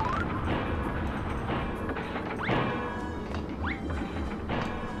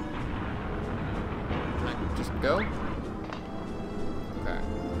 Can I just go? Okay.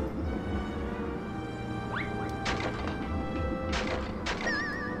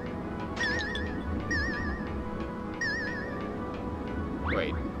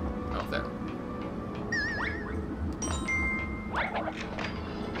 Wait. Oh, there.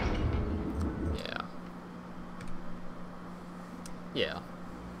 Yeah.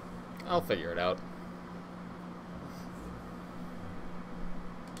 I'll figure it out.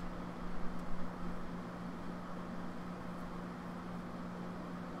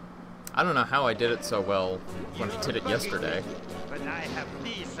 I don't know how I did it so well when I did it yesterday. But I have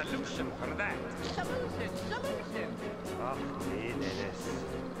the solution for that. Solution. Oh,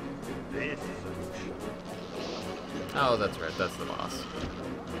 this solution. Oh, that's right. That's the boss.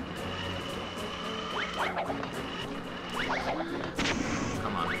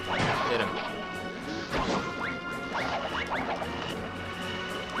 Come on. Hit him.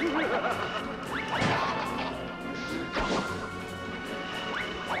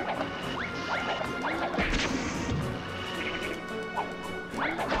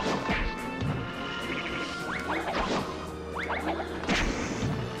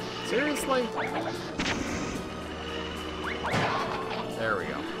 Seriously? There we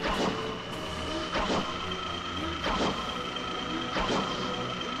go.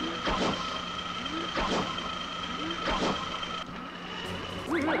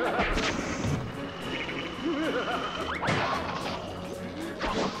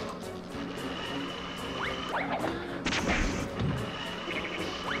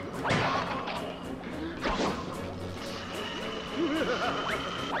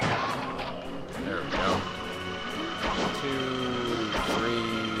 There we go. 2, 3,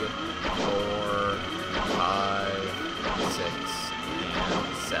 4, 5, 6, and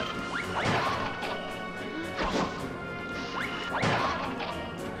 7.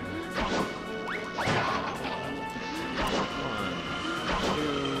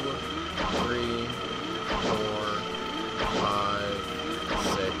 3, 4, 5,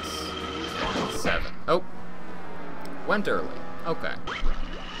 6, and 7. Oh! Went early. Okay.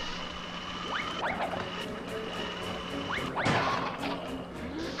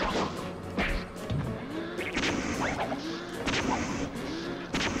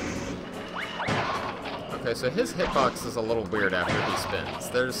 Okay, so his hitbox is a little weird after he spins.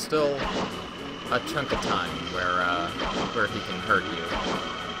 There's still a chunk of time where he can hurt you.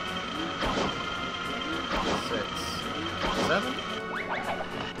 6, 7?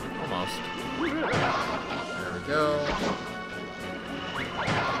 Almost. There we go.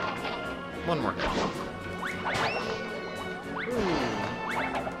 One more hit. Ooh.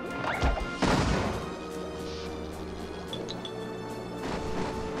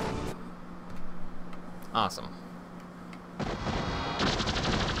 Awesome.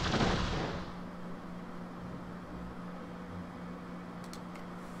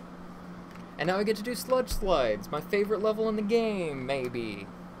 And now I get to do sludge slides, my favorite level in the game, maybe.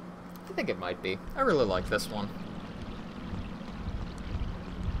 I think it might be. I really like this one.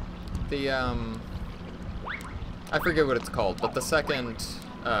 The, I forget what it's called, but the second,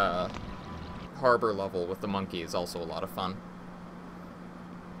 harbor level with the monkey is also a lot of fun.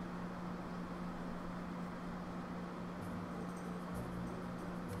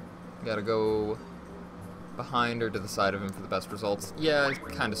 Gotta go behind or to the side of him for the best results. Yeah, I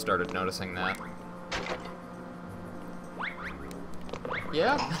kind of started noticing that.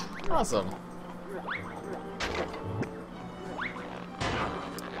 Yeah? Awesome.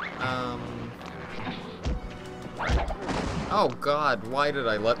 Oh god, why did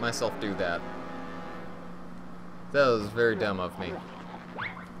I let myself do that? That was very dumb of me.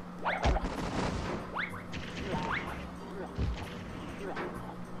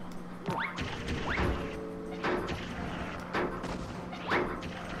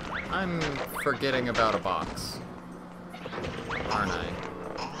 I'm forgetting about a box, aren't I?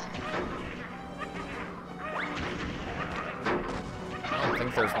 I don't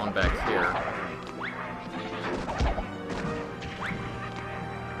think there's one back here.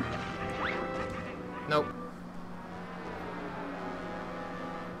 Nope.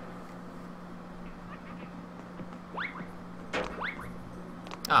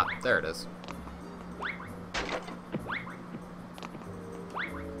 Ah, there it is.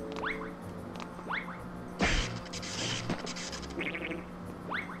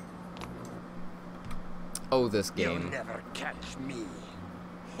 Oh, this game. You'll never catch me.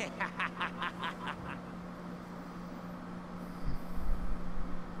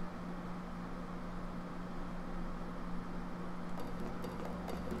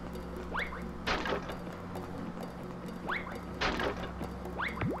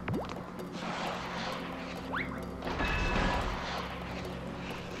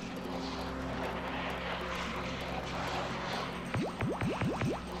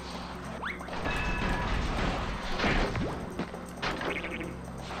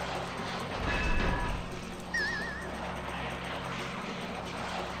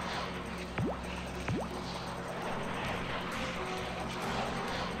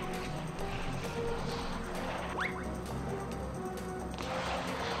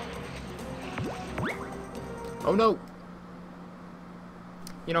 Oh no!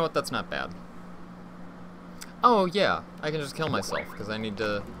 You know what, that's not bad. Oh yeah, I can just kill myself, because I need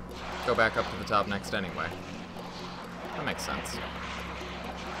to go back up to the top next anyway. That makes sense.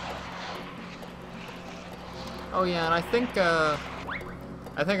 Oh yeah, and I think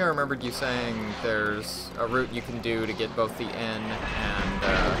I remembered you saying there's a route you can do to get both the N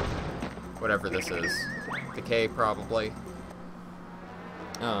and, whatever this is. The K, probably.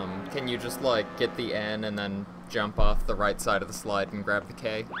 Can you just, like, get the N and then jump off the right side of the slide and grab the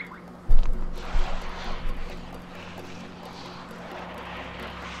K?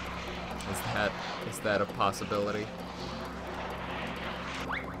 Is that a possibility?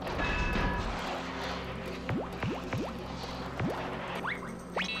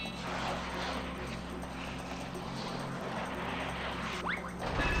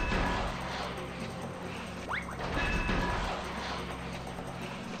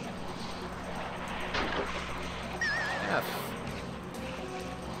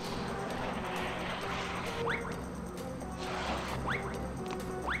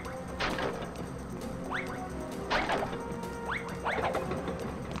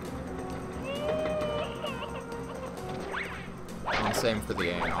 And same for the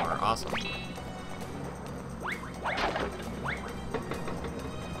A and R. Awesome.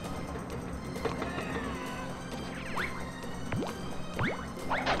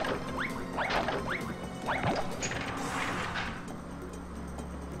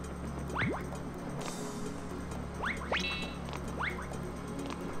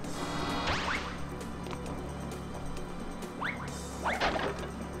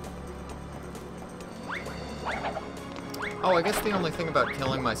 Oh, I guess the only thing about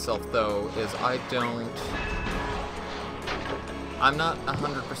killing myself, though, is I don't... I'm not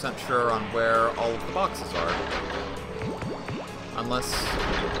 100% sure on where all of the boxes are. Unless...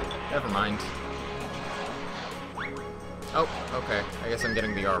 Never mind. Oh, okay. I guess I'm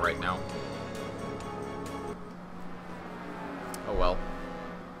getting the R right now. Oh well.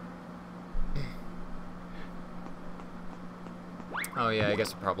 Oh yeah, I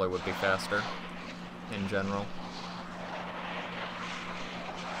guess it probably would be faster. In general.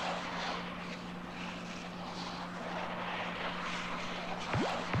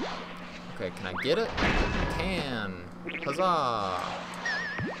 Okay, can I get it? I can! Huzzah!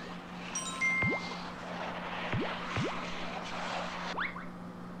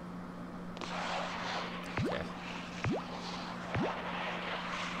 Okay.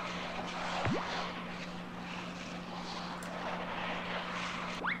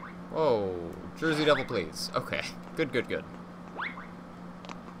 Whoa, Jersey Devil, please. Okay, good, good, good.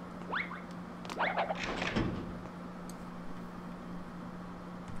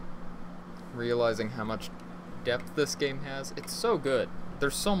 Realizing how much depth this game has, it's so good.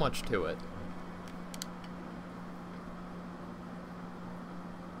 There's so much to it.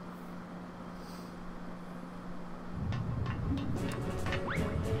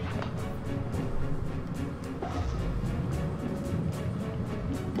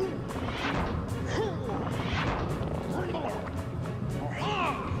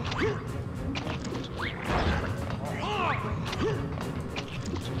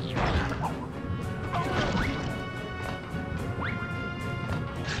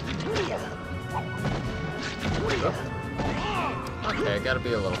 Okay, I gotta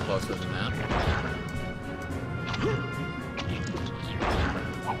be a little closer than that.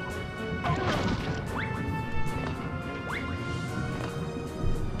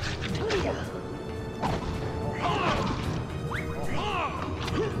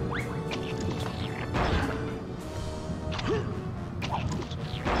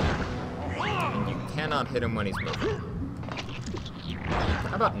 And you cannot hit him when he's moving.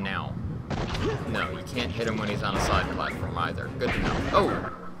 How about now? No, you can't hit him when he's on a side platform either. Good to know.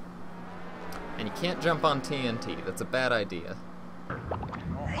 Oh! And you can't jump on TNT. That's a bad idea.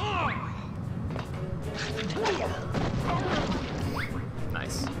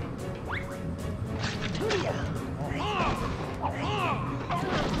 Nice.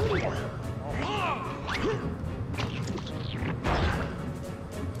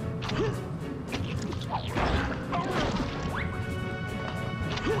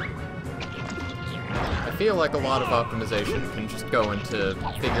 I feel like a lot of optimization can just go into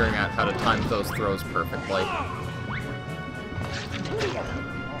figuring out how to time those throws perfectly.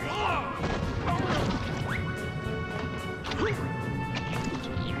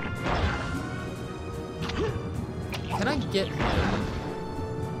 Can I get him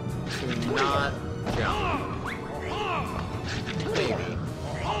to not jump? Maybe.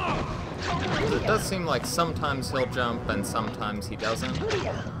 It does seem like sometimes he'll jump and sometimes he doesn't.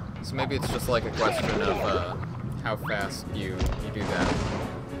 So maybe it's just like a question of how fast you do that.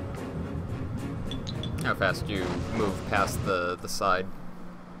 How fast you move past the side.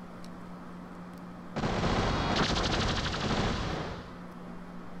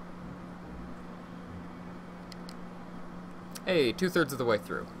 Hey, 2/3 of the way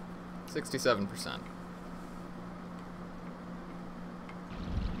through. 67%.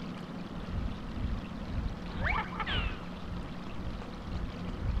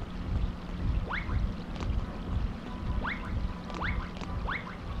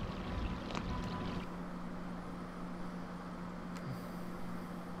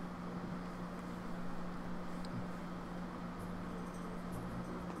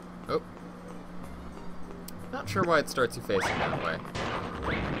 Oh. Not sure why it starts you facing that way.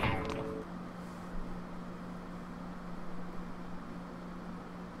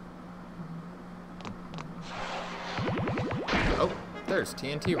 Oh, there's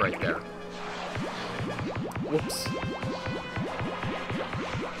TNT right there. Whoops.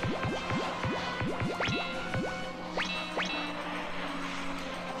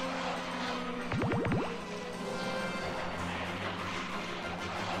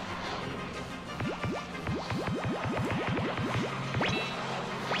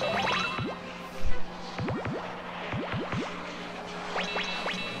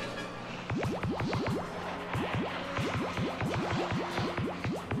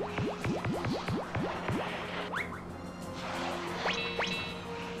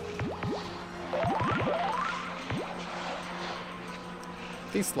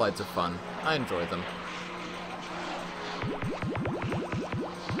 These slides are fun. I enjoy them.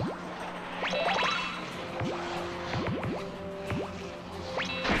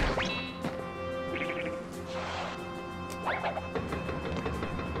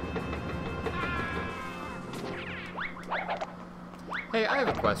 I have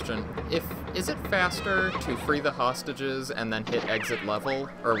a question. Is it faster to free the hostages and then hit exit level,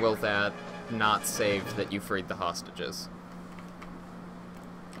 or will that not save that you freed the hostages?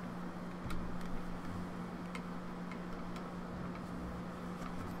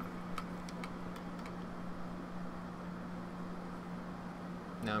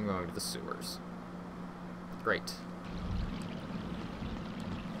 Now I'm going to the sewers. Great.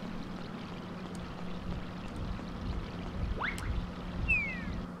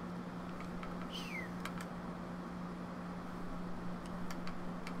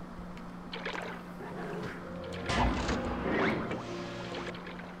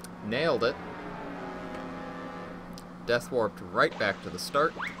 Nailed it. Death warped right back to the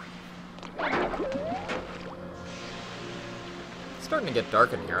start. It's starting to get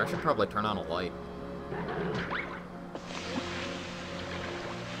dark in here. I should probably turn on a light.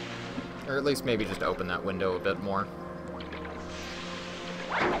 Or at least maybe just open that window a bit more.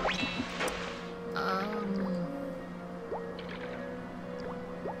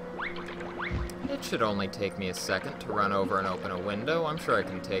 It should only take me a second to run over and open a window. I'm sure I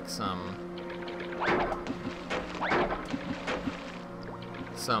can take some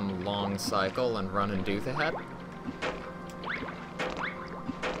long cycle and run and do that.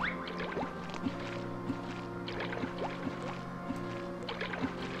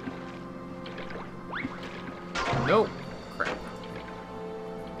 Nope. Crap.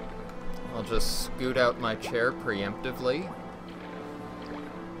 I'll just scoot out my chair preemptively.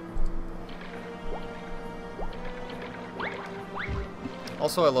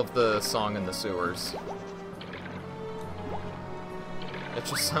 Also, I love the song in the sewers. It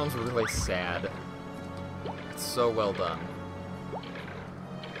just sounds really sad. It's so well done.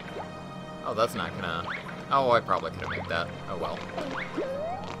 Oh, that's not gonna... Oh, I probably could have made that. Oh well.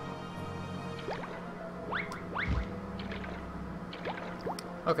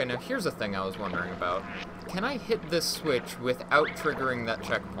 Okay, now here's a thing I was wondering about. Can I hit this switch without triggering that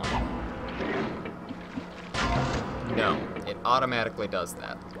checkpoint? No, it automatically does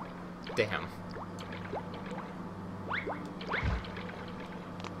that. Damn.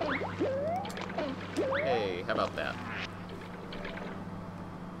 Hey, how about that?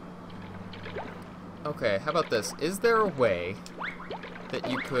 Okay, how about this? Is there a way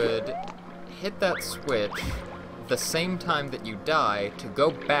that you could hit that switch the same time that you die to go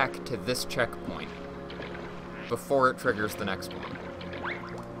back to this checkpoint before it triggers the next one?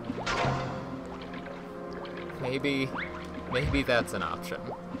 Maybe that's an option.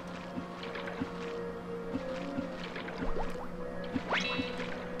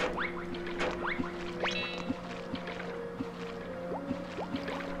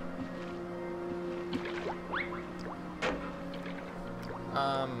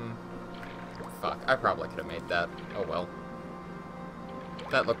 Fuck, I probably could have made that. Oh well.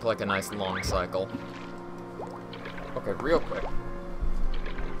 That looked like a nice long cycle. Okay, real quick.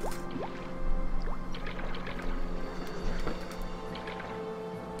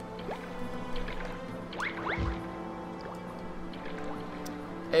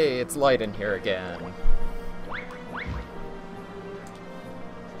 Hey, it's light in here again.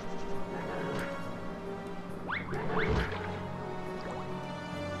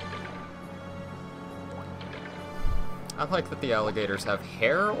 I like that the alligators have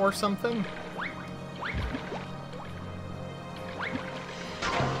hair or something.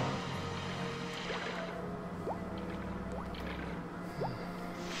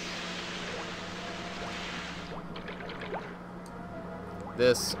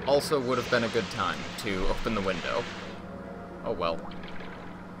 This also would have been a good time to open the window. Oh well.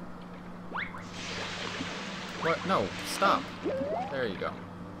 What? No, stop. There you go.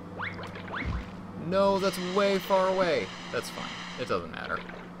 No, that's way far away. That's fine. It doesn't matter.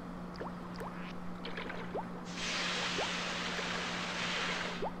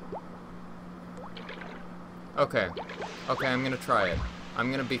 Okay. Okay, I'm gonna try it.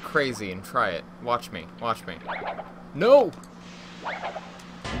 I'm gonna be crazy and try it. Watch me. Watch me. No!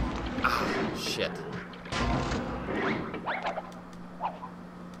 Ah, shit.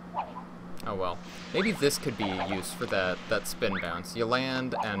 Oh well. Maybe this could be used for that spin bounce. You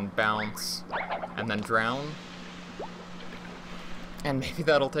land and bounce and then drown. And maybe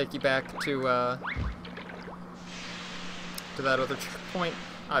that'll take you back to that other checkpoint.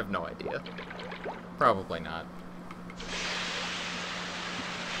 I have no idea. Probably not.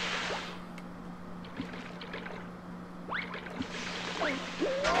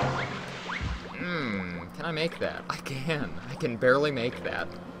 Can I make that? I can. I can barely make that.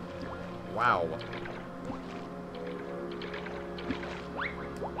 Wow.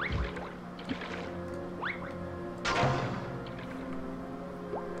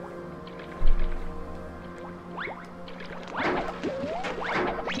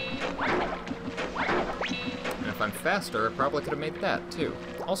 if I'm faster, I probably could have made that, too.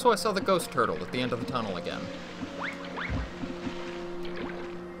 Also, I saw the ghost turtle at the end of the tunnel again.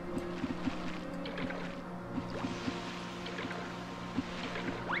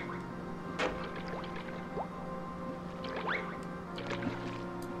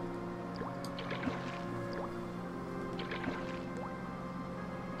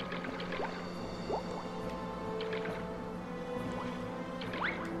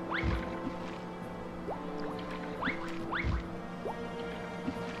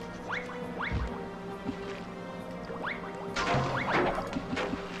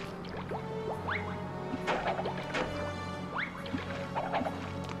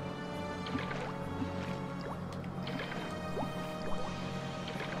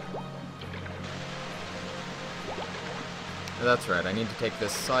 That's right, I need to take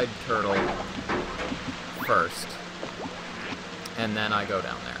this side turtle first, and then I go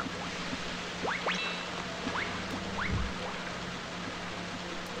down there.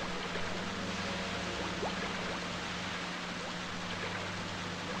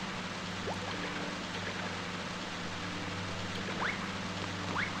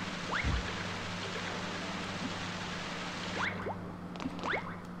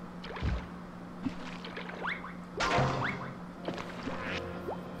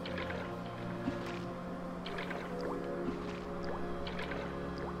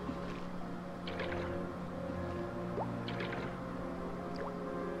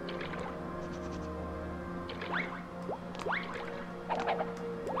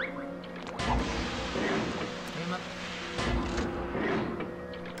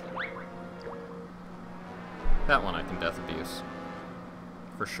 That one I can death abuse.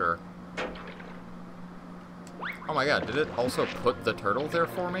 For sure. Oh my god, did it also put the turtle there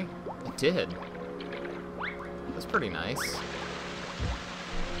for me? It did. That's pretty nice.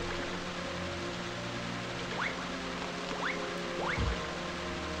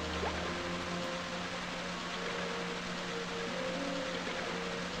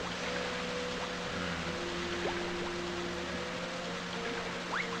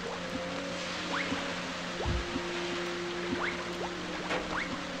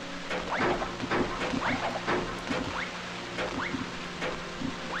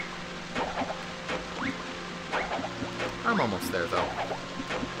 I'm almost there, though.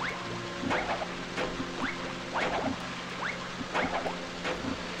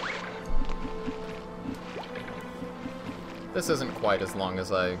 This isn't quite as long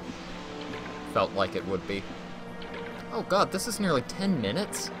as I felt like it would be. Oh god, this is nearly 10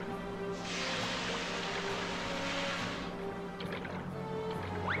 minutes?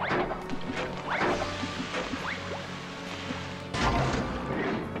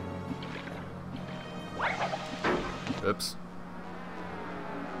 Oops.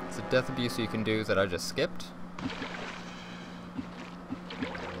 It's a death abuse you can do that I just skipped.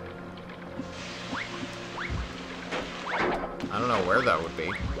 I don't know where that would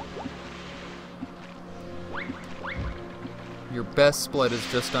be. Your best split is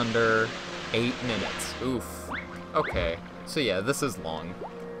just under 8 minutes. Oof. Okay. So yeah, this is long.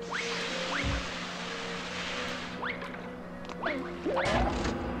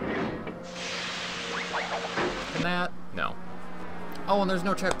 Can that? No. Oh, and there's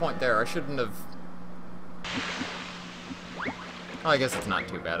no checkpoint there. I shouldn't have... Oh, I guess it's not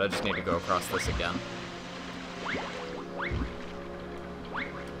too bad. I just need to go across this again.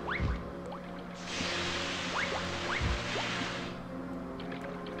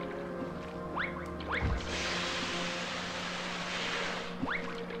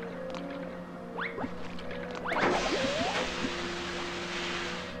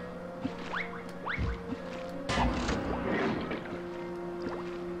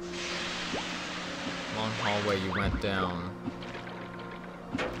 Long hallway you went down.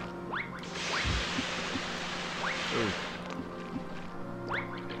 Ooh.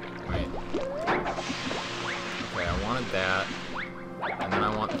 Wait. Okay, I wanted that. And then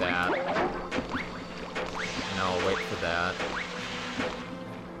I want that. And I'll wait for that.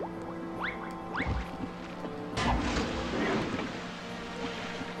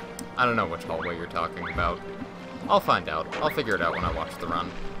 I don't know which hallway you're talking about. I'll find out. I'll figure it out when I watch the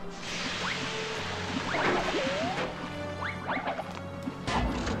run.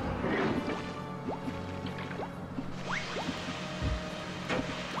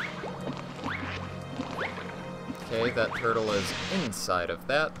 Okay, that turtle is inside of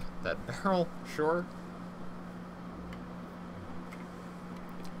that barrel, sure.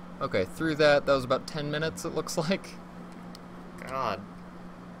 Okay, through that was about 10 minutes, it looks like. God.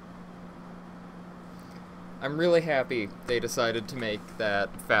 I'm really happy they decided to make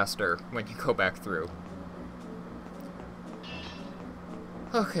that faster when you go back through.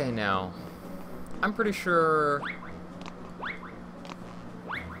 Okay, now, I'm pretty sure...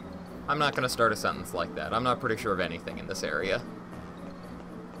 I'm not going to start a sentence like that. I'm not pretty sure of anything in this area.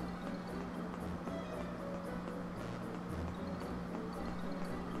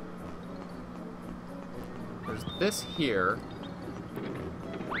 There's this here.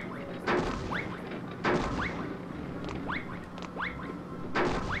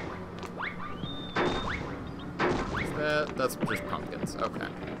 Is that... That's just pumpkins. Okay.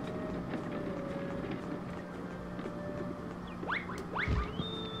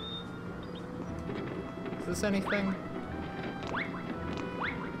 Is this anything?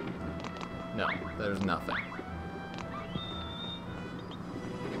 No, there's nothing.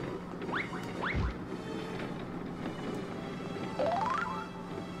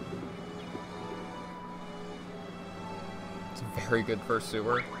 It's a very good first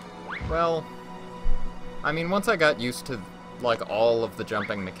sewer. Well, I mean, once I got used to, like, all of the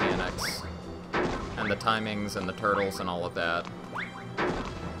jumping mechanics, and the timings and the turtles and all of that,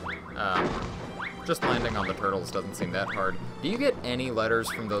 just landing on the turtles doesn't seem that hard. Do you get any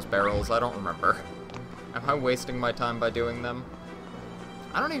letters from those barrels? I don't remember. Am I wasting my time by doing them?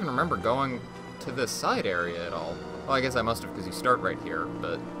 I don't even remember going to this side area at all. Well, I guess I must have because you start right here,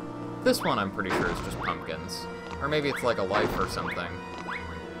 but this one I'm pretty sure is just pumpkins. Or maybe it's like a life or something.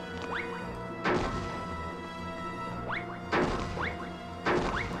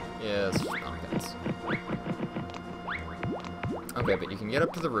 Yeah, it's just pumpkins. Okay, but you can get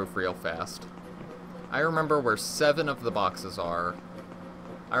up to the roof real fast. I remember where 7 of the boxes are.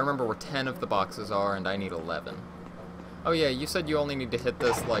 I remember where 10 of the boxes are, and I need 11. Oh yeah, you said you only need to hit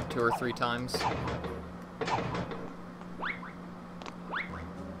this like 2 or 3 times?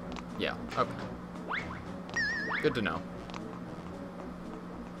 Yeah, okay. Good to know.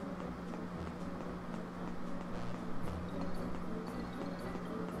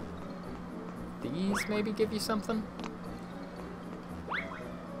 These maybe give you something?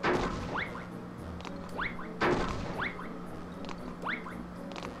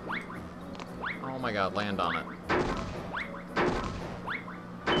 Oh my god, land on it.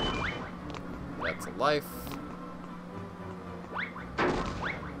 That's a life.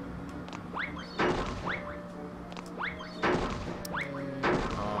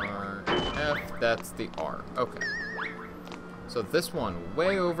 R, F, that's the R. Okay. So this one,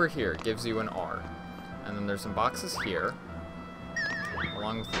 way over here, gives you an R. And then there's some boxes here,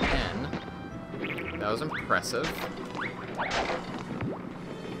 along with the N. That was impressive.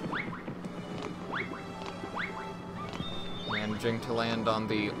 Managing to land on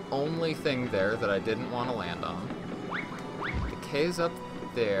the only thing there that I didn't want to land on. The K's up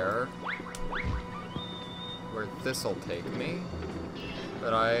there, where this'll take me.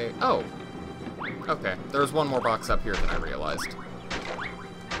 But oh! Okay, there's one more box up here than I realized.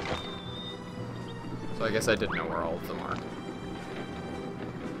 So I guess I didn't know where all of them are.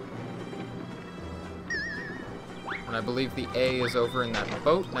 And I believe the A is over in that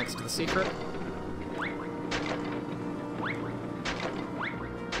boat next to the secret.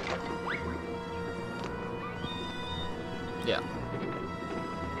 Yeah.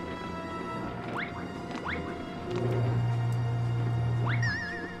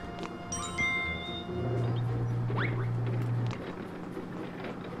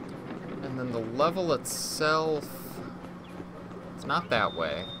 And then the level itself, it's not that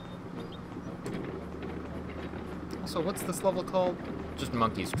way. So what's this level called? Just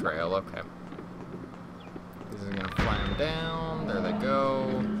Monkey's Trail, okay. This is gonna fly them down, there they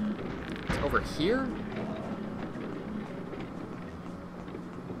go. It's over here?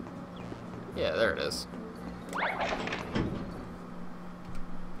 Yeah, there it is.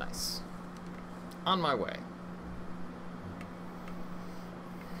 Nice. On my way.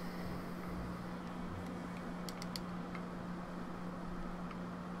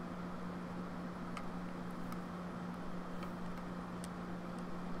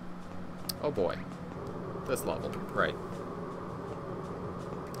 Oh boy. This level, right.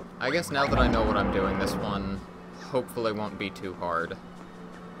 I guess now that I know what I'm doing, this one hopefully won't be too hard.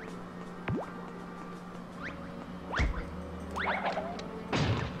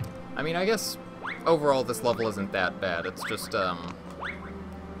 I mean, I guess overall this level isn't that bad. It's just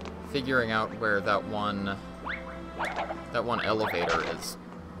figuring out where that one elevator is.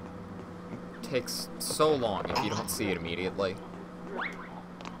 It takes so long if you don't see it immediately.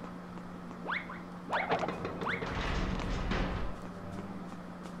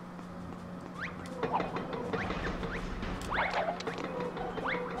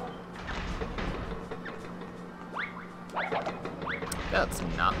 That's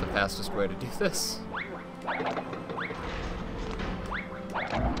not the fastest way to do this.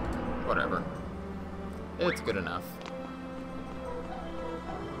 whatever. It's good enough.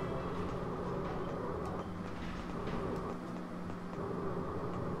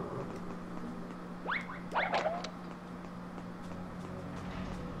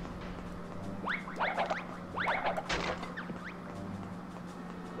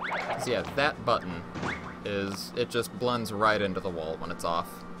 So yeah, that button is, it just blends right into the wall when it's off.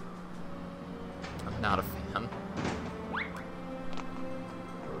 I'm not a fan.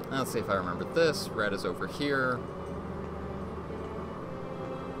 Let's see if I remember this. Red is over here.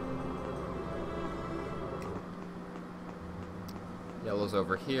 Yellow's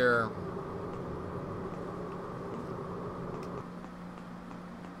over here.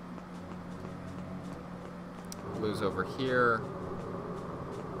 Blue's over here.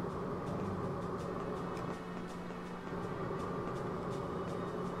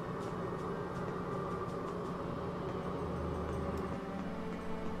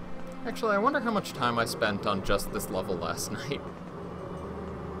 Actually, I wonder how much time I spent on just this level last night.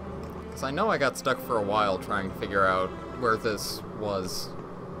 Because I know I got stuck for a while trying to figure out where this was.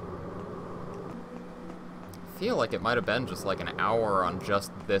 I feel like it might have been just like an hour on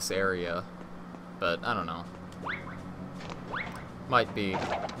just this area. But I don't know. Might be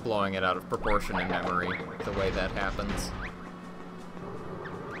blowing it out of proportion in memory, the way that happens.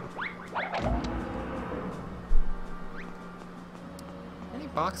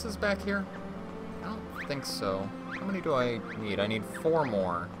 Boxes back here? I don't think so. How many do I need? I need 4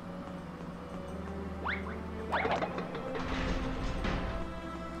 more.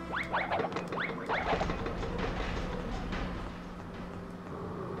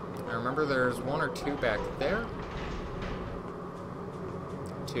 I remember there's 1 or 2 back there.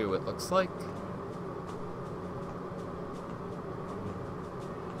 2, it looks like.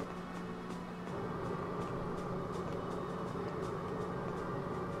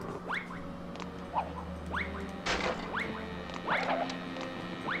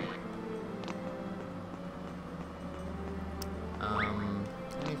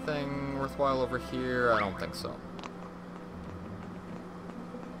 Anything worthwhile over here? I don't think so.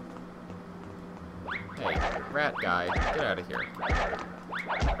 Hey, rat guy, get out of here.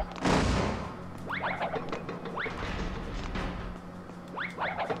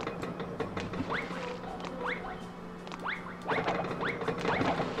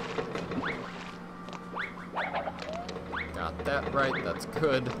 Got that right, that's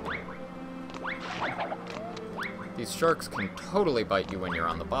good. These sharks can totally bite you when you're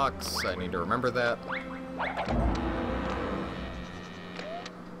on the box. I need to remember that.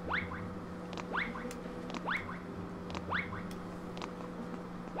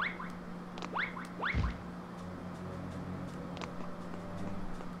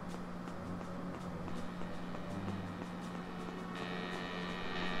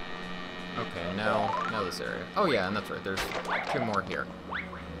 Okay, now this area. Oh yeah, and that's right, there's 2 more here.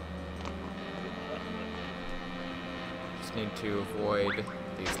 Need to avoid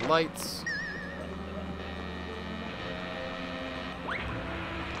these lights.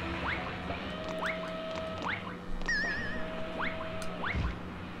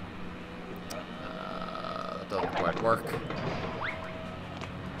 That doesn't quite work.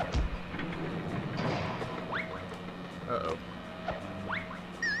 Uh-oh.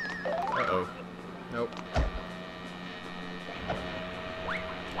 Uh-oh. Nope.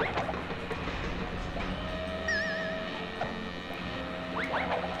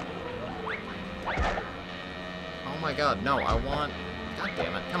 Oh my god, no, I want... God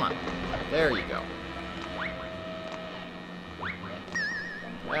damn it, come on. There you go.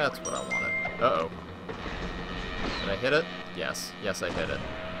 That's what I wanted. Uh-oh. Did I hit it? Yes. Yes, I hit it.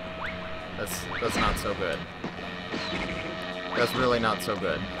 That's not so good. That's really not so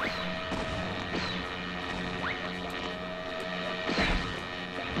good.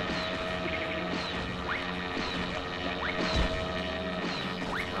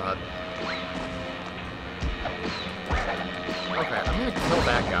 Okay, I'm gonna kill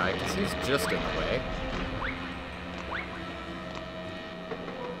that guy, because he's just in the way.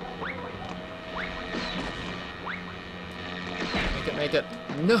 Make it.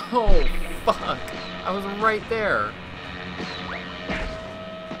 No! Fuck! I was right there!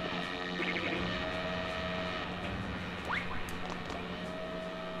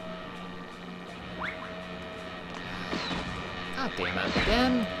 God damn it,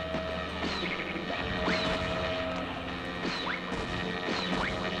 again?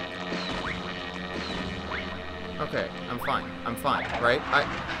 Okay, I'm fine, right?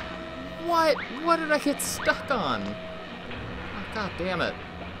 What? What did I get stuck on? Oh, god damn it.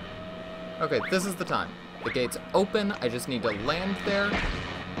 Okay, this is the time. The gate's open, I just need to land there.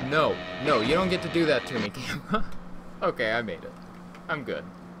 No, no, you don't get to do that to me, camera. Okay, I made it. I'm good.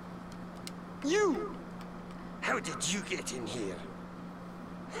 You! How did you get in here?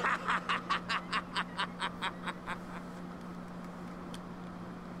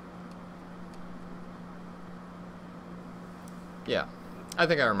 Yeah, I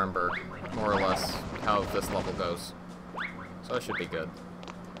think I remember more or less how this level goes. So I should be good.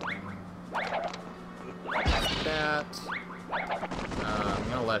 That. I'm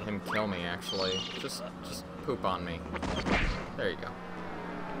gonna let him kill me, actually. Just poop on me. There you go.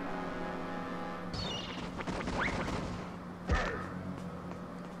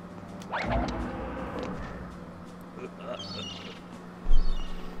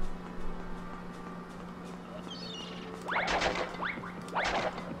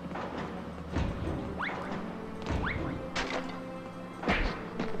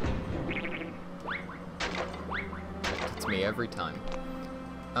 It's me every time.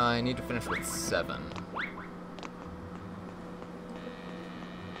 I need to finish with 7.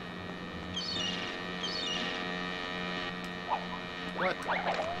 What?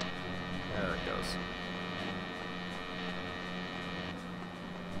 There it goes.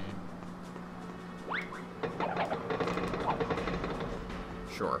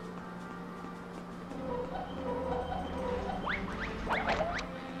 Sure.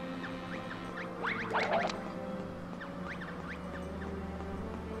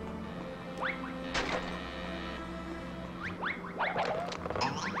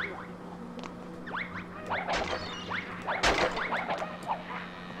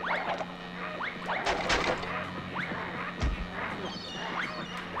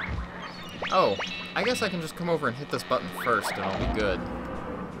 Oh, I guess I can just come over and hit this button first and I'll be good.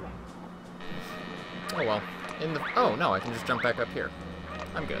 Oh well. Oh no, I can just jump back up here.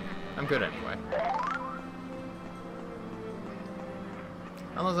 I'm good. I'm good anyway.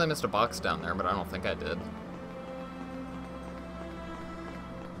 Unless I missed a box down there, but I don't think I did.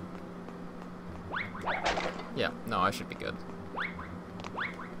 Yeah, no, I should be good.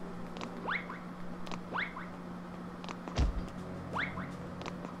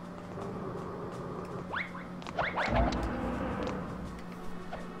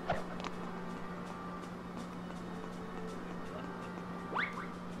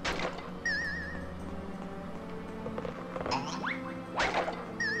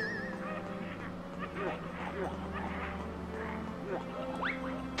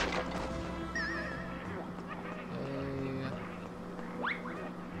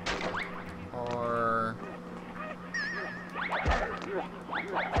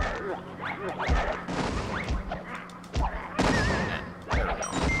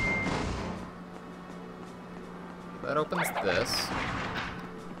 That opens this.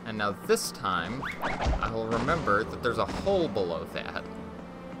 And now this time, I will remember that there's a hole below that.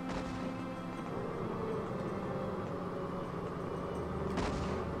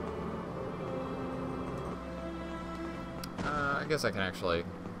 I guess I can actually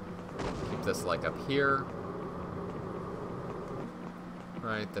keep this like up here.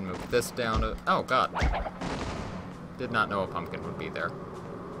 Right, then move this down to... Oh, God. Did not know a pumpkin would be there.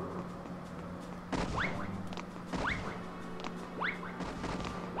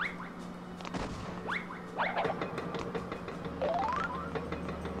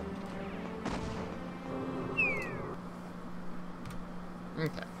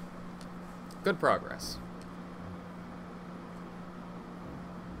 Okay. Good progress.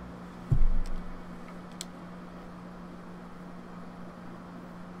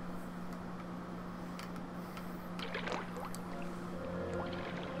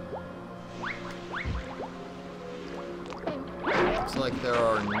 Looks like there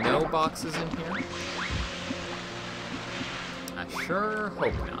are no boxes in here. I sure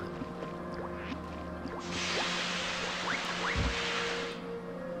hope not.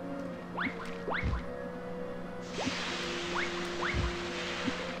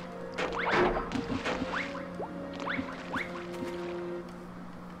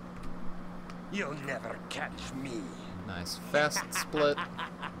 You'll never catch me. Nice fast split.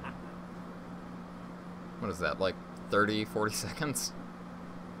 What is that, like 30, 40 seconds?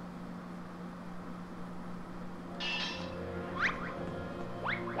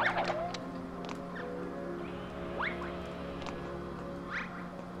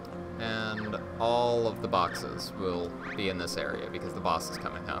 And all of the boxes will be in this area because the boss is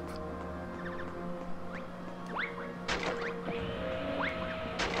coming up.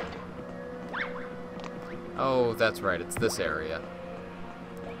 Oh, that's right, it's this area.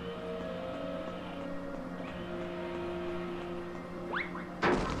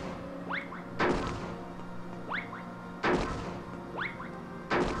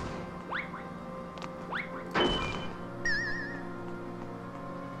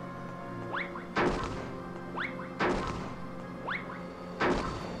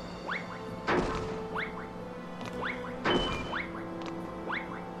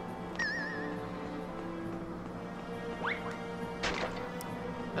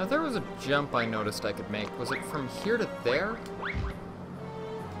 Now, there was a jump I noticed I could make. Was it from here to there?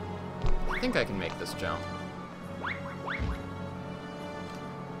 I think I can make this jump.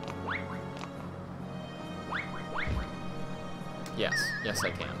 Yes. Yes,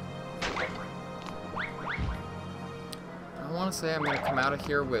 I can. I want to say I'm going to come out of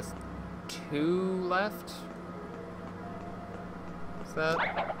here with 2 left. Does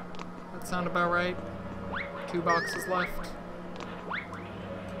that sound about right? 2 boxes left.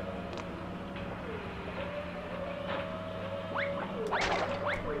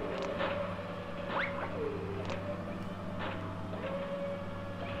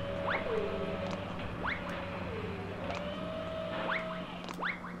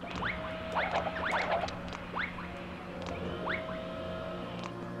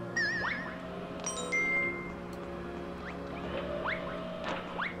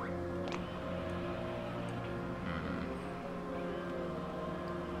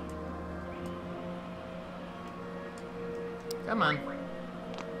 Come on.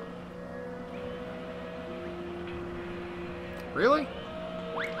 Really?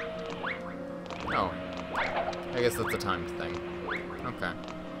 Oh. I guess that's a timed thing. Okay.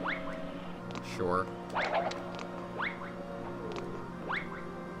 Sure.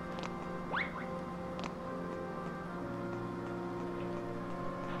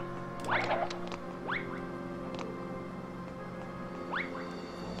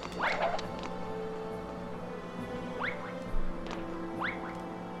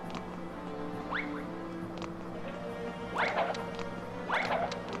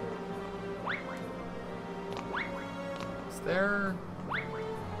 There...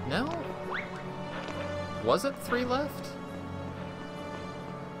 No? Was it 3 left?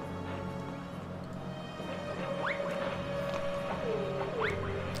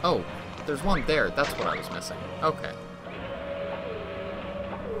 Oh, there's one there. That's what I was missing. Okay.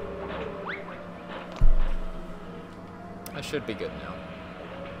 I should be good now.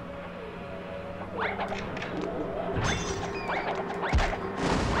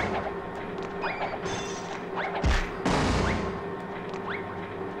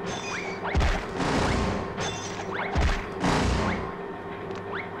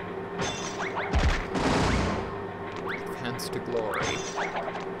 To glory.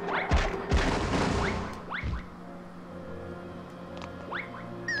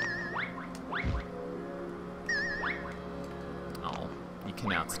 Oh, you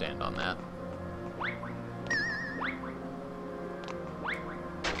cannot stand on that.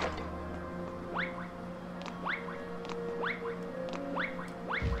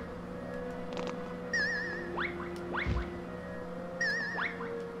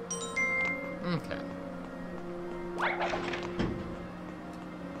 Okay.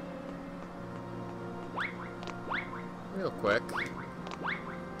 Real quick.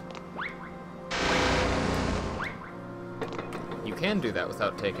 You can do that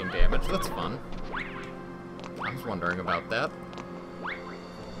without taking damage. That's fun. I was wondering about that.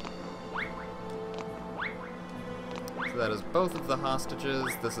 So that is both of the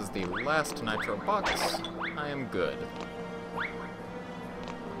hostages. This is the last nitro box. I am good.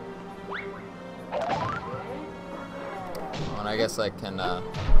 Oh, and I guess I can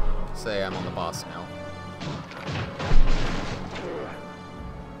say I'm on the boss now.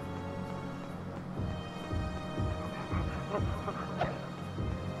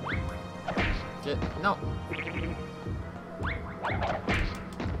 No.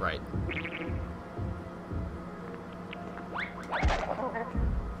 Right.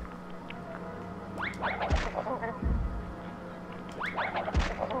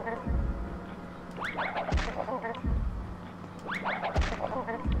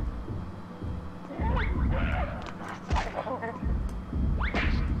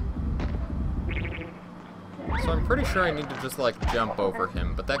 So I'm pretty sure I need to just, like, jump over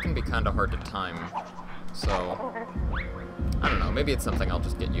him, but that can be kind of hard to time. So, I don't know, maybe it's something I'll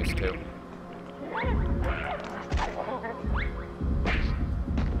just get used to.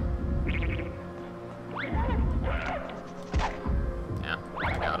 Yeah,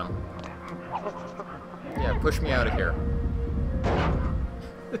 I got him. Yeah, push me out of here.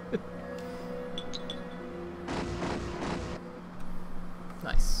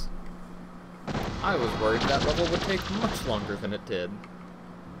 Nice. I was worried that level would take much longer than it did.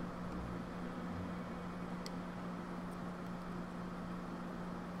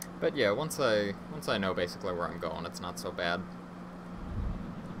 But yeah, once I know basically where I'm going, it's not so bad.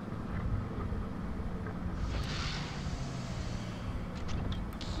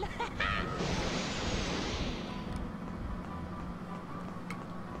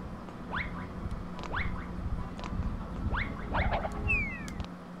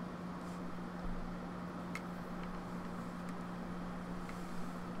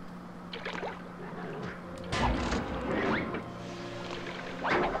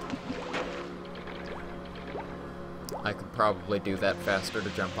 probably do that faster to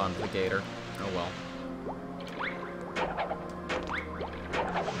jump onto the gator. Oh well.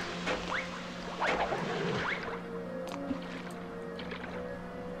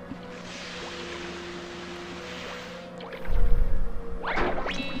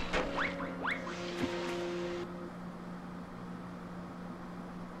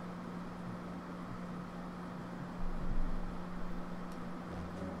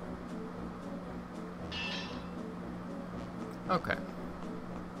 Okay.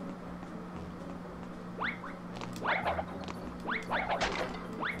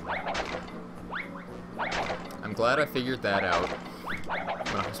 I'm glad I figured that out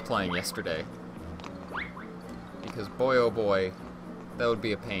when I was playing yesterday. Because boy oh boy, that would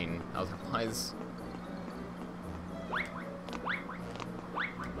be a pain otherwise.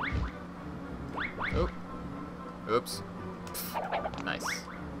 Oop. Oops. Nice.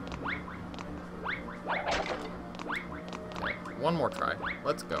 One more try.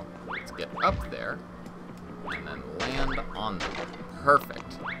 Let's go. Let's get up there and then land on them.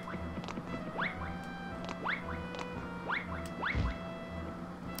 Perfect.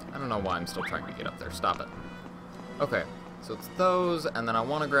 I don't know why I'm still trying to get up there. Stop it. Okay, so it's those, and then I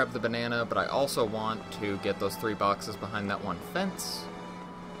want to grab the banana, but I also want to get those 3 boxes behind that one fence.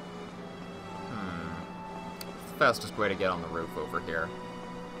 It's the fastest way to get on the roof over here.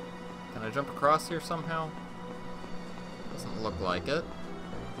 Can I jump across here somehow? Doesn't look like it.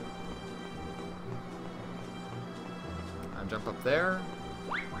 I jump up there?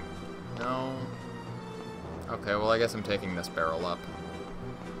 No. Okay, well I guess I'm taking this barrel up.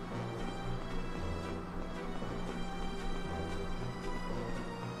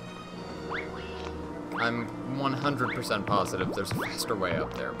 I'm 100% positive there's a faster way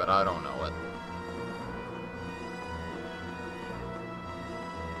up there, but I don't know it.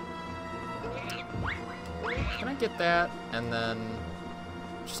 Can I get that and then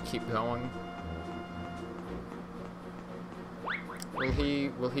just keep going?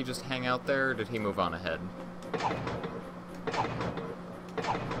 Will he just hang out there, or did he move on ahead?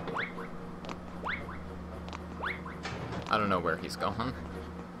 I don't know where he's going.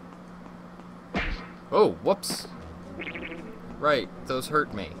 Oh, whoops. Right, those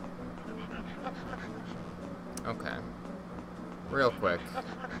hurt me. Okay. Real quick.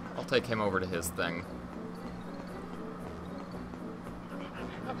 I'll take him over to his thing.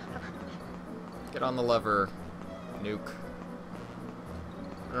 Get on the lever, Nuke.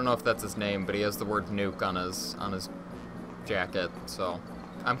 I don't know if that's his name, but he has the word Nuke on his jacket, so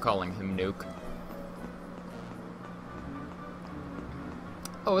I'm calling him Nuke.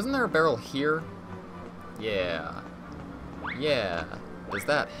 Oh, isn't there a barrel here? Yeah. Yeah. Does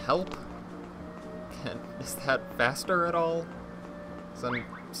that help? Is that faster at all? 'Cause I'm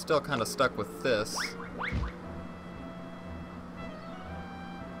still kind of stuck with this.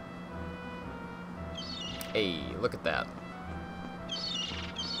 Hey, look at that.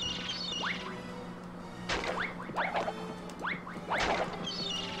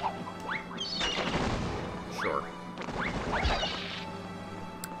 Sure.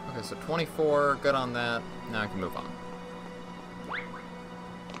 Okay, so 24, good on that. Now I can move on.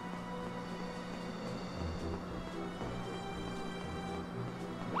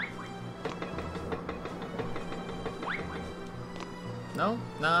 No?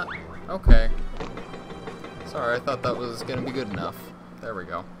 Not? Okay. Sorry, I thought that was gonna be good enough. There we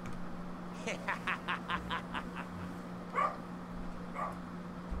go.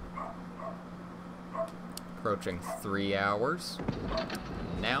 Approaching 3 hours.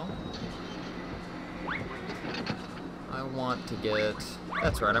 Now, I want to get...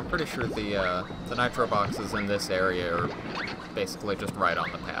 That's right, I'm pretty sure the nitro boxes in this area are basically just right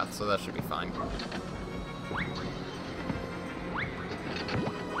on the path, so that should be fine.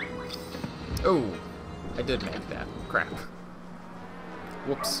 Oh, I did make that. Crap.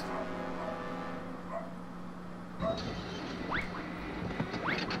 Whoops.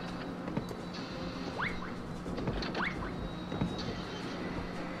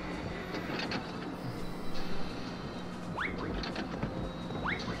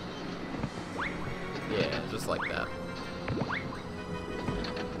 Yeah, just like that.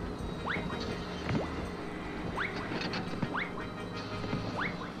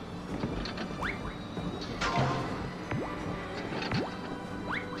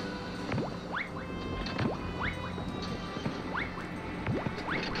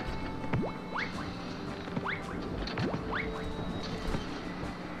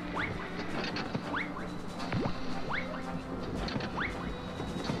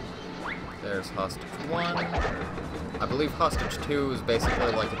 There's hostage 1. I believe hostage 2 is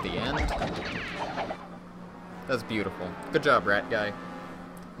basically like at the end. That's beautiful. Good job, rat guy.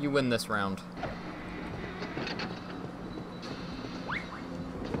 You win this round.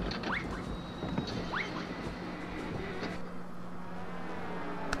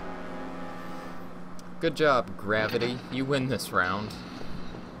 Good job, Gravity. You win this round.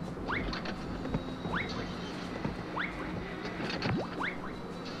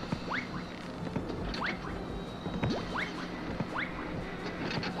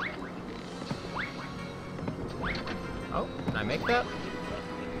 Oh, can I make that?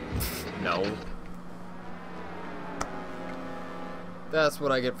 No. That's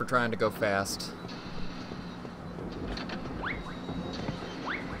what I get for trying to go fast.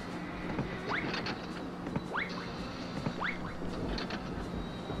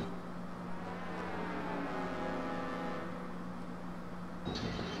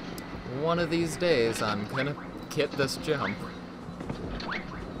 One of these days, I'm gonna get this jump.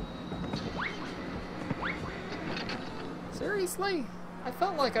 Seriously? I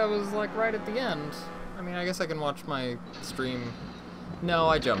felt like I was, like, right at the end. I mean, I guess I can watch my stream. No,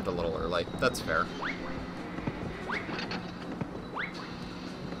 I jumped a little early. That's fair.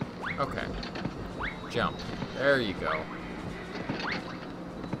 Okay. Jump. There you go.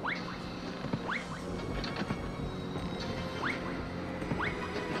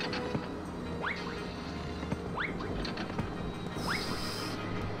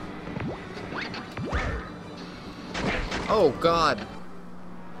 Oh, God.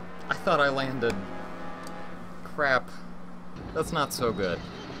 I thought I landed. Crap. That's not so good.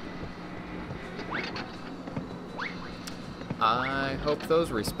 I hope those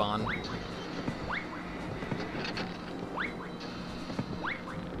respawn.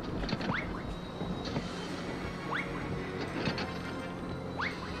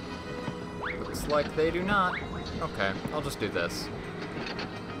 Looks like they do not. Okay, I'll just do this.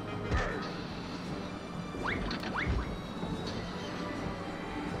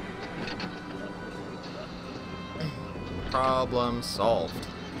 Problem solved.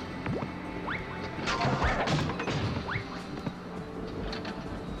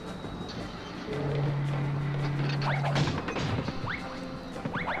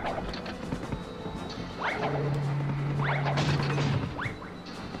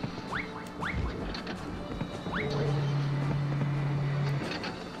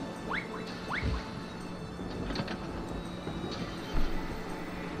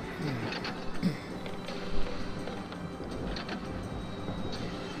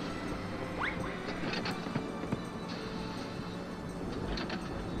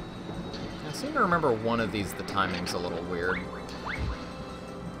 I seem to remember one of these, the timing's a little weird.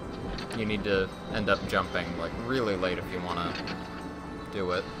 You need to end up jumping, like, really late if you want to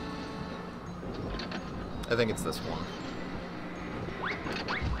do it. I think it's this one.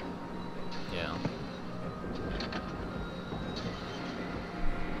 Yeah.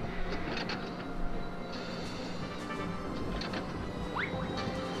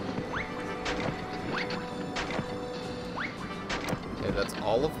 Okay, that's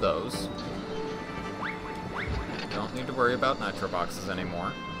all of those. Don't need to worry about nitro boxes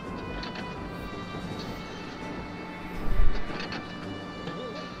anymore.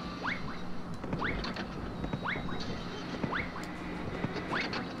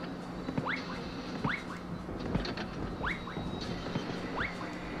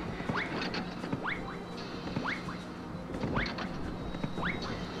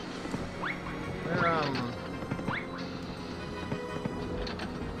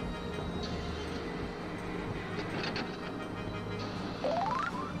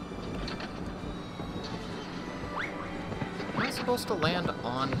 Supposed to land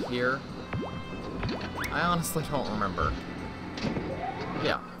on here? I honestly don't remember.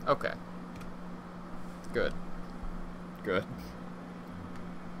 Yeah, okay. Good. Good.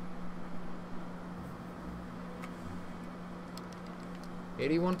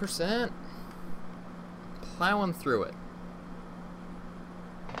 %. Plowing through it.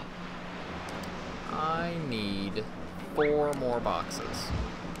 I need 4 more boxes.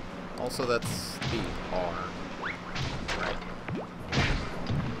 Also, that's the R. Right.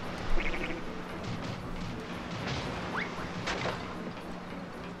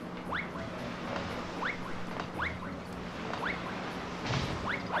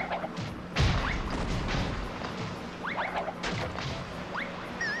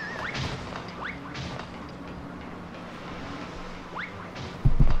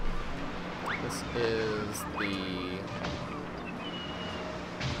 This is the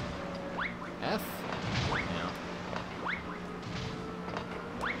F? Yeah.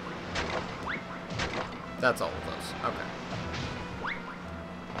 That's all of those. Okay.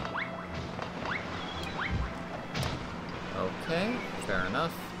 Okay, fair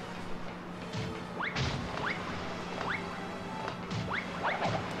enough.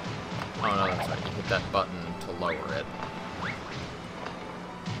 Oh no, that's right, you hit that button to lower it.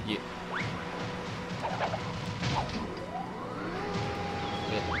 You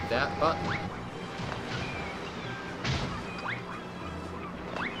hit that button.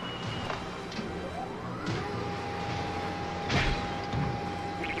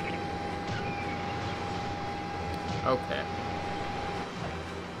 Okay.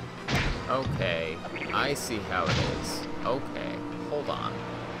 Okay, I see how it is. Okay, hold on.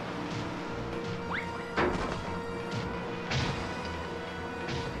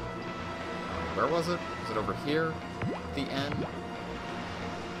 Where was it? Was it over here? The end?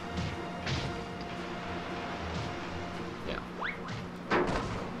 Yeah.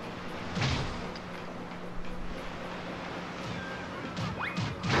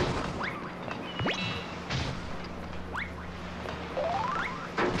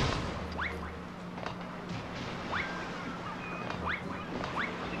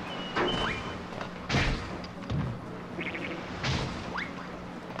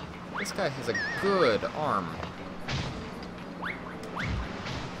 This guy has a good arm.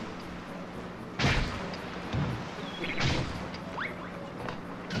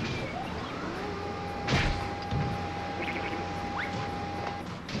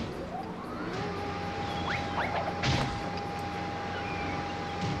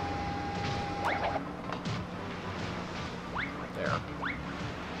 There.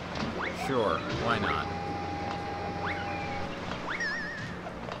 Sure, why not?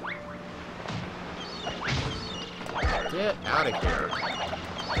 Get out of here.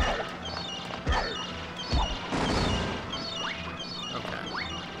 Okay.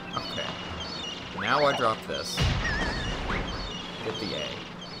 Okay. Now I drop this. Get the A.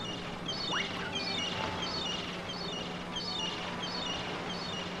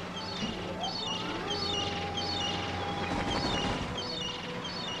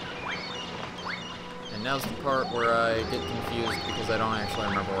 And now's the part where I get confused because I don't actually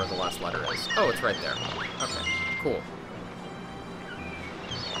remember where the last letter is. Oh, it's right there. Okay, cool.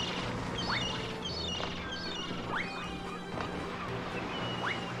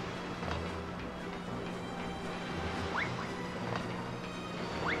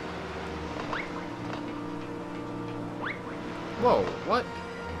 Whoa, what?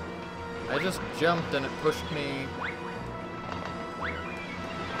 I just jumped and it pushed me...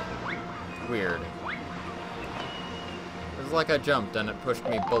 Weird. It was like I jumped and it pushed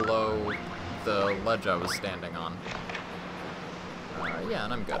me below the ledge I was standing on. Yeah,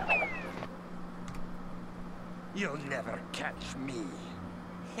 and I'm good. You'll never catch me.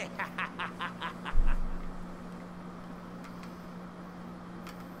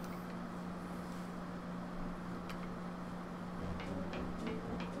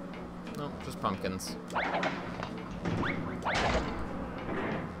 No, just pumpkins.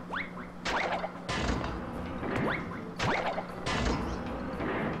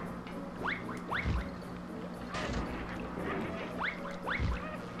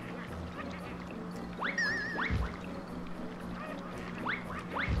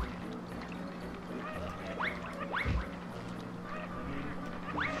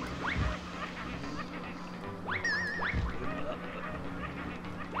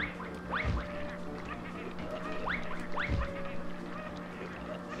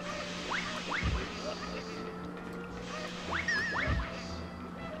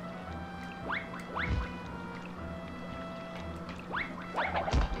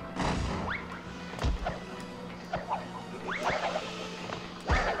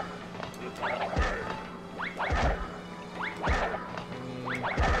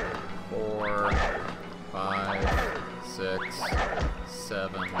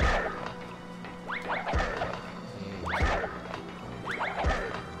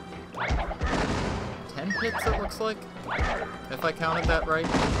 Hits, it looks like, if I counted that right.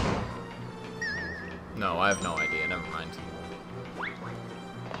 No, I have no idea, never mind.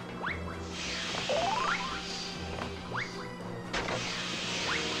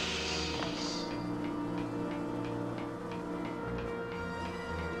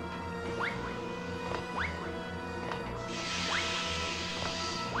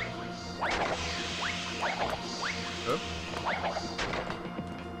 Oop.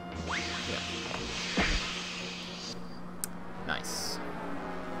 Nice.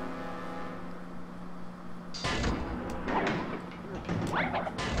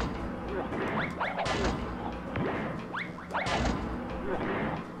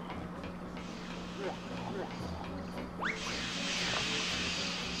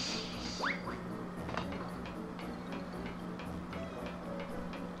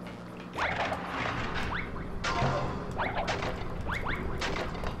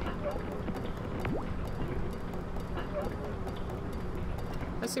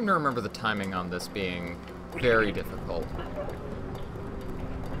 seem to remember the timing on this being very difficult.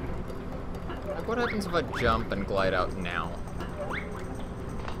 Like, what happens if I jump and glide out now?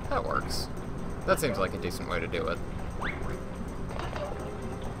 That works. That seems like a decent way to do it.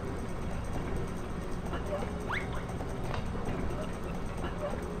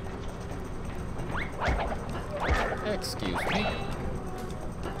 Excuse me.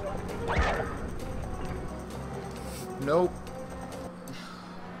 Nope.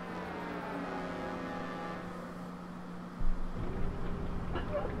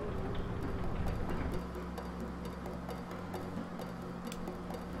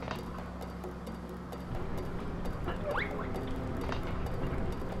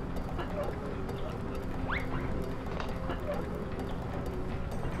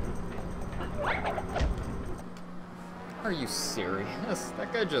 Are you serious?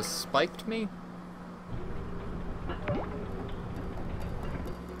 That guy just spiked me?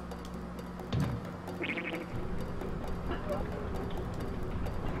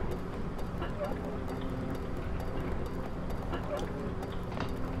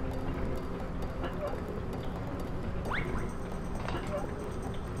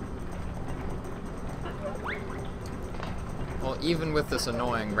 Well, even with this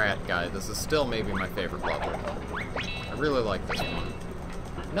annoying rat guy, this is still maybe my favorite level. I really like this one.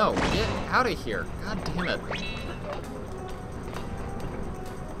 No, get out of here. God damn it.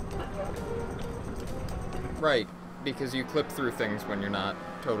 Right, because you clip through things when you're not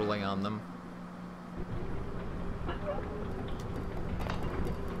totally on them.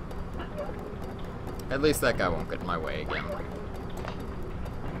 At least that guy won't get in my way again.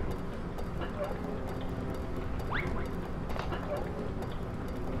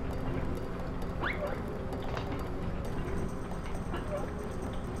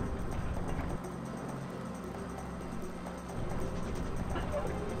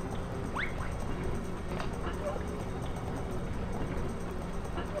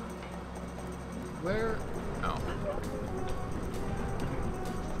 Where? Oh.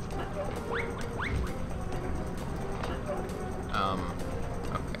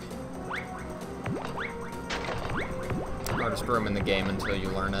 Okay. Hardest room in the game until you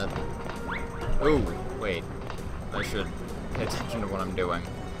learn it. Ooh, wait. I should pay attention to what I'm doing.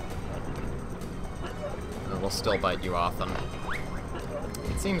 It will still bite you often.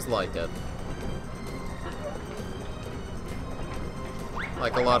 It seems like it.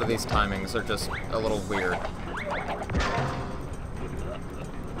 Like, a lot of these timings are just a little weird.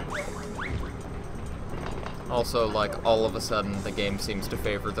 Also, like, all of a sudden, the game seems to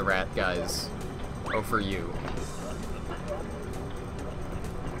favor the rat guys over you.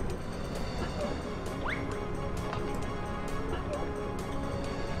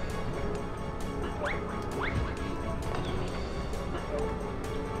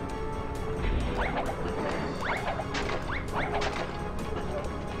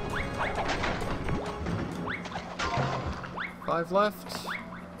 Five left.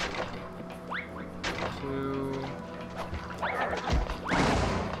 2,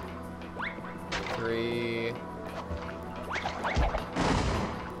 3.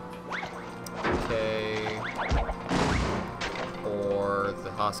 Okay. 4.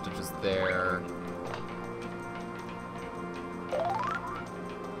 The hostage is there.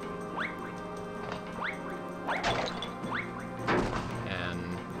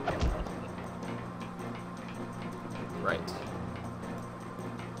 And right.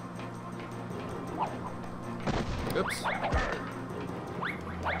 Oops.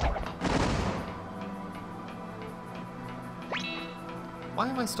 Why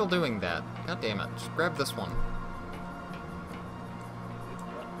am I still doing that? God damn it. Just grab this one.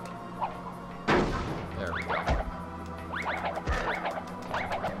 There we go.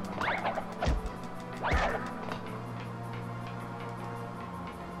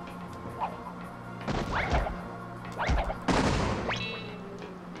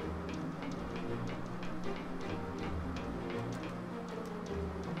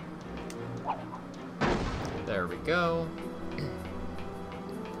 There we go.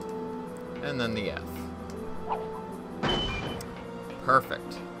 And then the F.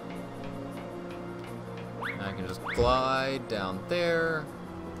 Perfect. Now I can just glide down there.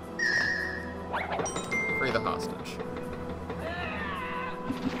 Free the hostage.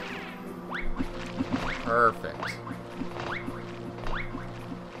 Perfect.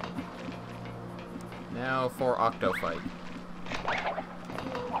 Now for Octo Fight.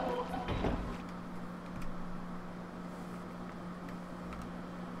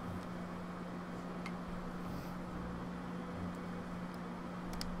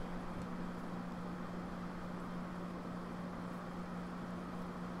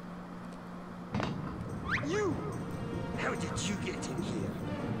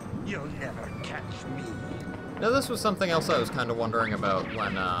 You'll never catch me. Now this was something else I was kind of wondering about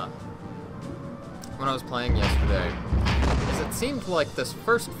when I was playing yesterday, is it seemed like this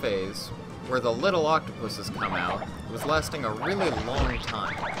first phase, where the little octopuses come out, was lasting a really long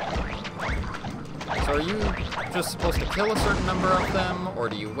time. So are you just supposed to kill a certain number of them, or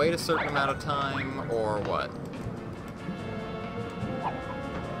do you wait a certain amount of time, or what?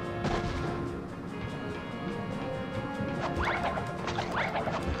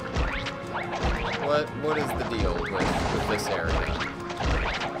 What is the deal with this area?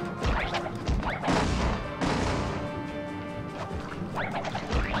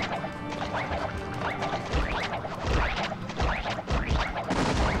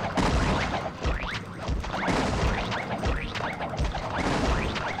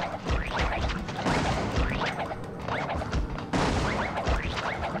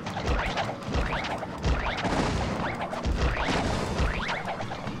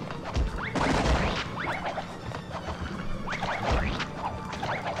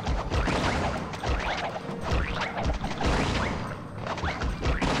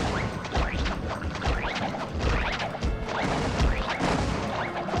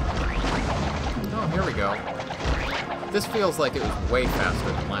 This feels like it was way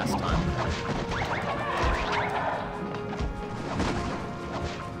faster than last time.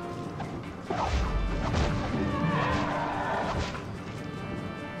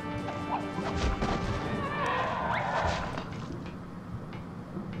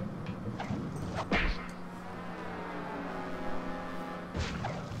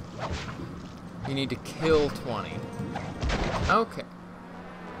 You need to kill 20. Okay.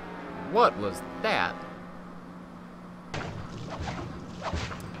 What was that?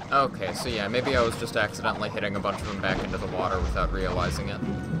 Okay, so yeah, maybe I was just accidentally hitting a bunch of them back into the water without realizing it.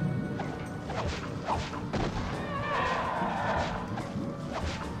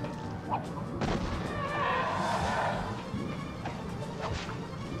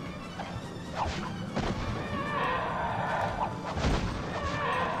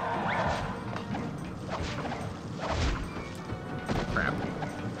 Crap.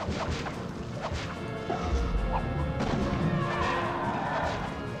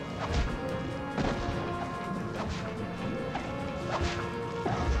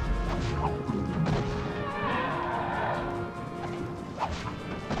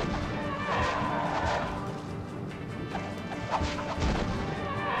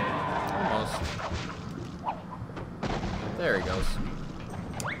 There he goes.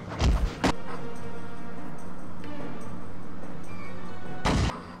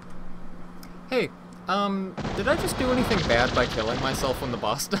 Hey, did I just do anything bad by killing myself when the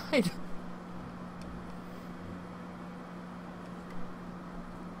boss died?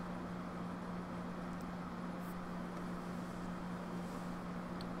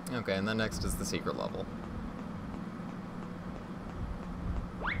 Okay, and then next is the secret level.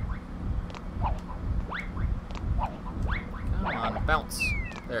 Come on, bounce.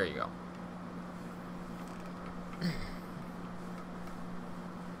 There you go.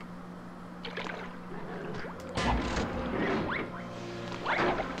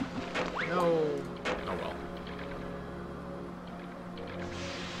 No. Oh well.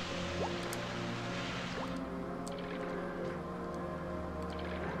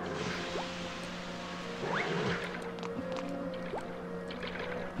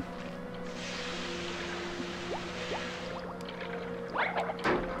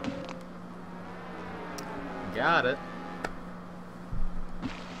 Got it.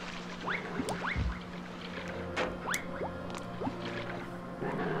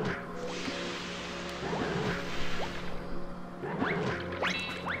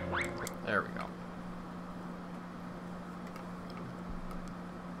 There we go.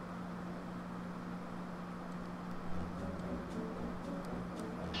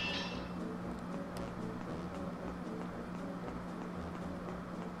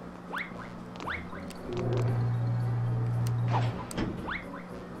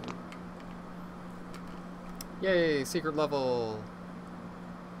 Yay, secret level.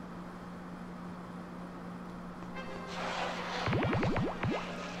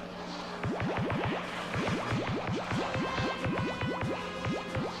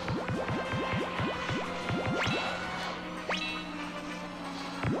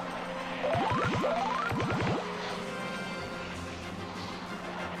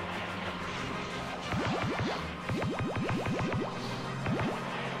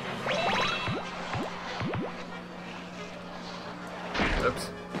 Oops.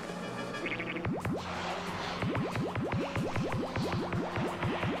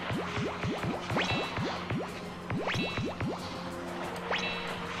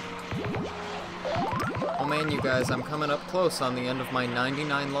 guys, I'm coming up close on the end of my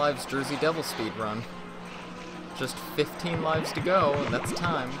 99 lives Jersey Devil speedrun. Just 15 lives to go, and that's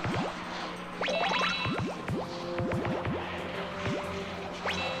time.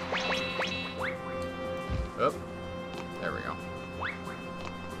 Oh, there we go.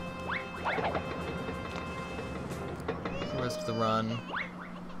 Rest of the run.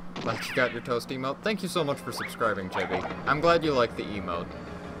 Like you got your toast emote. Thank you so much for subscribing, JB. I'm glad you like the emote.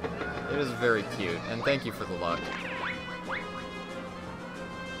 It is very cute, and thank you for the luck.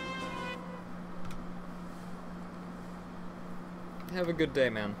 Have a good day,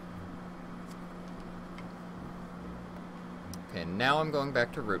 man. Okay, now I'm going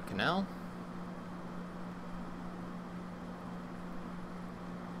back to Root Canal.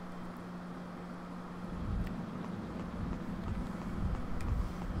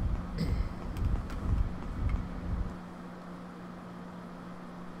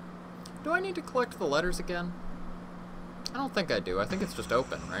 Do I need to collect the letters again? I don't think I do. I think it's just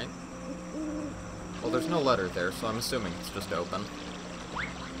open, right? Well, there's no letter there, so I'm assuming it's just open.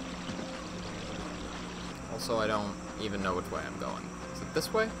 Also, I don't even know which way I'm going. Is it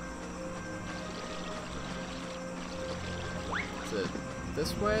this way? Is it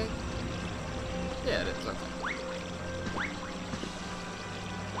this way? Yeah, it is. Okay.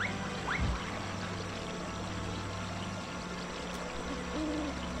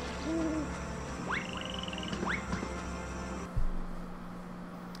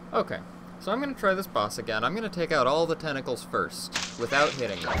 Okay, so I'm going to try this boss again. I'm going to take out all the tentacles first, without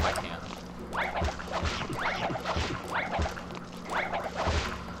hitting them if I can.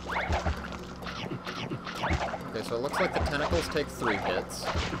 Okay, so it looks like the tentacles take 3 hits.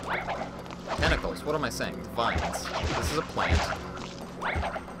 Tentacles, what am I saying? The vines. This is a plant.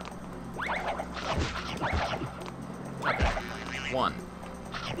 Okay, 1.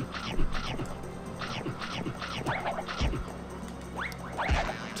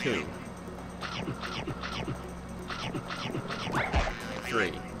 2.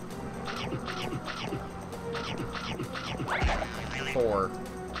 3. 4.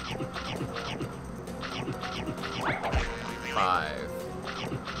 5.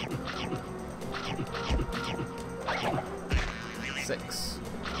 6.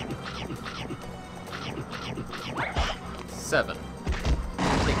 7.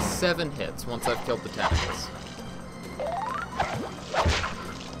 Take 7 hits once I've killed the tentacles.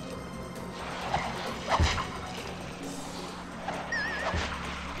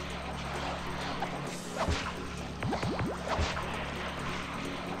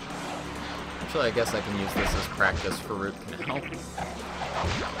 Actually, I guess I can use this as practice for Root Canal.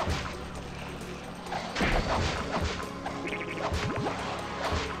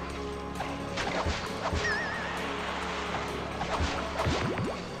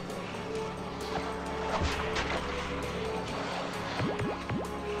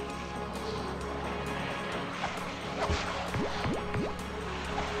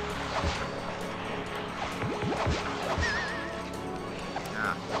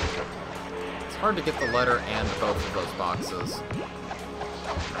 Hard to get the letter and both of those boxes.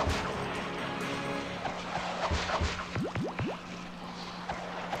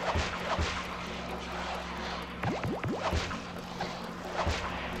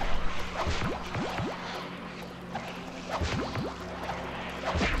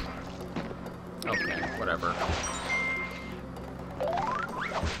 Okay, whatever.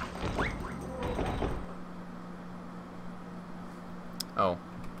 Oh.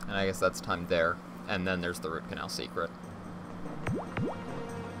 And I guess that's time there. And then there's the Root Canal secret.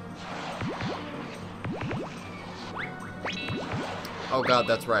 Oh god,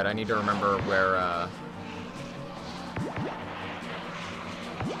 that's right. I need to remember where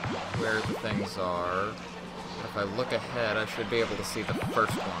the things are. But if I look ahead, I should be able to see the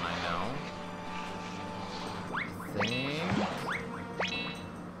first one I know. I think...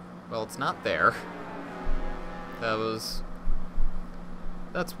 Well, it's not there.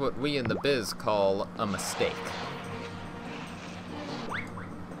 That's what we in the biz call a mistake.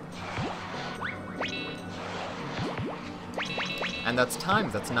 And that's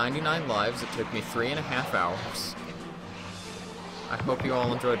time. That's 99 lives. It took me 3.5 hours. I hope you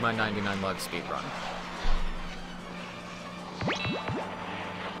all enjoyed my 99 live speedrun.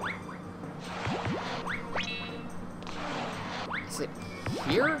 Is it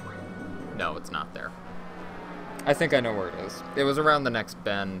here? No, it's not there. I think I know where it is. It was around the next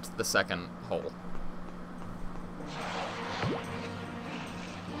bend, the second hole.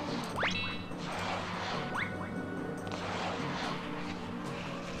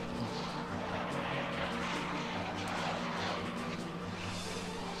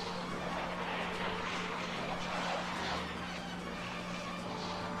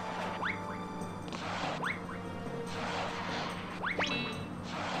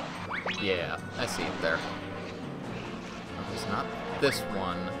 Yeah, I see it there. It's not this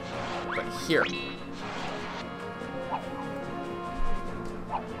one, but here.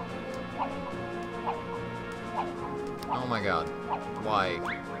 Oh my god. Why?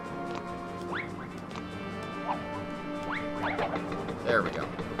 There we go.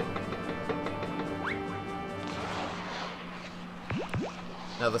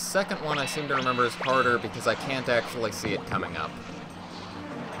 Now the second one I seem to remember is harder because I can't actually see it coming up.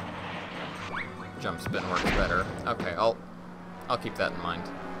 Jump spin works better. Okay, I'll keep that in mind.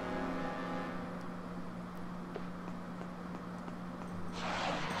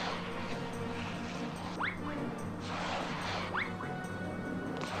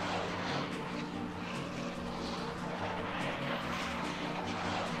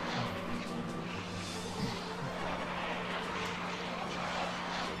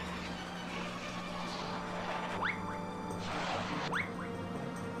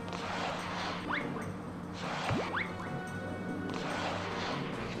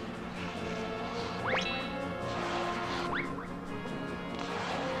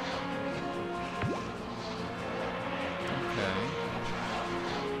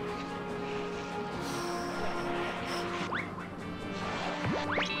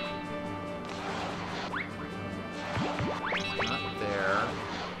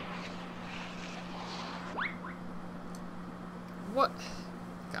 What?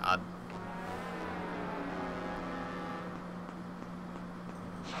 God.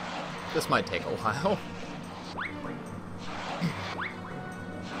 This might take a while.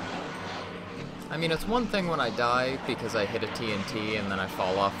 I mean, it's one thing when I die because I hit a TNT and then I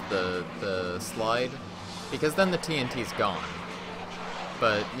fall off the slide, because then the TNT's gone.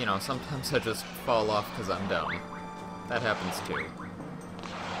 But, you know, sometimes I just fall off because I'm dumb. That happens too.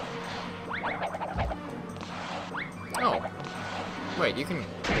 Oh. Wait, you can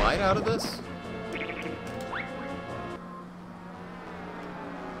glide out of this?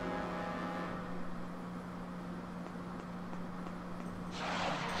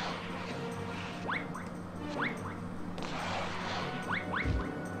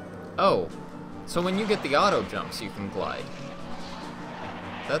 Oh, so when you get the auto jumps, you can glide.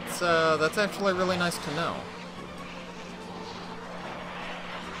 That's actually really nice to know.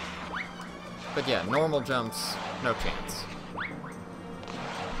 But yeah, normal jumps, no chance.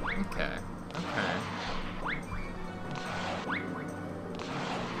 Okay, okay.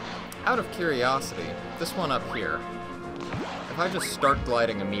 Out of curiosity, this one up here, if I just start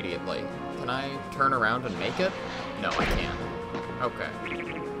gliding immediately, can I turn around and make it? No, I can't. Okay.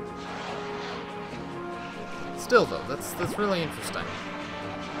 Still though, that's really interesting.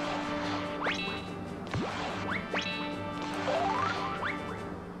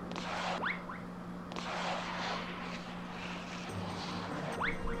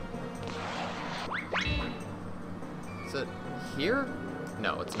 Is it here?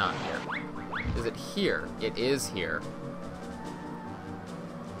 No, it's not here. Is it here? It is here.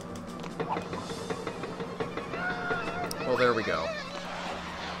 Well, there we go.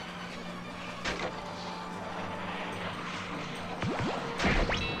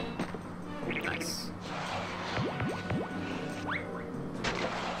 Nice.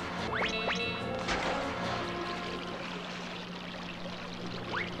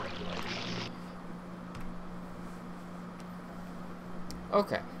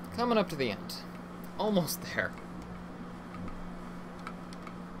 Okay, coming up to the end. Almost there.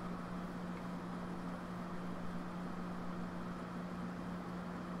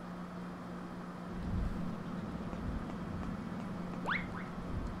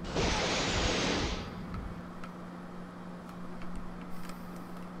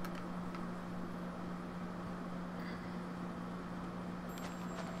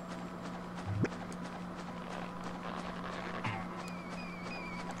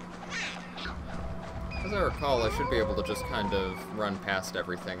 As I recall, I should be able to just kind of run past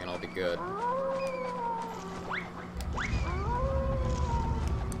everything and I'll be good.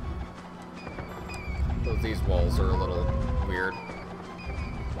 Though these walls are a little weird.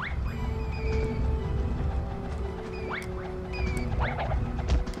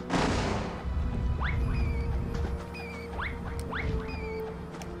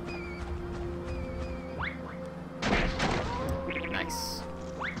 Nice.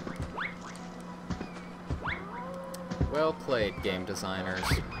 Well played, game designers.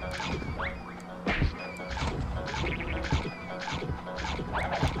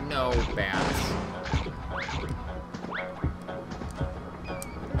 No bats.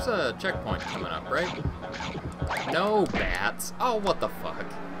 There's a checkpoint coming up, right? No bats. Oh, what the fuck?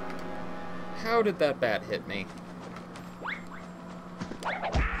 How did that bat hit me?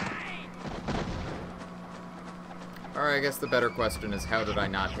 Or I guess the better question is, how did I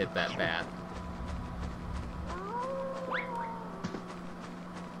not hit that bat?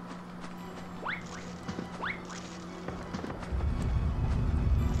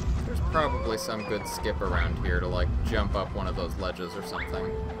 There's probably some good skip around here to, like, jump up one of those ledges or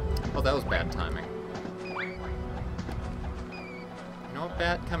something. Oh, that was bad timing. You know what,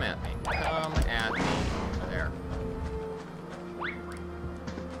 bat? Come at me. Come at me. There.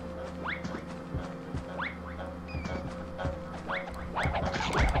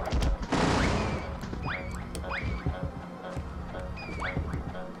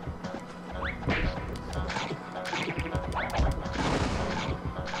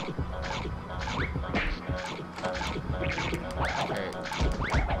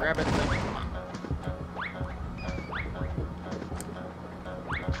 Grab it, then come on.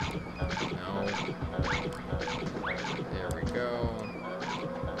 No. There we go.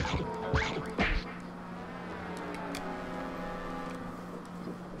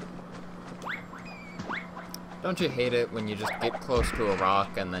 Don't you hate it when you just get close to a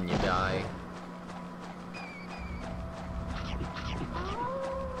rock and then you die?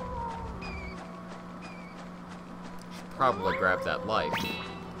 Should probably grab that life.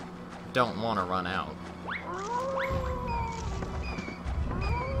 Don't want to run out.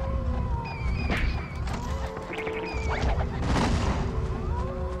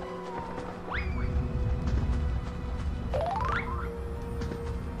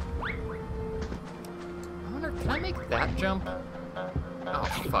 I wonder, can I make that jump? Oh,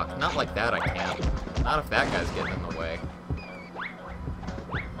 fuck. Not like that I can't. Not if that guy's getting in the way.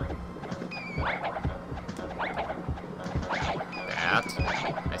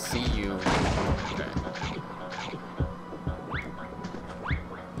 I see you. Okay.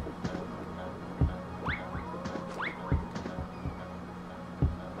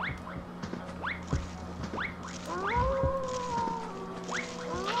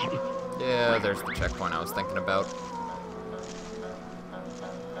 Yeah, there's the checkpoint I was thinking about.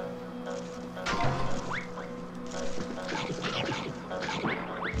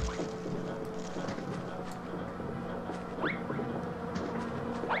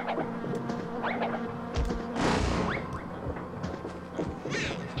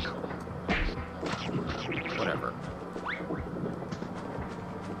 Whatever.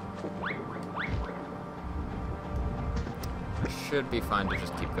 Should be fine to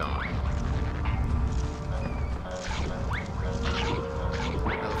just keep going.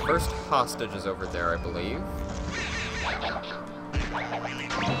 Now, the first hostage is over there, I believe.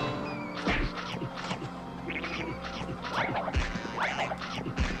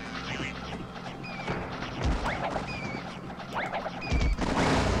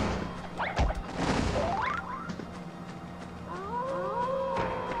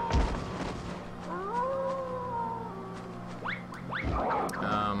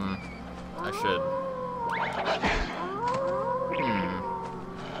 I should...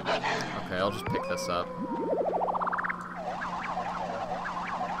 Okay, I'll just pick this up.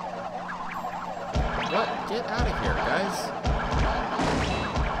 What? Get out of here, guys.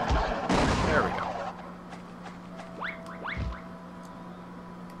 There we go.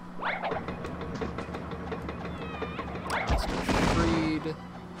 Hostage freed.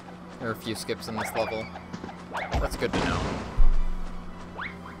 There are a few skips in this level. That's good to know.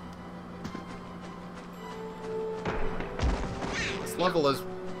 This level is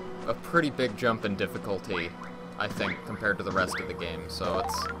a pretty big jump in difficulty, I think, compared to the rest of the game, so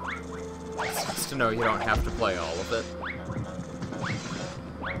it's nice to know you don't have to play all of it.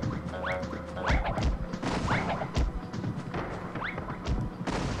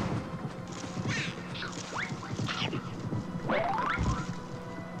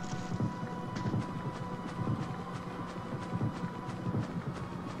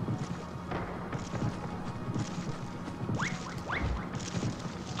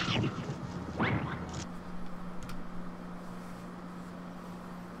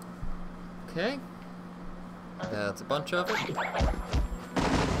 Okay, that's a bunch of it.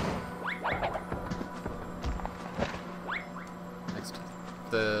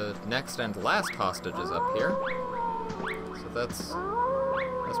 The next and last hostage is up here, so that's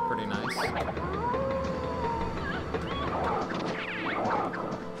pretty nice.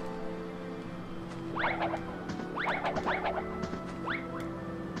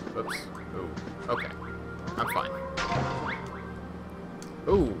 Whoops. Ooh. Okay. I'm fine.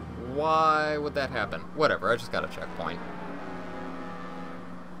 Ooh. Why would that happen? Whatever, I just got a checkpoint.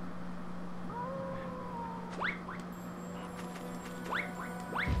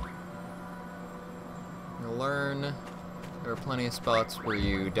 You'll learn there are plenty of spots where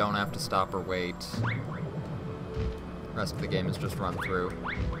you don't have to stop or wait. Rest of the game is just run through.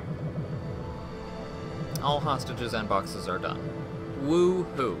 All hostages and boxes are done.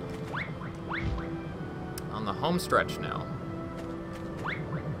 Woo-hoo. On the home stretch now.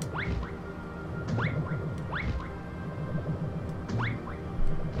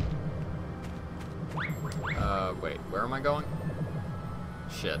 Wait, where am I going?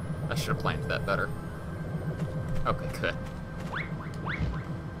 Shit, I should have planned that better. Okay, good.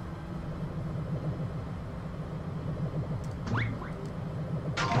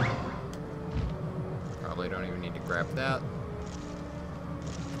 Probably don't even need to grab that.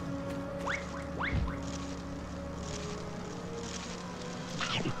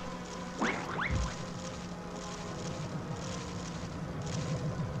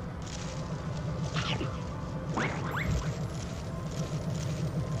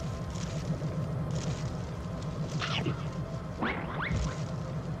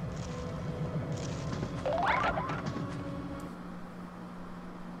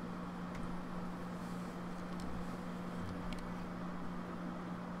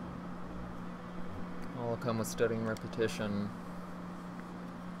 All come with studying repetition.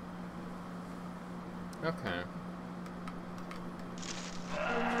 Okay.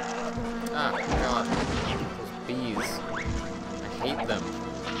 Ah, God. Those bees. I hate them.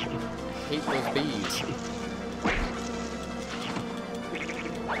 I hate those bees.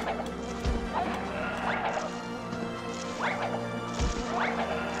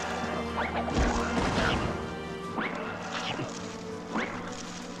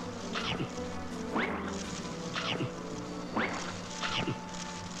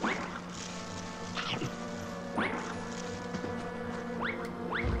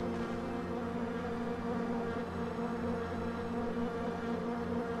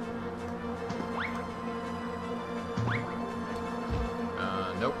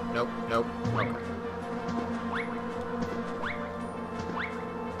 Nope, nope, nope. Okay.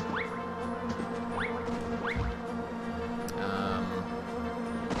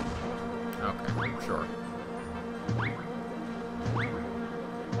 Okay, sure.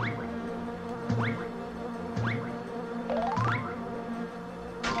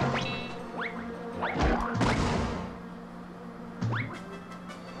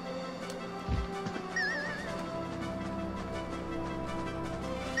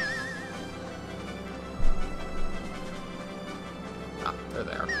 Ah, they're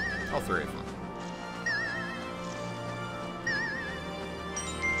there. All three of them.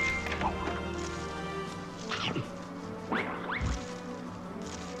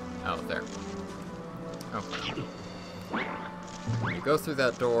 Oh, there. Okay. When you go through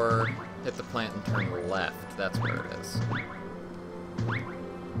that door, hit the plant and turn left. That's where it is.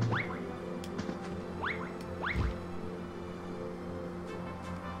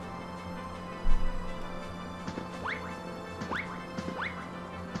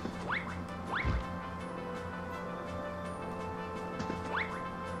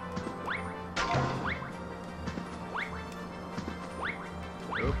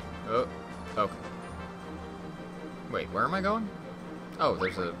 Oh, okay. Wait, where am I going? Oh,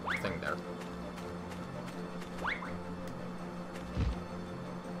 there's a thing there.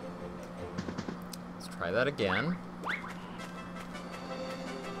 Let's try that again.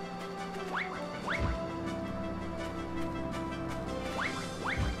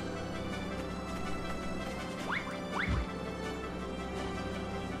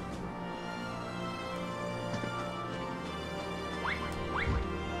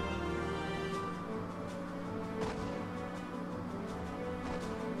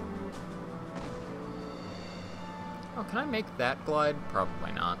 Oh, can I make that glide?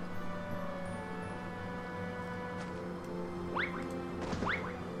 Probably not.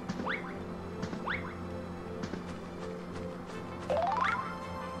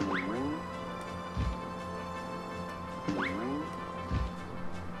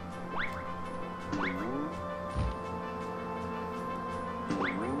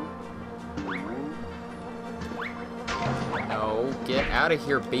 No, get out of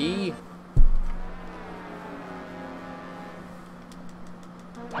here, bee!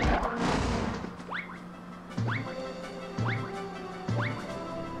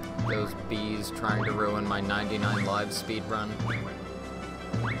 Those bees trying to ruin my 99 lives speed run.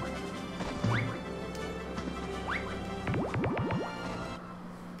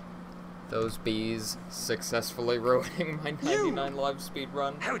 Those bees successfully ruining my 99 lives speed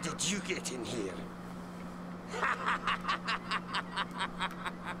run. How did you get in here?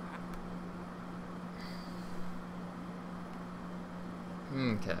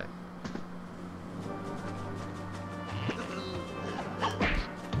 Okay.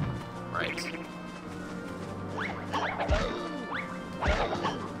 Right.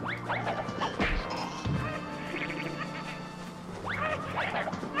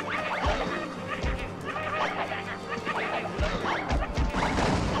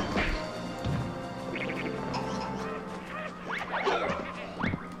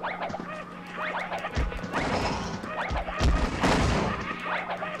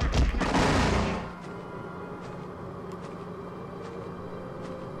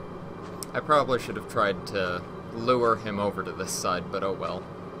 I probably should have tried to lure him over to this side, but oh well.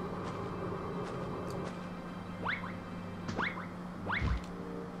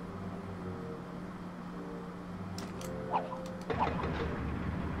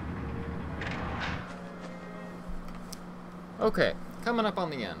 Okay, coming up on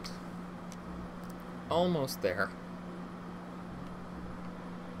the end. Almost there.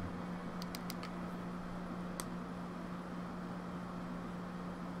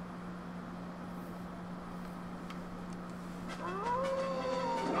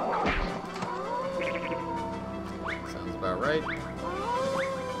 Sounds about right.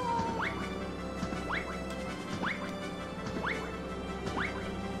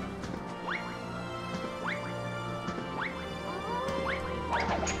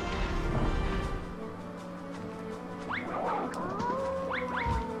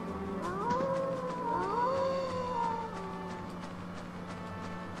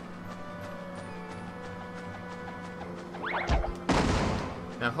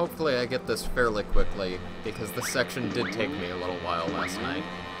 Now hopefully I get this fairly quickly, because this section did take me a little while last night.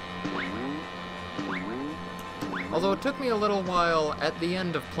 Although it took me a little while at the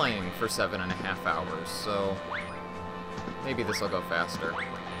end of playing for 7.5 hours, so maybe this will go faster.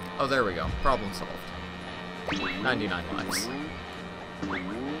 Oh, there we go. Problem solved. 99 lives.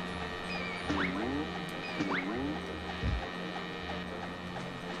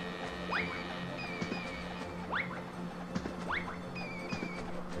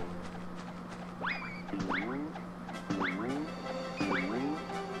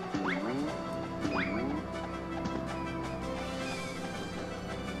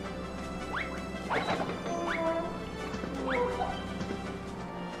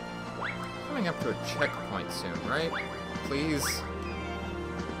 Coming up to a checkpoint soon, right? Please.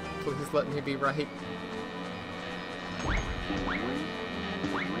 Please let me be right.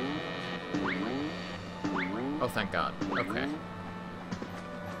 Oh, thank God. Okay.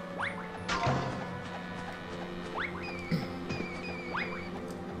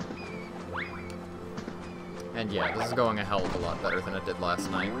 And yeah, this is going a hell of a lot better than it did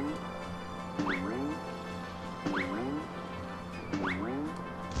last night.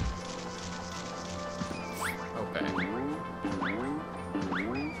 Okay.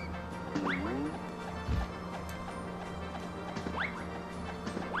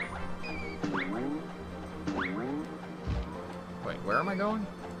 Wait, where am I going?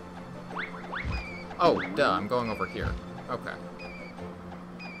 Oh, duh, I'm going over here. Okay.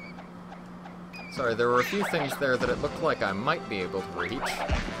 Sorry, there were a few things there that it looked like I might be able to reach.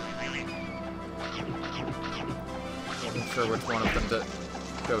 Wasn't sure which one of them to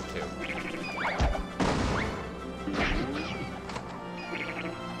go to.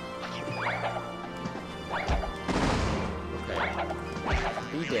 Okay.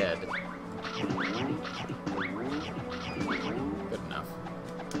 Be dead. Good enough.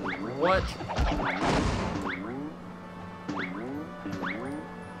 What?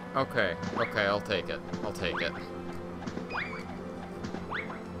 Okay, okay, I'll take it. I'll take it.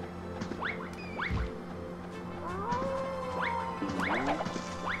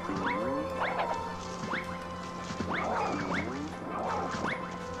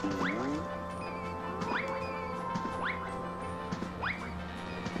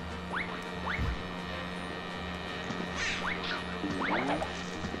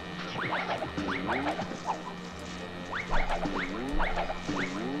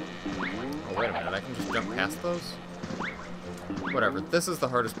 Oh, wait a minute, I can just jump past those? Whatever, this is the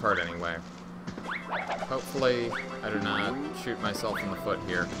hardest part anyway. Hopefully, I do not shoot myself in the foot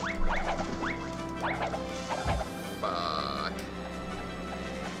here. Fuck.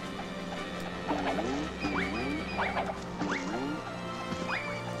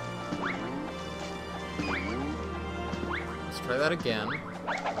 Let's try that again.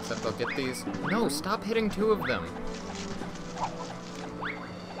 Except I'll get these. No, stop hitting two of them.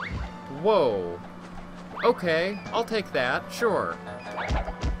 Whoa. Okay, I'll take that, sure.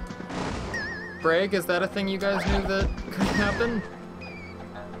 Breg, is that a thing you guys knew that could happen?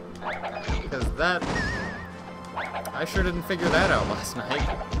 Because that... I sure didn't figure that out last night.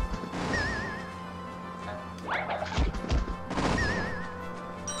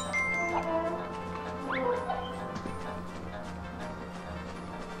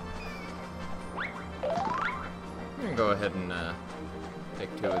 ahead and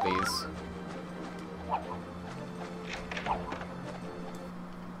take 2 of these.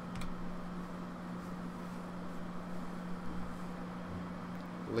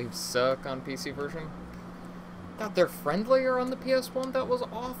 Leaves suck on PC version. God, they're friendlier on the PS1? That was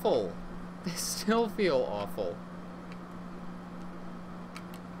awful. They still feel awful.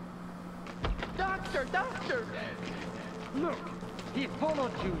 Doctor! Doctor! Look! He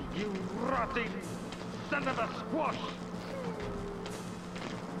followed you, you rotting son of a squash!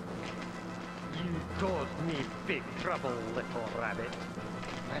 You caused me big trouble, little rabbit.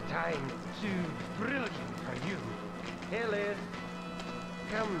 But I'm too brilliant for you. Hey, Liz.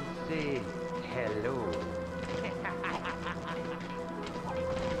 Come say hello.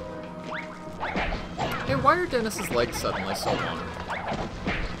 Hey, why are Dennis's legs suddenly so long?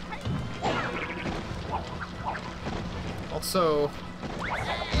 Also,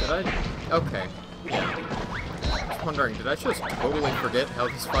 did I... Okay, yeah. I was wondering, did I just totally forget how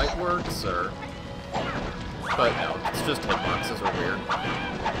this fight works, or... But no, it's just hitboxes are weird.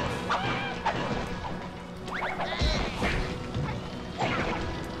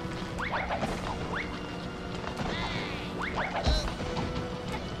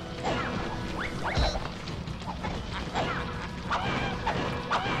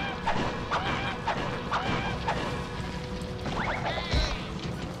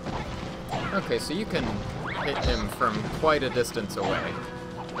 Okay, so you can hit him from quite a distance away.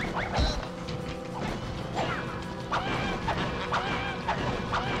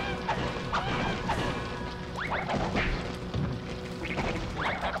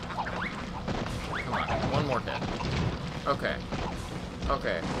 Come on, one more hit. Okay.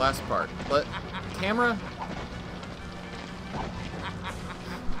 Okay, last part. Camera?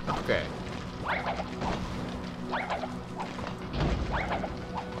 Okay.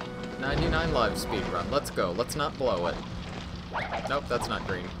 99 live speedrun. Let's go. Let's not blow it. Nope, that's not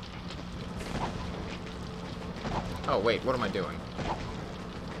green. Oh, wait, what am I doing?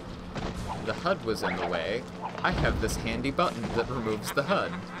 The HUD was in the way. I have this handy button that removes the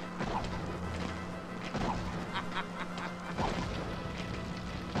HUD.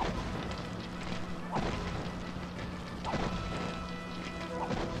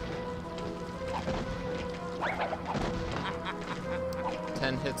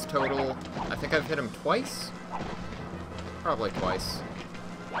 Hits total. I think I've hit him twice? Probably twice.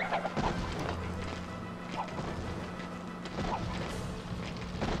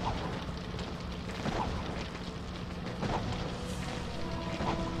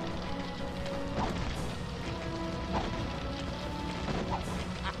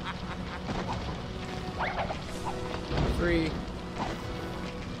 Three.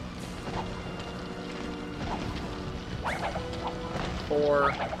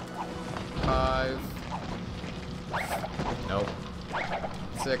 Four, 5, nope,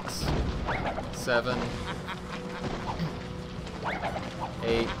 6, 7,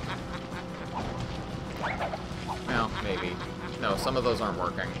 8, well, maybe. No, some of those aren't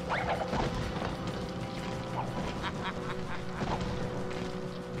working.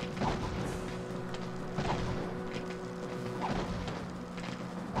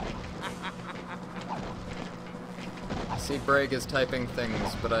 See, Breg is typing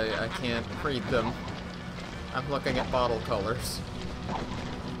things, but I can't read them. I'm looking at bottle colors.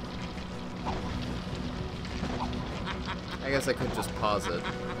 I guess I could just pause it.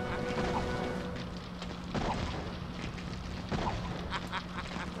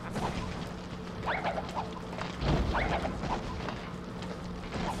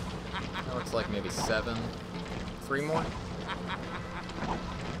 That looks like maybe 7. 3 more?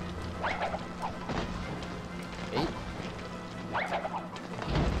 8?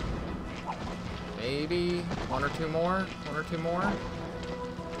 Maybe 1 or 2 more? 1 or 2 more?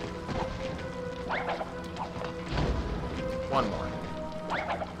 1 more.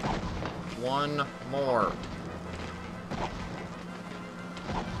 1 more.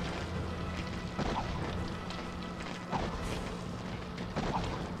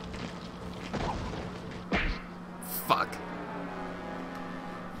 Fuck.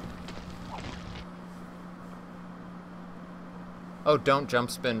 Oh, don't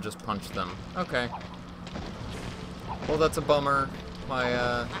jump spin, just punch them. Okay. Well, that's a bummer.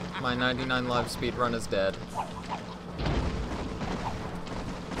 My 99 live speedrun is dead.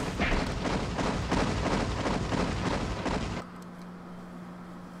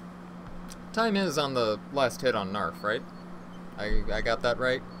 Time is on the last hit on Narf, right? I got that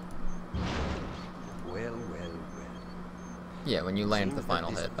right? Well. Yeah, when you land the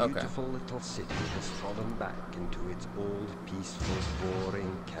final hit. Okay. Beautiful little city has fallen back into its old, peaceful,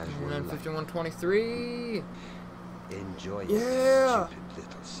 boring, casual life. 51-23. Enjoy Yeah! it, stupid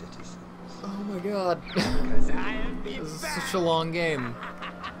little citizens. Oh my god. Because I'll be This is back. such a long game.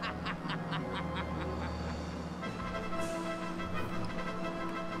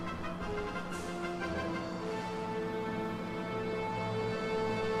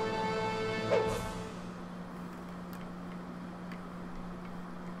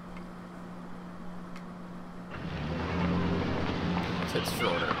 It's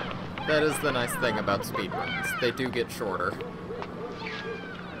shorter. That is the nice thing about speedruns. They do get shorter.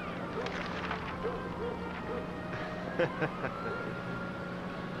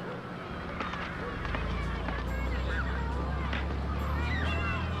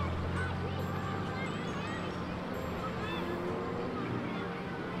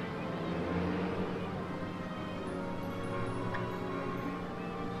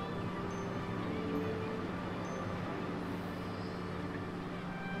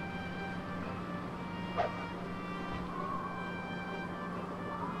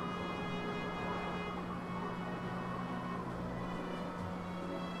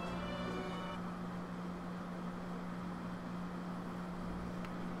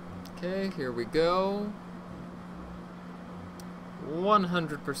 Okay, here we go.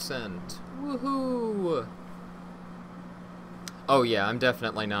 100%. Woohoo! Oh yeah, I'm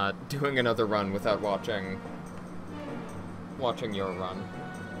definitely not doing another run without watching your run.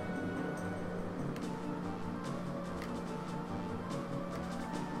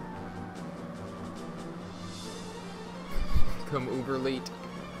 Become uber elite.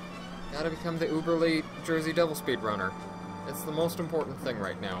 Gotta become the uber elite Jersey Devil speedrunner. It's the most important thing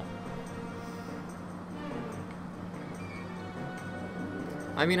right now.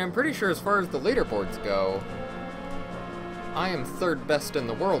 I mean, I'm pretty sure as far as the leaderboards go, I am third best in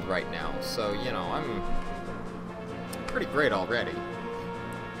the world right now, so, you know, I'm pretty great already.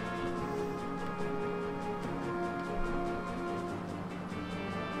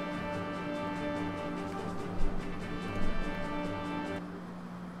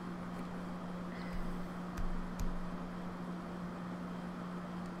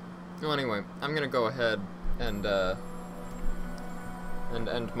 Well, anyway, I'm gonna go ahead and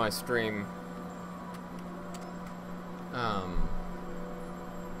end my stream.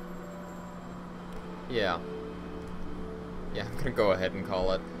 Yeah. Yeah, I'm gonna go ahead and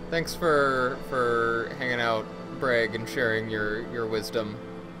call it. Thanks for hanging out, Breg, and sharing your wisdom.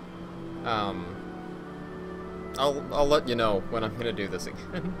 I'll let you know when I'm gonna do this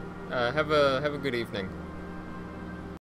again. Have a good evening.